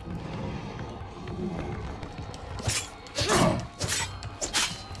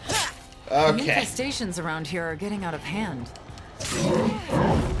 Okay. Infestations around here are getting out of hand.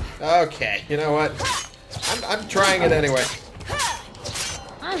 Okay, you know what? I'm trying it anyway.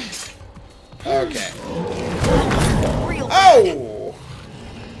 Okay. Oh!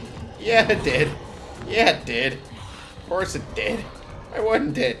 Yeah, it did. Yeah, it did. Of course it did. Why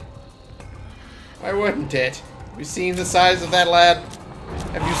wouldn't it? Why wouldn't it? Have you seen the size of that lad?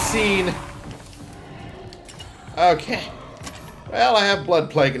 Have you seen? Okay. Well, I have blood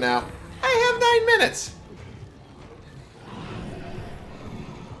plague now. I have 9 minutes.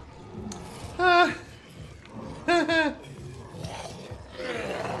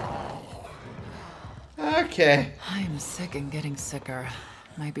 Okay. I'm sick and getting sicker.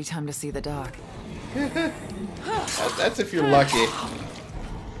 Might be time to see the doc. That's if you're lucky.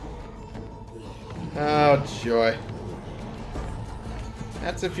 Oh, joy.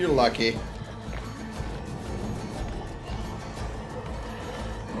 That's if you're lucky.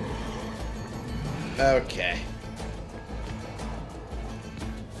 Okay.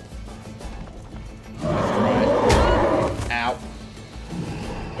 Let's try it. Ow.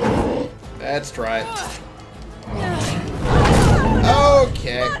 Let's try it.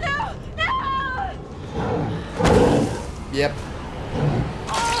 Okay. Yep.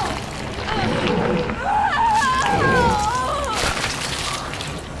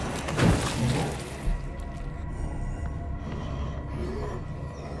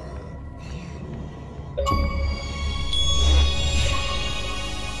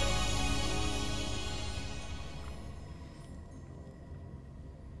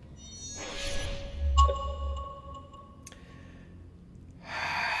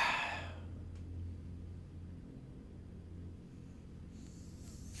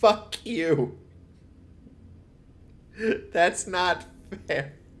 Fuck you. That's not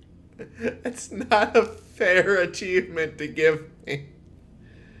fair. That's not a fair achievement to give me.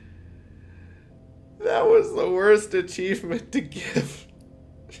 That was the worst achievement to give.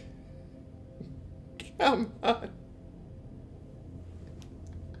 Come on.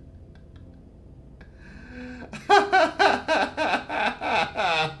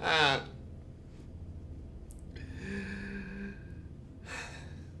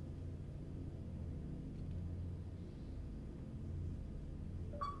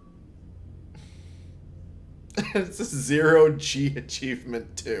 It's a 0G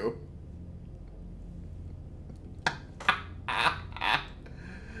achievement too.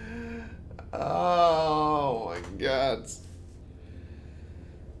 Oh my god.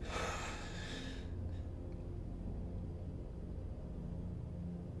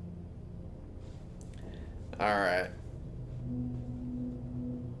 All right.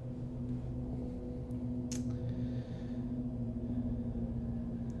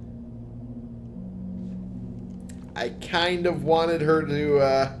 I kind of wanted her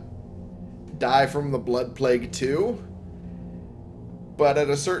to die from the blood plague too, but at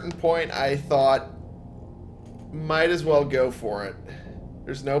a certain point I thought might as well go for it.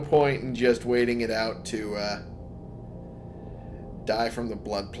 There's no point in just waiting it out to die from the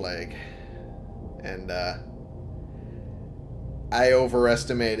blood plague. And I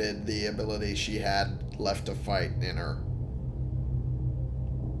overestimated the ability she had left to fight in her.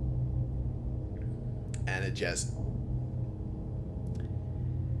 And it just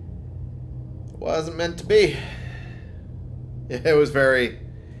wasn't meant to be. It was very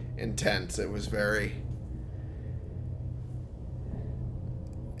intense. It was very...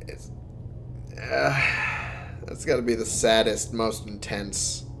 that's got to be the saddest, most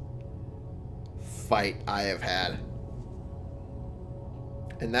intense fight I have had.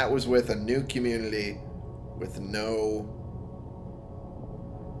 And that was with a new community with no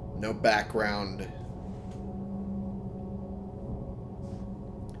background.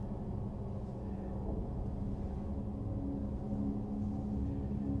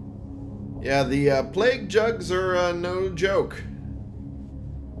 Yeah, the plague jugs are no joke.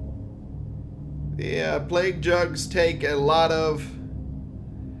 The plague jugs take a lot of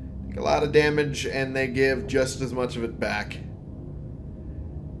damage, and they give just as much of it back.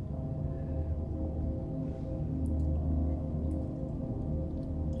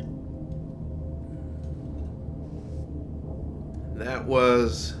 That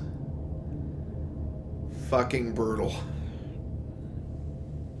was fucking brutal.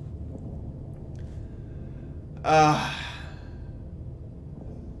 Well,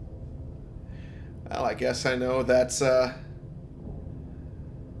 I guess I know that's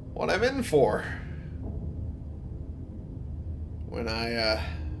what I'm in for when I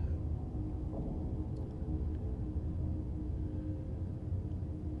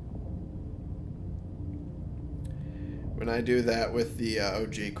do that with the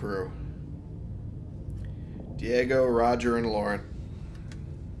OG crew. Diego, Roger, and Lauren.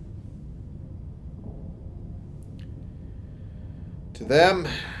 To them,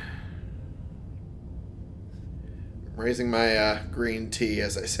 I'm raising my green tea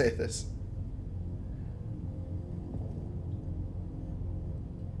as I say this.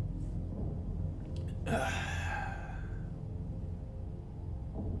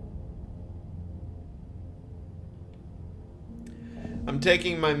 I'm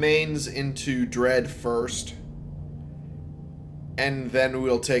taking my mains into Dread first, and then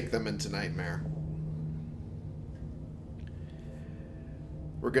we'll take them into Nightmare.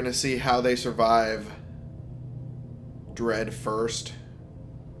 We're gonna see how they survive Dread first,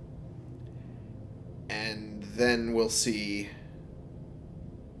 and then we'll see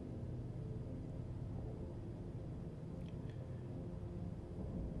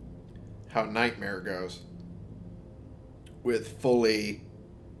how Nightmare goes with fully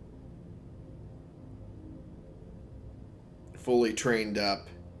trained up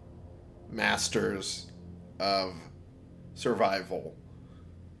masters of survival.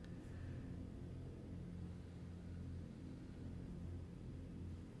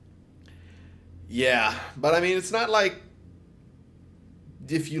 Yeah, but I mean, it's not like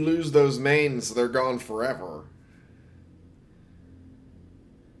if you lose those mains, they're gone forever.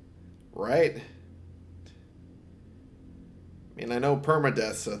 Right? I mean, I know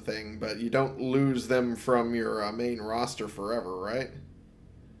permadeath's a thing, but you don't lose them from your main roster forever, right?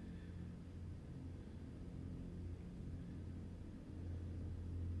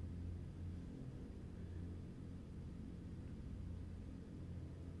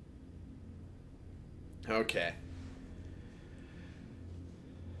 Okay.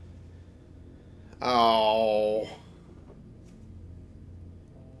 Oh.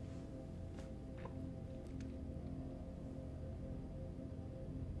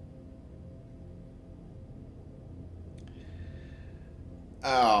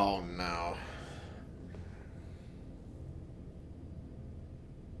 Oh, no.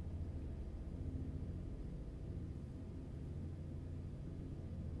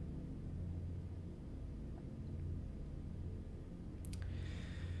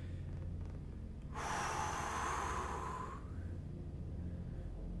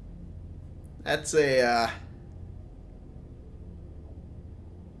 That's a,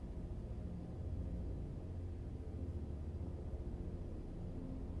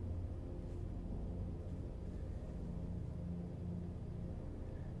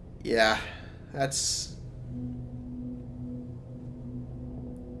 yeah,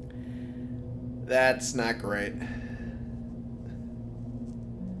 that's not great.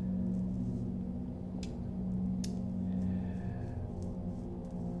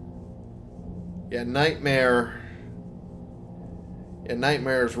 Yeah, Nightmare. Yeah,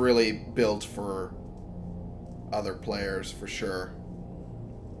 Nightmare is really built for other players for sure.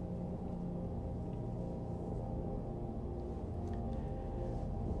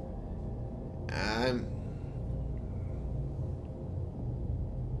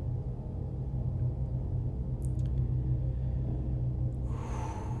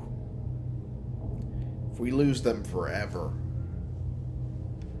 If we lose them forever.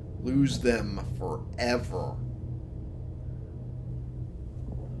 Lose them forever.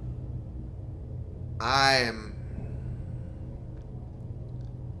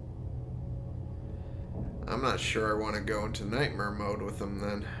 I'm not sure I want to go into nightmare mode with them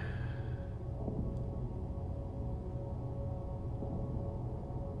then.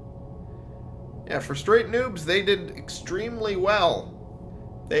 Yeah, for straight noobs, they did extremely well.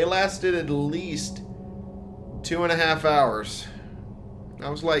 They lasted at least 2.5 hours.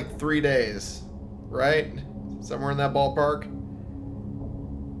 That was like 3 days, right? Somewhere in that ballpark.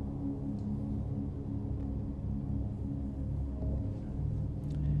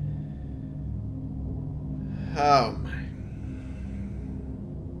 Oh my.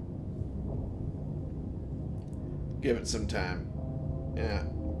 Give it some time. Yeah.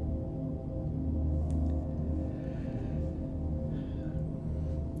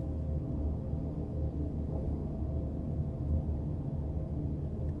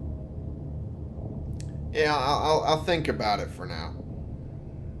 Yeah, I'll think about it for now.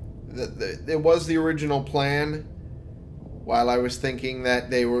 It was the original plan. While I was thinking that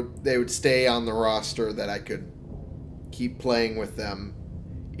they would stay on the roster, that I could keep playing with them,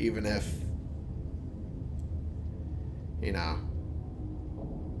 even if, you know.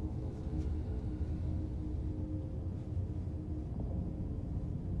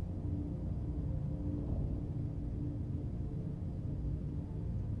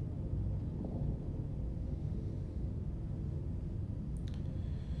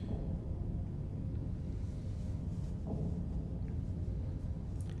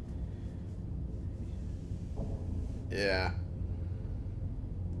 Yeah.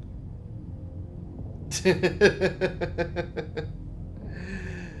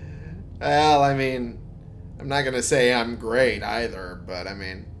 Well, I mean, I'm not going to say I'm great either, but I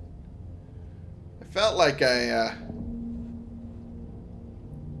mean, I felt like I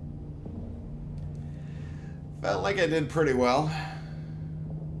did pretty well.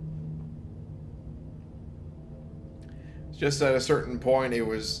 It's just at a certain point, it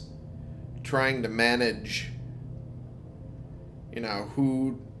was trying to manage, you know,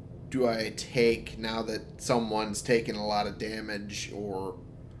 who do I take now that someone's taken a lot of damage or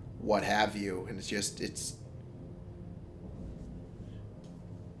what have you, and it's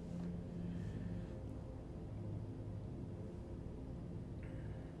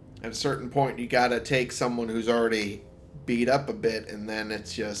at a certain point you gotta take someone who's already beat up a bit, and then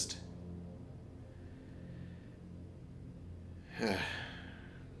it's just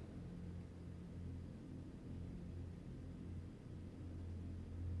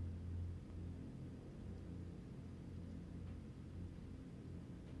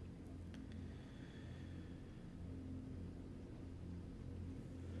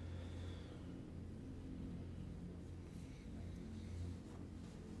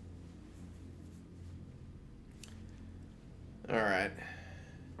all right.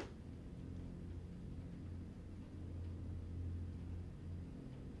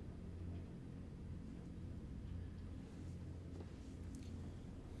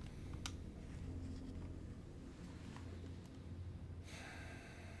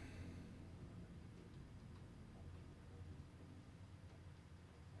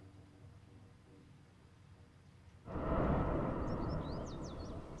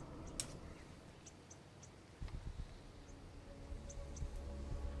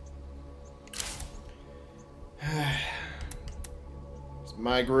 It's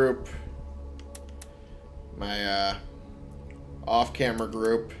my group, my off-camera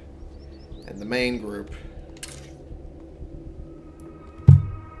group, and the main group.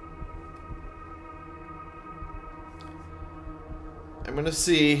 I'm gonna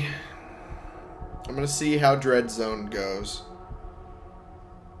see how Dread Zone goes.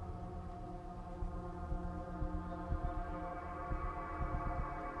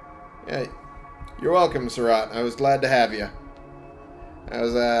 Yeah, you're welcome, Surat. I was glad to have you. I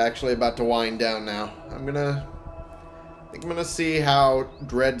was actually about to wind down now. I think I'm gonna see how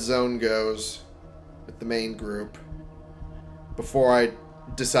Dread Zone goes with the main group before I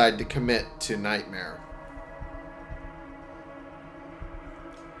decide to commit to Nightmare.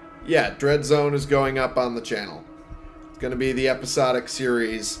 Yeah, Dread Zone is going up on the channel. It's gonna be the episodic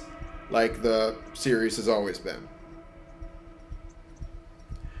series like the series has always been.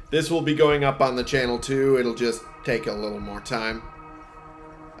 This will be going up on the channel too. It'll just take a little more time.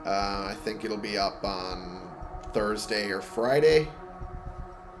 I think it'll be up on Thursday or Friday.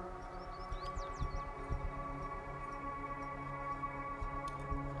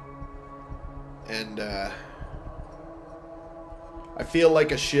 And I feel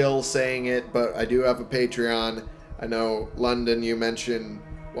like a shill saying it, but I do have a Patreon. I know, London, you mentioned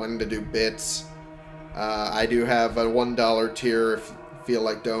wanting to do bits. I do have a $1 tier if feel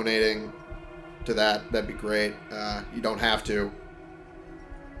like donating to that. That'd be great. You don't have to.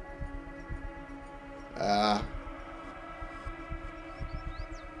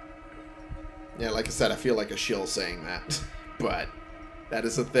 Yeah, like I said, I feel like a shill saying that. But that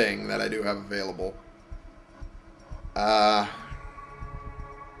is a thing that I do have available. I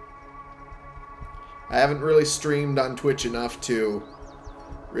haven't really streamed on Twitch enough to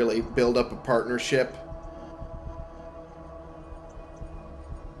really build up a partnership.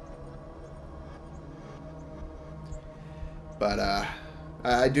 But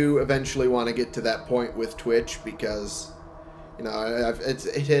I do eventually want to get to that point with Twitch because, you know, it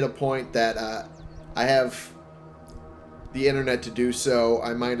hit a point that I have the internet to do so.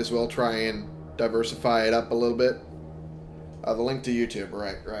 I might as well try and diversify it up a little bit. The link to YouTube,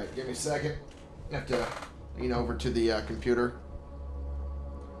 right. Give me a second. I have to lean over to the computer.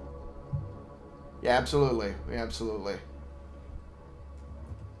 Yeah, absolutely. Absolutely.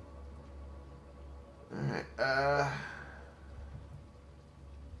 Alright,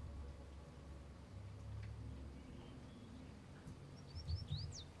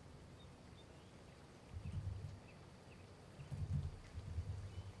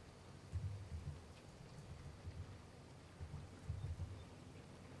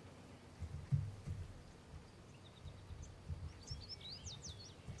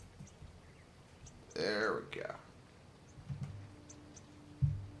 there we go.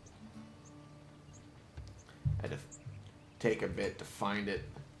 I had to take a bit to find it.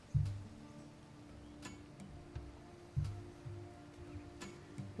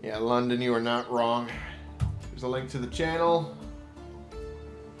 Yeah, London, you are not wrong. There's a link to the channel.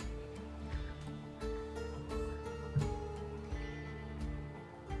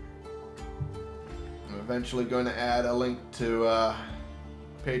 I'm eventually going to add a link to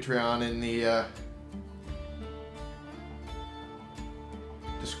Patreon in the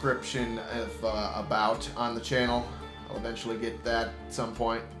description of about on the channel. I'll eventually get that at some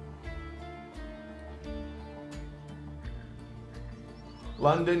point.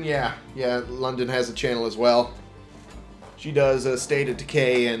 London, yeah, London has a channel as well. She does a State of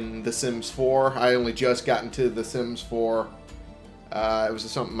Decay and The Sims 4. I only just got into The Sims 4. It was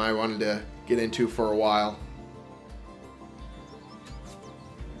something I wanted to get into for a while.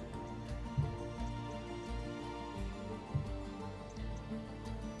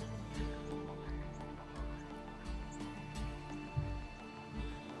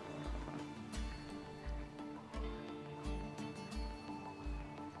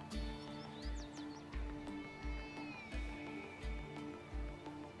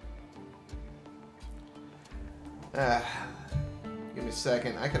 Give me a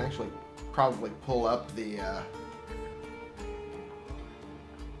second. I can actually probably pull up the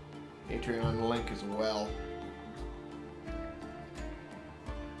Patreon link as well.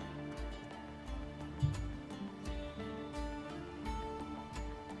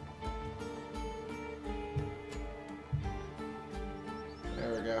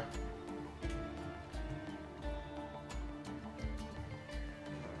 There we go.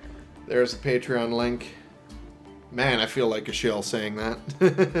 There's the Patreon link. Man, I feel like a shill saying that.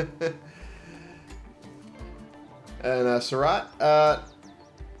 And, Surat,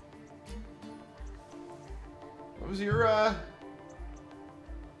 what was your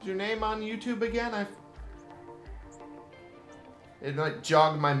name on YouTube again? It might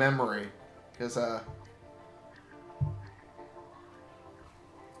jog my memory. Because, I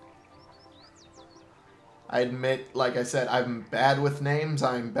admit, like I said, I'm bad with names.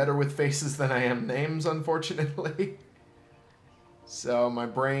 I'm better with faces than I am names, unfortunately. So my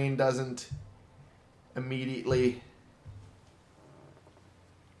brain doesn't immediately...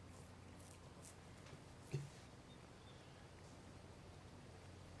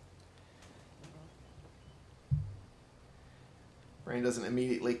 Brain doesn't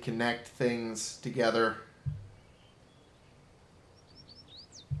immediately connect things together.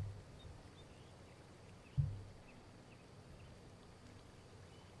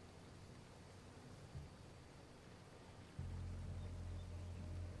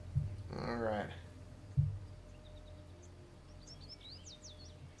 All right.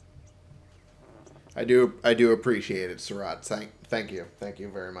 I do appreciate it, Surat. Thank you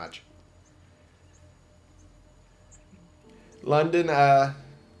very much. London,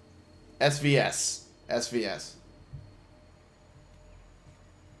 SVS.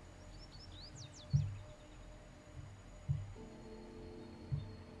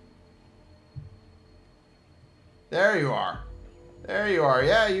 There you are. There you are.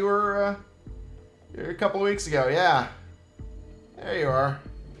 Yeah, you were a couple of weeks ago. Yeah. There you are.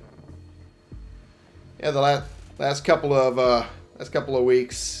 Yeah, the last couple of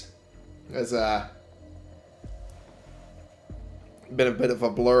weeks has been a bit of a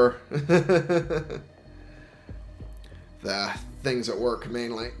blur. The things at work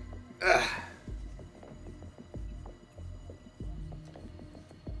mainly.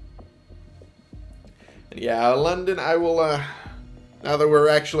 Yeah, London, I will, now that we're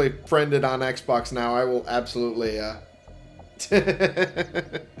actually friended on Xbox now, I will absolutely,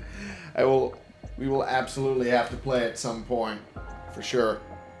 we will absolutely have to play at some point, for sure.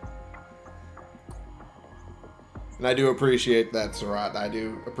 And I do appreciate that, Surat. I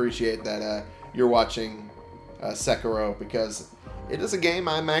do appreciate that, you're watching, Sekiro, because it is a game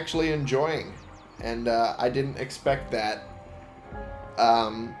I'm actually enjoying. And, I didn't expect that,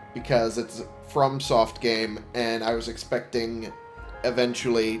 because it's FromSoft game, and I was expecting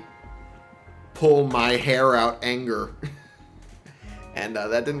eventually pull my hair out anger. And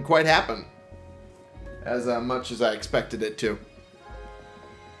that didn't quite happen as much as I expected it to.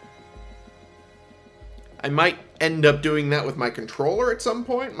 I might end up doing that with my controller at some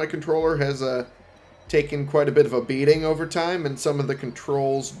point. My controller has taken quite a bit of a beating over time, and some of the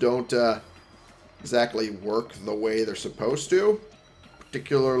controls don't exactly work the way they're supposed to.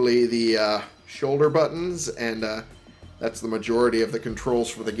 Particularly the shoulder buttons, and that's the majority of the controls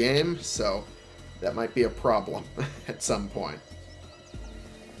for the game, so that might be a problem at some point.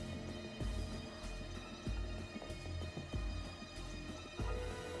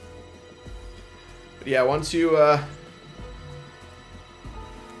 But yeah, once you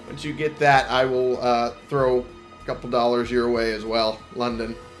get that, I will throw a couple dollars your way as well,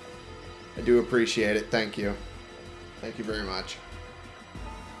 London. I do appreciate it. Thank you. Thank you very much.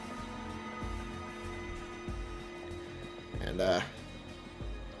 And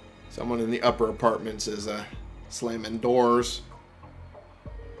someone in the upper apartments is slamming doors.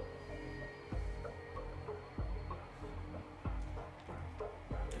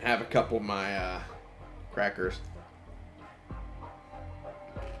 I have a couple of my crackers.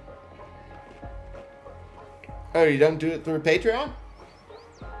 Oh, you don't do it through Patreon?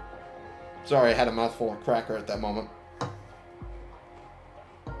 Sorry, I had a mouthful of cracker at that moment.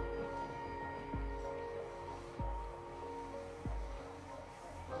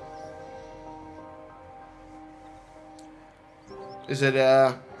 Is it,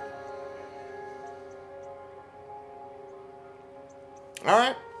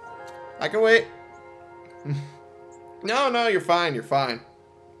 Alright. I can wait. No, you're fine, you're fine.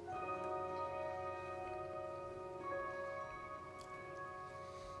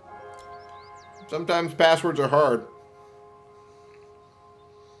 Sometimes passwords are hard.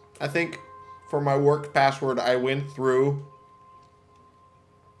 I think for my work password, I went through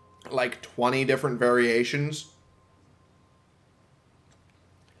like 20 different variations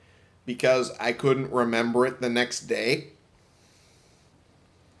because I couldn't remember it the next day.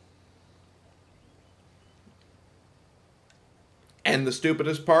 And the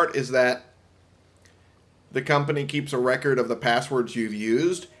stupidest part is that the company keeps a record of the passwords you've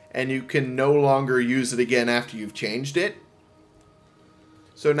used, and you can no longer use it again after you've changed it.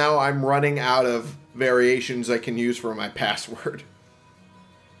 So now I'm running out of variations I can use for my password.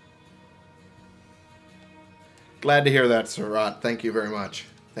 Glad to hear that, Surat. Thank you very much.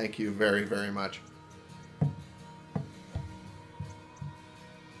 Thank you very, very much.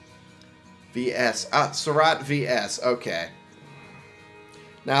 VS. Surat VS. Okay.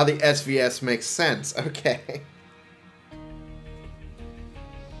 Now the SVS makes sense. Okay.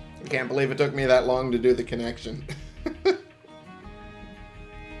 I can't believe it took me that long to do the connection.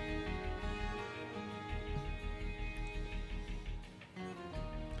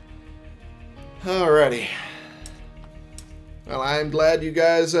 Alrighty. Well, I'm glad you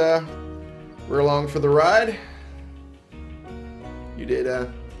guys were along for the ride. You did,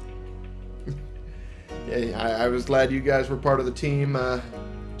 yeah, I was glad you guys were part of the team,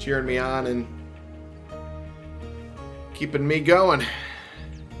 cheering me on and keeping me going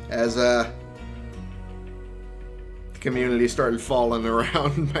as the community started falling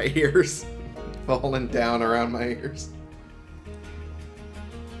around my ears, falling down around my ears.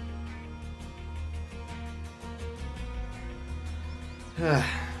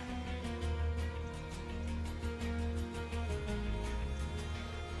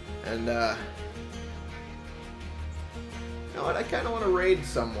 And, you know what, I kind of want to raid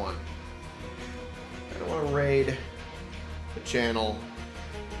someone. I don't want to raid the channel.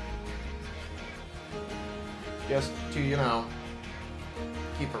 Just to, you know,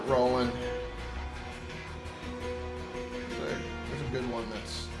 keep it rolling. There's a good one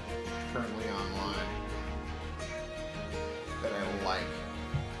that's currently online that I like.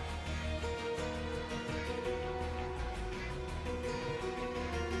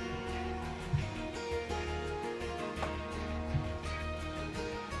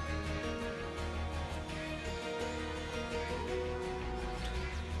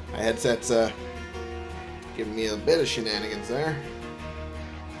 My headset's giving me a bit of shenanigans there.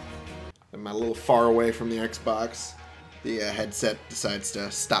 I'm a little far away from the Xbox. The headset decides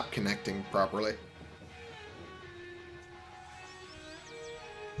to stop connecting properly.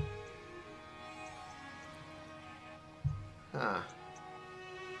 Huh.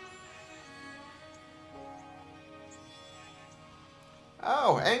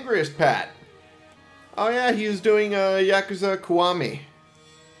 Oh, Angriest Pat. Oh yeah, he was doing Yakuza Kiwami.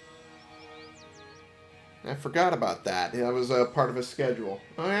 I forgot about that. That was a part of his schedule.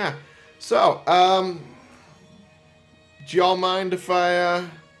 Oh yeah. So, do y'all mind if I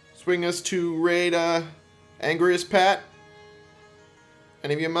swing us to raid Angriest Pat?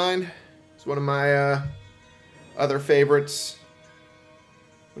 Any of you mind? It's one of my other favorites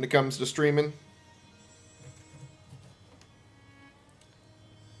when it comes to streaming.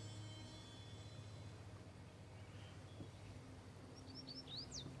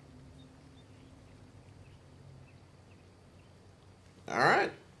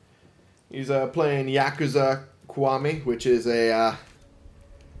 Alright. He's playing Yakuza Kiwami, which is a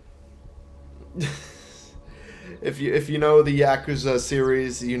if you know the Yakuza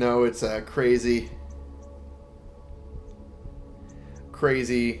series, you know it's a crazy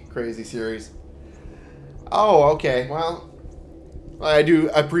series. Oh, okay. Well, I do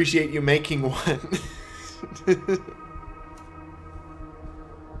appreciate you making one.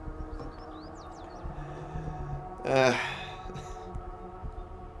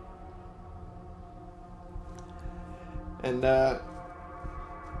 And yeah,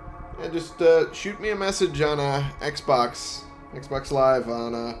 just shoot me a message on Xbox Live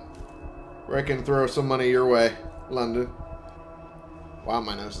on where I can throw some money your way, London. Wow,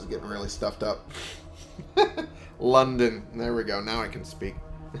 my nose is getting really stuffed up. London. There we go. Now I can speak.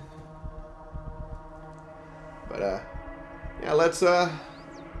 But yeah, let's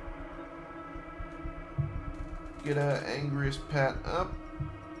get Angriest Pat up.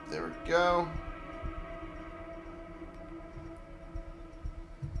 There we go.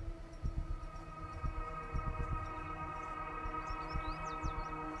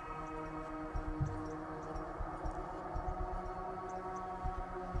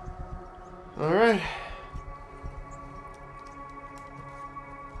 Alright.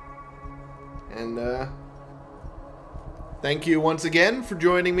 And, thank you once again for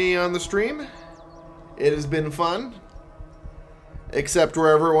joining me on the stream. It has been fun. Except where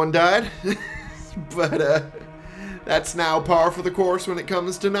everyone died. But, that's now par for the course when it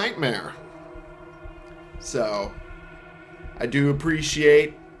comes to Nightmare. So, I do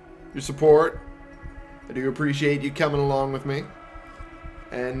appreciate your support. I do appreciate you coming along with me.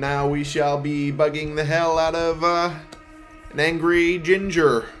 And now we shall be bugging the hell out of an angry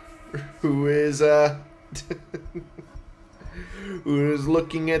ginger who is who is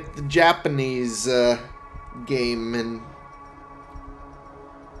looking at the Japanese game and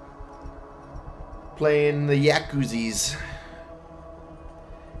playing the Yakuzis,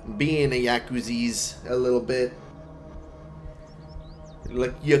 being a Yakuzis a little bit.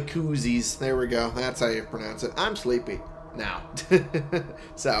 Like Yakuzis. There we go. That's how you pronounce it. I'm sleepy now.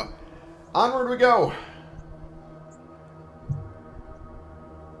 So, onward we go.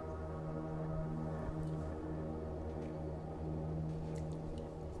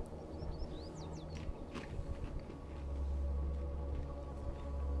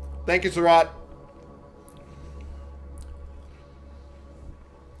 Thank you, Surratt.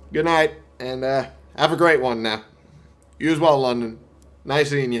 Good night, and have a great one now. You as well, London.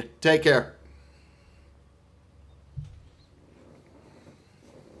 Nice seeing you. Take care.